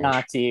was a strange.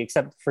 Nazi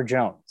except for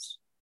Jones.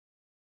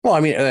 Well, I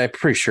mean, I'm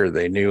pretty sure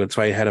they knew. That's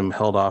why I had him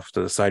held off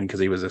to the side because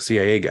he was a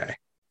CIA guy.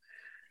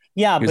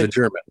 Yeah, He was a but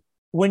German.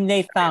 when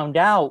they found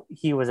out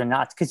he was a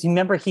Nazi, because you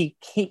remember he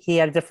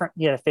had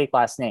a fake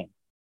last name.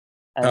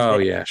 Oh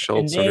yeah,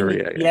 Schultz.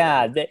 Whatever.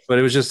 Yeah. But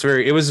it was just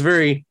very. It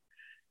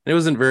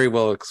wasn't very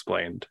well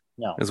explained.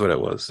 No, is what it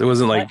was. It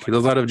wasn't like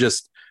there's a lot of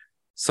just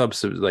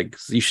substance. Like,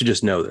 you should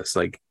just know this.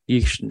 Like,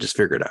 you should just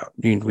figure it out.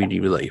 We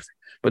need relief.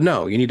 But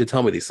no, you need to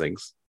tell me these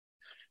things.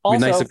 It'd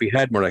be nice if we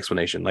had more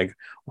explanation. Like,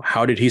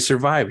 how did he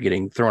survive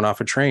getting thrown off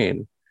a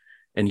train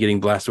and getting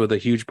blasted with a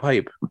huge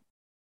pipe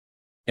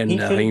and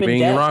nothing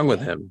being wrong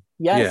with him?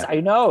 Yes, yeah. I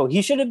know.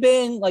 He should have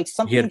been like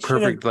something. He had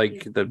perfect,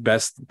 like the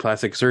best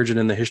plastic surgeon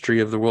in the history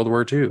of the World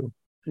War II.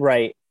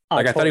 Right.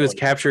 Like, I thought he was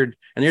captured.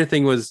 And the other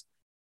thing was,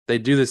 they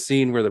do the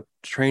scene where the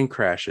train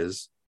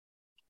crashes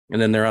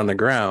and then they're on the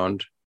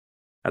ground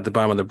at the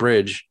bottom of the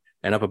bridge,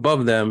 and up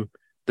above them,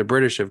 the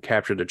British have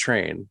captured the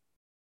train.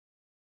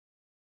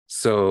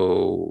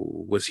 So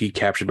was he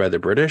captured by the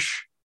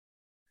British?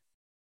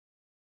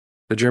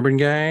 The German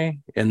guy?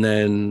 And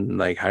then,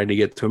 like, how did he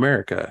get to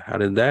America? How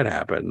did that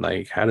happen?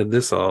 Like, how did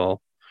this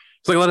all...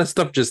 It's like a lot of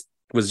stuff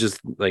was just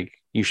like,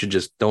 you should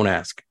just don't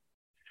ask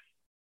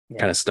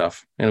kind of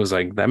stuff. And it was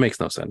like, that makes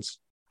no sense.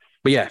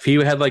 But yeah, if he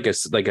had like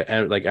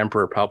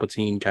Emperor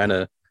Palpatine kind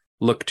of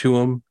look to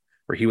him,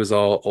 where he was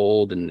all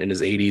old and in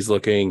his 80s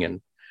looking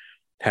and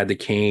had the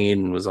cane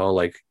and was all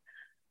like,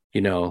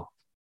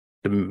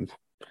 the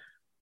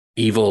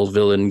evil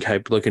villain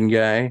type looking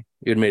guy,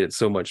 it would made it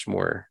so much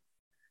more.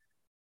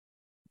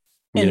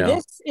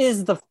 This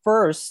is the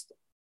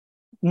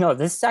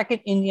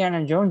second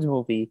Indiana Jones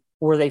movie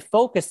where they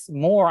focus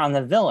more on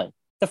the villain.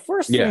 The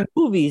first three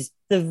movies,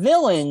 the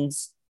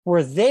villains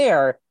were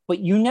there, but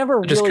you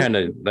never just kind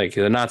of like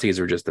the Nazis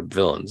were just the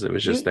villains. It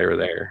was just they were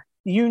there.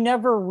 You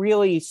never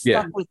really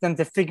stuck with them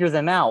to figure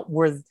them out.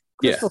 Where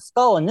Crystal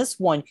Skull in this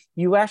one,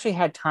 you actually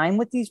had time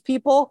with these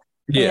people.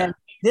 Yeah. And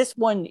this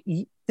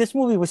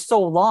movie was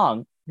so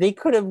long, they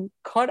could have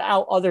cut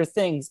out other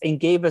things and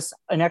gave us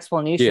an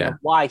explanation of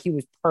why he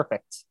was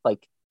perfect.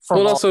 Like,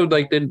 also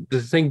like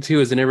the thing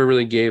too is they never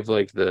really gave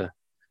like their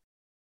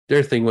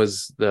thing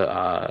was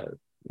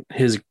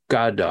his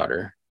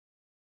goddaughter,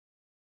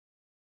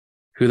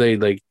 who they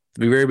like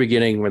the very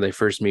beginning where they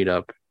first meet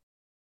up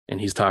and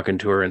he's talking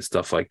to her and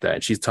stuff like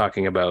that. She's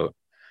talking about,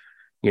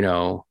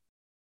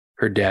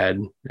 her dad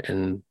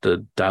and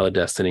the Dial of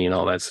Destiny and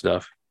all that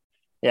stuff.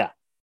 Yeah.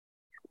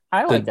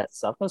 I like that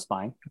stuff. That's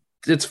fine.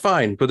 It's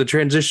fine. But the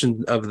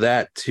transition of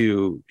that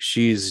to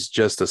she's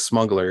just a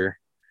smuggler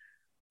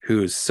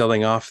who's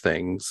selling off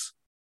things.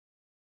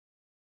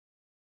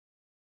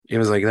 It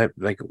was like that,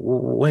 like,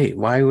 wait,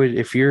 why would,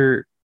 if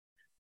you're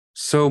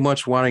so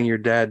much wanting your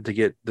dad to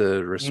get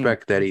the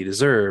respect that he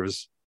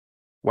deserves,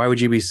 why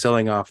would you be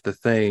selling off the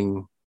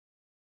thing?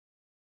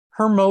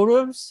 Her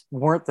motives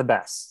weren't the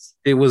best.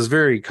 It was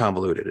very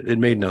convoluted. It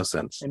made no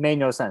sense.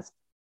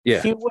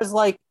 Yeah. It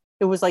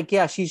was like,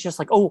 yeah, she's just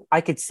like, oh,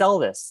 I could sell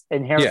this.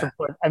 And Harrison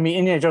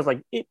Indiana Jones,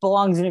 like, it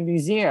belongs in a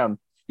museum.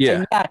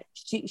 Yeah. And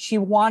she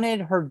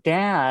wanted her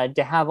dad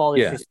to have all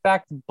this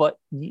respect, but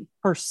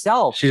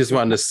herself, she just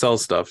wanted to sell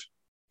stuff.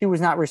 She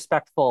was not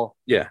respectful.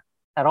 Yeah.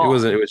 At all.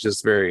 It was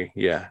just very,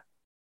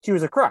 She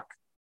was a crook.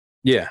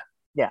 Yeah.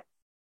 Yeah.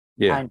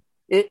 Yeah. And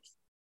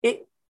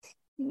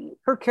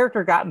her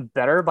character got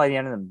better by the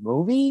end of the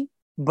movie,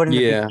 but in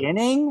the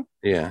beginning.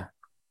 Yeah.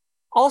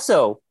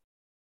 Also,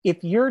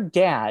 if your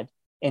dad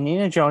and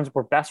Indiana Jones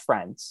were best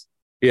friends,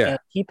 and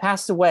he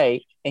passed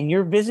away, and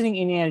you're visiting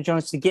Indiana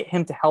Jones to get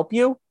him to help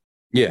you,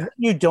 what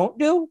you don't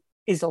do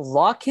is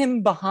lock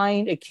him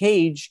behind a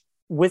cage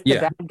with the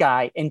bad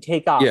guy and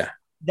take off. Yeah.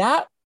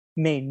 That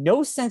made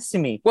no sense to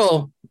me.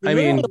 Well, I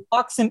mean,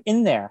 locks him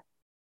in there.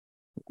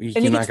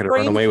 You're not going to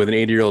run away with an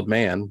 80-year-old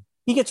man.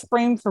 He gets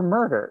framed for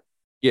murder.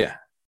 Yeah.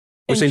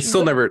 Which they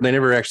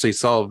never actually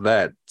solved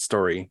that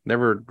story.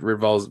 Never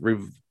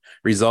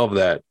resolved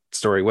that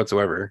story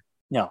whatsoever.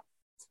 No.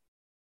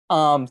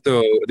 So at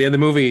the end of the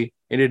movie,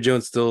 Indiana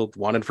Jones still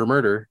wanted for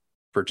murder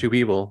for two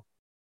people.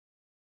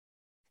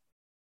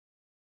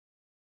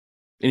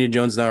 Indiana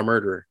Jones now a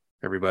murderer,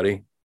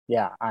 everybody.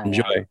 Yeah.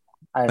 Enjoy.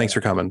 Thanks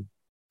for coming.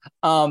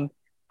 I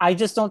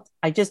just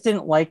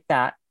didn't like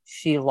that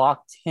she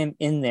locked him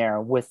in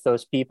there with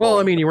those people. Well,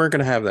 I mean, you weren't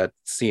going to have that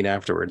scene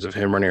afterwards of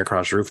him running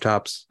across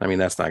rooftops. I mean,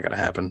 that's not going to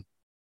happen.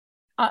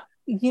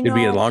 It'd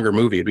be a longer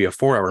movie. It'd be a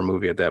 4-hour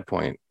movie at that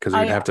point because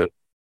you'd have to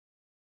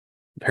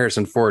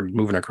Harrison Ford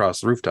moving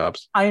across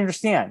rooftops. I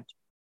understand,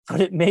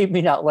 but it made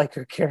me not like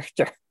her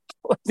character.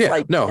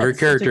 Her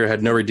character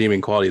had no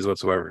redeeming qualities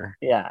whatsoever.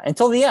 Yeah,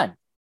 until the end.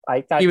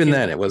 I thought even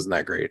then it wasn't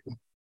that great.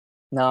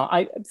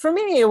 No, for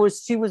me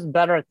she was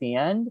better at the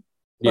end.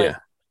 But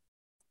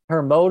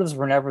her motives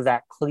were never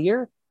that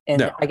clear,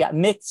 and I got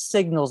mixed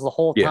signals the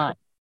whole time.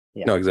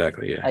 Yeah. No,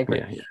 exactly. Yeah, I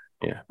agree.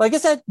 Yeah. Like I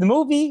said, the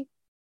movie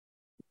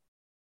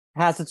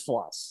has its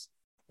flaws.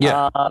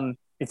 Yeah.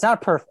 It's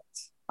not perfect.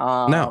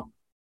 No.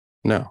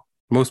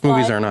 Most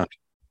movies are not.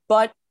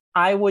 But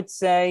I would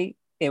say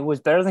it was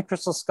better than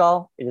Crystal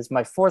Skull. It is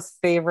my 4th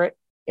favorite.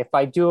 If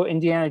I do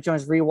Indiana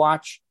Jones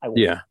rewatch, I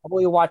will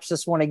probably watch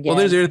this one again. Well,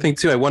 there's the other thing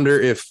too. I wonder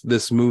if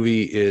this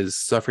movie is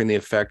suffering the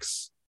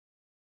effects.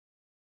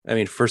 I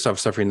mean, first off,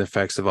 suffering the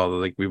effects of all the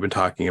like we've been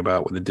talking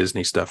about with the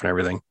Disney stuff and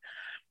everything.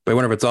 But I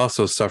wonder if it's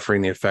also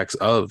suffering the effects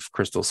of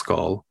Crystal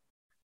Skull,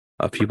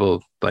 of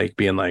people like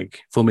being like,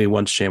 "Fool me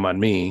once, shame on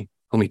me.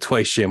 Fool me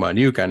twice, shame on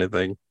you," kind of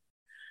thing.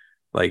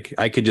 Like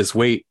I could just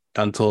wait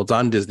until it's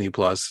on Disney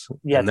Plus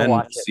and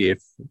then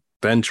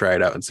then try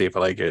it out and see if I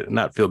like it, and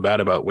not feel bad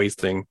about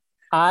wasting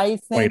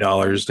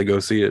 $20 to go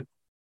see it.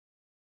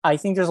 I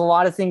think there's a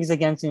lot of things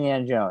against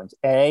Indiana Jones.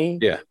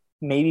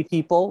 Maybe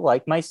people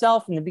like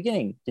myself in the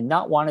beginning did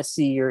not want to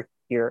see your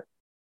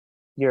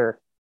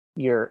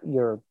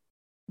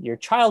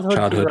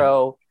childhood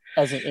hero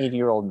as an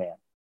 80-year-old man.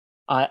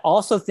 I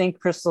also think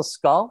Crystal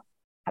Skull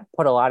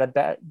put a lot of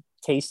bad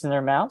taste in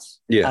their mouths.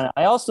 Yeah. And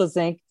I also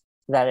think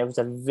that it was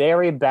a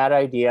very bad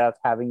idea of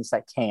having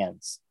set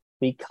cans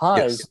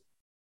because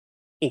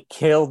it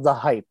killed the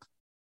hype.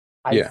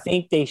 I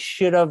think they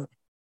should have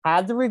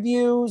had the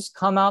reviews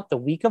come out the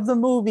week of the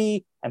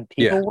movie and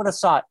people would have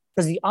saw it,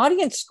 because the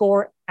audience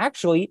score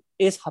actually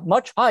is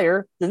much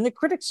higher than the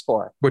critic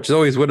score. Which it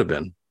always would have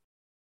been.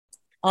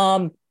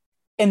 And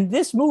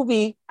this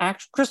movie,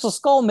 Crystal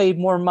Skull made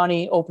more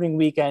money opening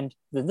weekend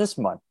than this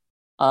one.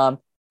 I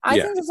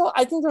think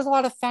there's a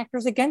lot of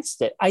factors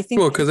against it. I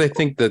think because I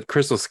think that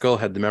Crystal Skull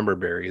had the member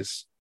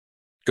berries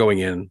going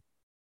in.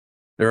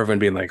 Everyone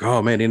being like,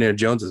 "Oh man, Indiana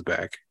Jones is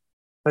back."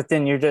 But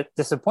then you're just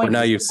disappointed. But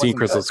now you've seen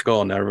Crystal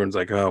Skull, and now everyone's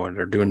like, "Oh, and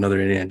they're doing another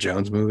Indiana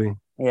Jones movie."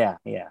 Yeah,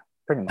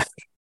 pretty much.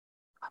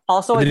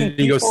 Also, I think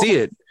you go see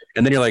it,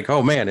 and then you're like,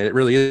 "Oh man, it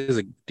really is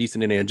a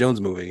decent Indiana Jones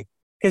movie."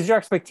 Because your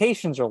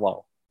expectations are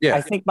low. Yeah,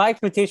 I think my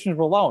expectations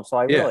were low, so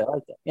I really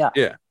liked it.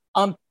 Yeah.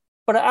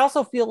 But I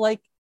also feel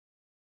like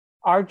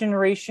our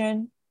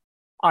generation,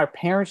 our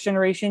parents'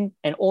 generation,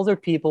 and older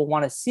people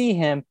want to see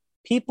him.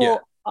 People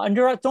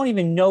under us don't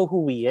even know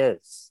who he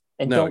is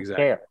and don't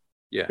care.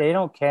 Yeah, they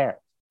don't care.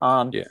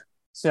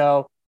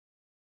 So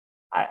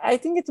I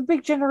think it's a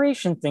big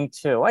generation thing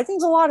too. I think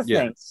it's a lot of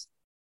things.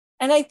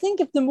 And I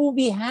think if the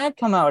movie had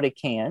come out at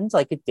Cannes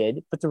like it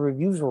did, but the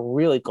reviews were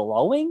really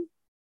glowing,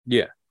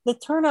 the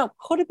turnout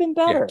could have been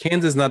better.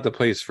 Cannes is not the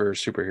place for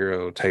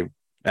superhero type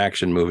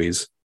action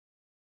movies,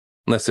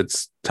 unless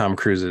it's Tom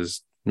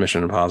Cruise's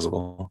Mission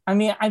Impossible. I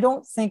mean, I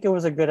don't think it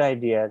was a good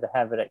idea to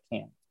have it at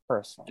Cannes,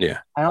 personally. Yeah.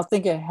 I don't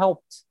think it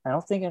helped.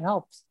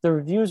 The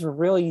reviews were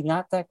really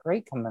not that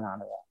great coming out of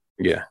that.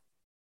 Yeah.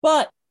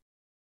 But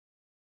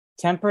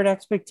tempered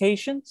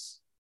expectations.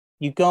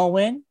 You go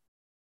in,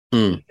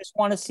 you just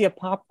want to see a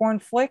popcorn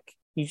flick.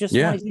 You just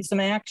want to see some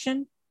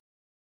action.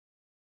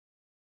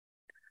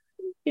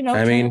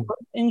 I mean,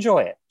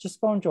 enjoy it. Just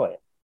go enjoy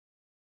it.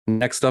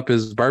 Next up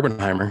is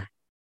Barbenheimer.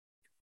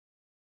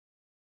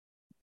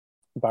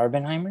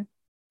 Barbenheimer.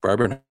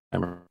 That's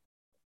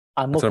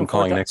what I'm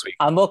calling next week.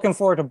 I'm looking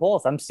forward to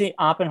both. I'm seeing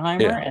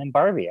Oppenheimer and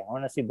Barbie. I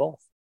want to see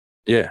both.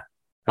 Yeah.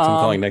 That's what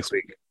I'm calling next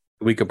week.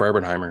 The week of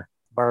Barbenheimer.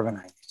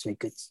 It's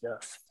good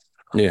stuff.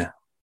 Yeah.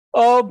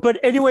 Oh, but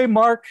anyway,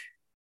 Mark.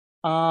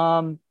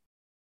 So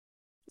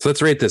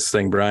let's rate this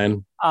thing,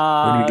 Brian.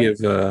 What do you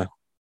give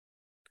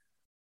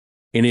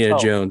Indiana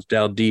Jones,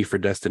 Dal D for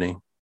Destiny?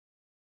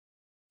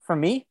 For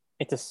me,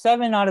 it's a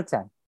 7 out of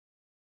 10.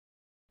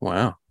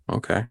 Wow.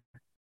 Okay.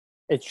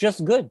 It's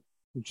just good.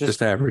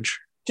 Just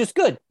average. Just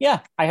good. Yeah.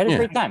 I had a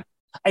great time.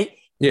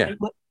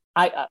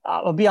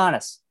 I'll be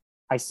honest.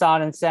 I saw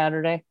it on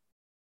Saturday,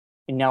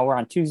 and now we're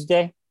on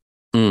Tuesday.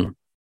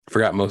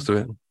 Forgot most of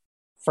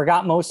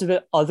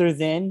it. Other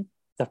than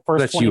the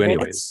first 20 minutes.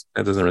 Anyways.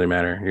 That doesn't really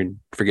matter. You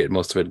forget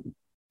most of it.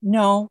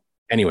 No.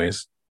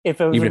 Anyways. If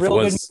it was even a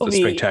real good movie,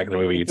 a spectacular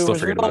movie, you'd still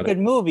forget about it. If it was a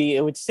good movie,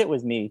 it would sit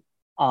with me.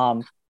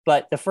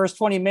 But the first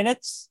 20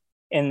 minutes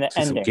and the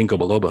ending. Ginkgo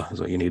biloba is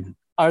what you need.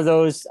 Are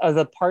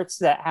the parts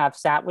that have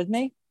sat with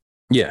me.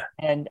 Yeah.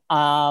 And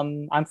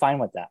I'm fine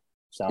with that.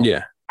 So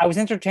I was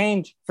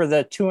entertained for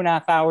the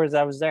 2.5 hours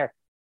I was there.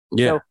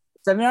 Yeah. So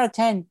 7 out of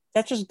 10.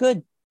 That's just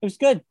good. It was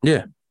good.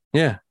 Yeah.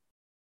 Yeah.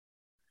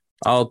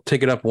 I'll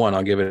take it up 1.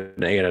 I'll give it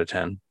an 8 out of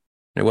 10.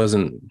 It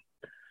wasn't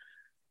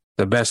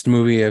the best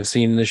movie I've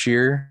seen this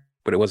year,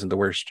 but it wasn't the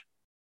worst.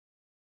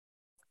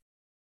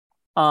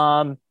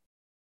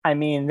 I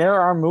mean,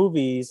 there are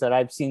movies that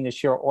I've seen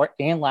this year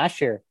and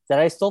last year that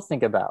I still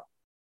think about.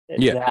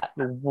 Yeah.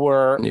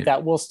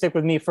 that will stick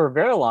with me for a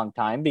very long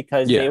time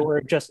because they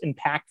were just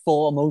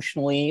impactful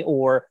emotionally,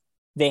 or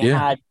they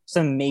had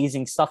some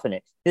amazing stuff in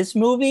it. This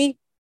movie,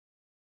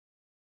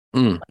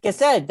 like I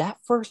said, that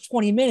first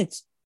 20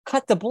 minutes,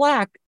 cut to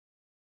black.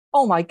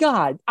 Oh my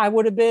God, I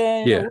would have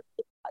been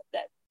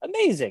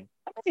amazing.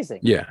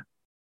 Yeah.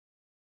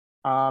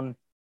 The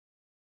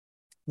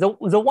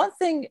one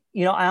thing,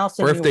 I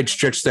also, or if they'd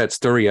stretch that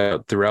story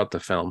out throughout the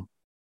film.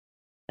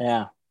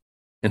 Yeah.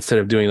 Instead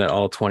of doing that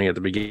all 20 at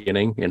the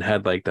beginning and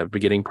had like the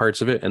beginning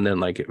parts of it, and then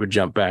like it would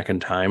jump back in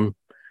time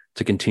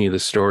to continue the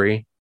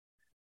story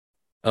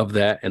of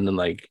that, and then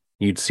like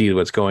you'd see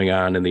what's going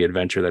on in the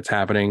adventure that's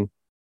happening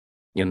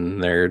in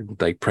their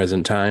like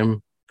present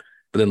time.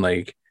 But then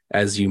like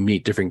as you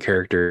meet different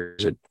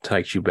characters, it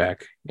takes you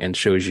back and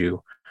shows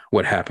you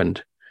what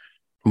happened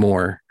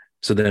more.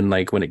 So then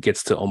like when it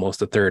gets to almost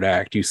the third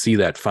act, you see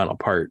that final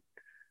part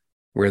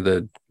where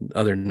the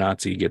other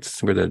Nazi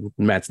where the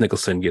Mads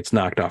Mikkelsen gets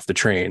knocked off the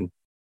train.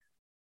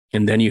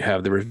 And then you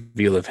have the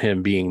reveal of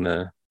him being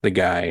the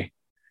guy.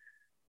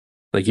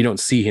 Like you don't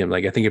see him.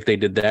 Like I think if they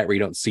did that where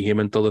you don't see him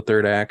until the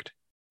third act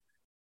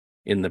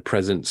in the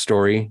present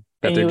story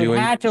that they're doing.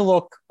 It had to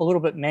look a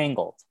little bit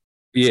mangled.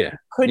 Yeah.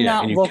 Could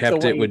not and you look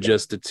kept the way it with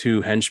just the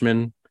two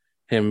henchmen,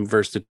 him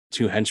versus the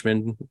two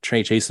henchmen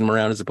chasing him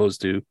around, as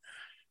opposed to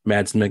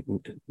Mads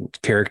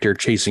character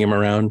chasing him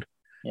around.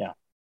 Yeah.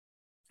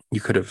 You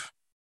could have.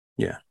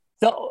 Yeah.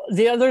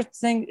 The other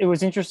thing, it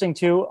was interesting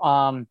too.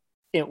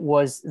 It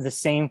was the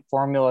same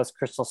formula as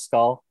Crystal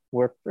Skull,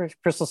 where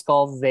Crystal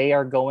Skull, they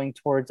are going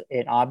towards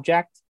an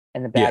object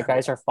and the bad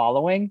guys are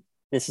following.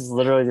 This is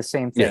literally the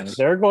same thing. Yes.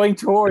 They're going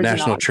towards the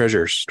National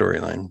Treasure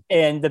storyline,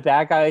 and the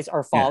bad guys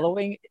are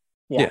following.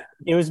 Yeah.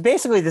 It was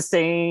basically the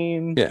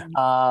same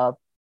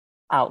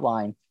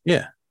outline.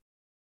 Yeah.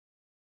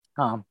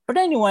 But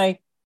anyway,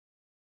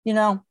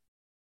 there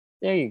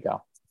you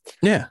go.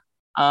 Yeah.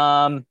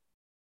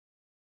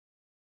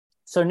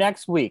 So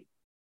next week,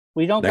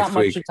 we don't got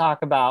much to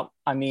talk about.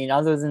 I mean,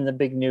 other than the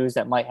big news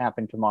that might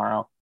happen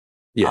tomorrow.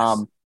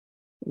 Yes.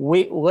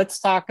 Let's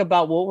talk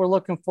about what we're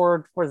looking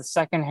forward for the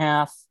second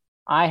half.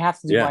 I have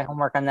to do my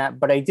homework on that,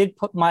 but I did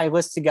put my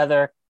list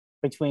together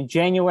between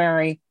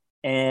January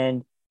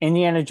and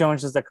Indiana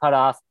Jones as the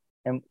cutoff.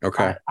 And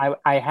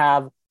I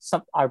have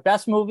our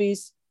best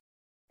movies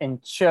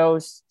and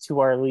shows to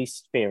our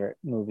least favorite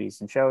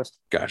movies and shows.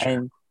 Gotcha.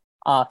 And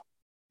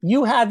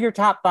you have your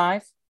top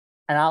 5.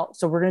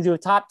 So we're going to do a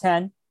top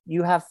 10.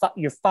 You have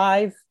your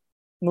 5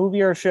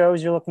 movie or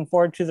shows you're looking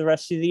forward to the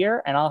rest of the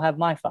year, and I'll have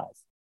my 5.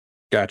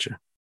 Gotcha.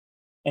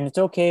 And it's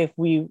okay if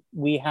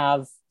we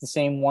have the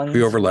same ones. If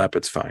we overlap,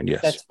 it's fine.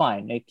 Yes. That's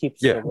fine. It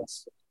keeps the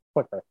list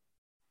quicker.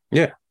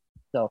 Yeah.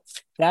 So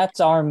that's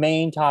our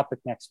main topic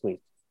next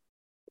week.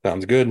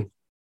 Sounds good.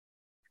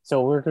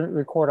 So we're going to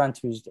record on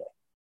Tuesday.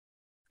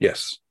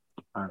 Yes.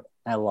 All right.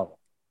 I love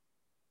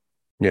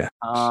it. Yeah.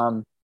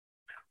 And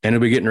we'll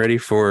be getting ready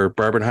for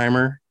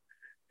Barbenheimer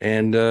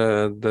and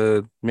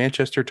the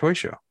Manchester Toy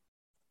Show.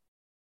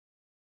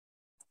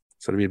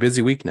 So it'll be a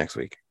busy week next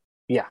week.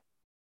 Yeah.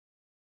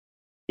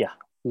 Yeah.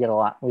 We got a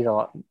lot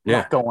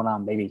going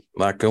on, baby.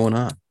 A lot going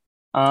on.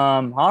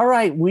 All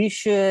right. We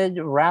should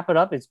wrap it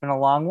up. It's been a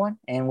long one,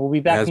 and we'll be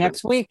back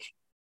next week.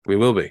 We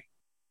will be.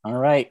 All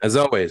right. As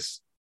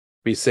always,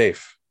 be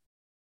safe,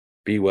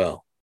 be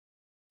well,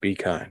 be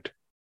kind.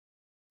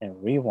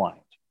 And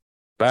rewind.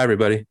 Bye,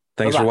 everybody.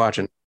 Thanks for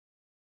watching.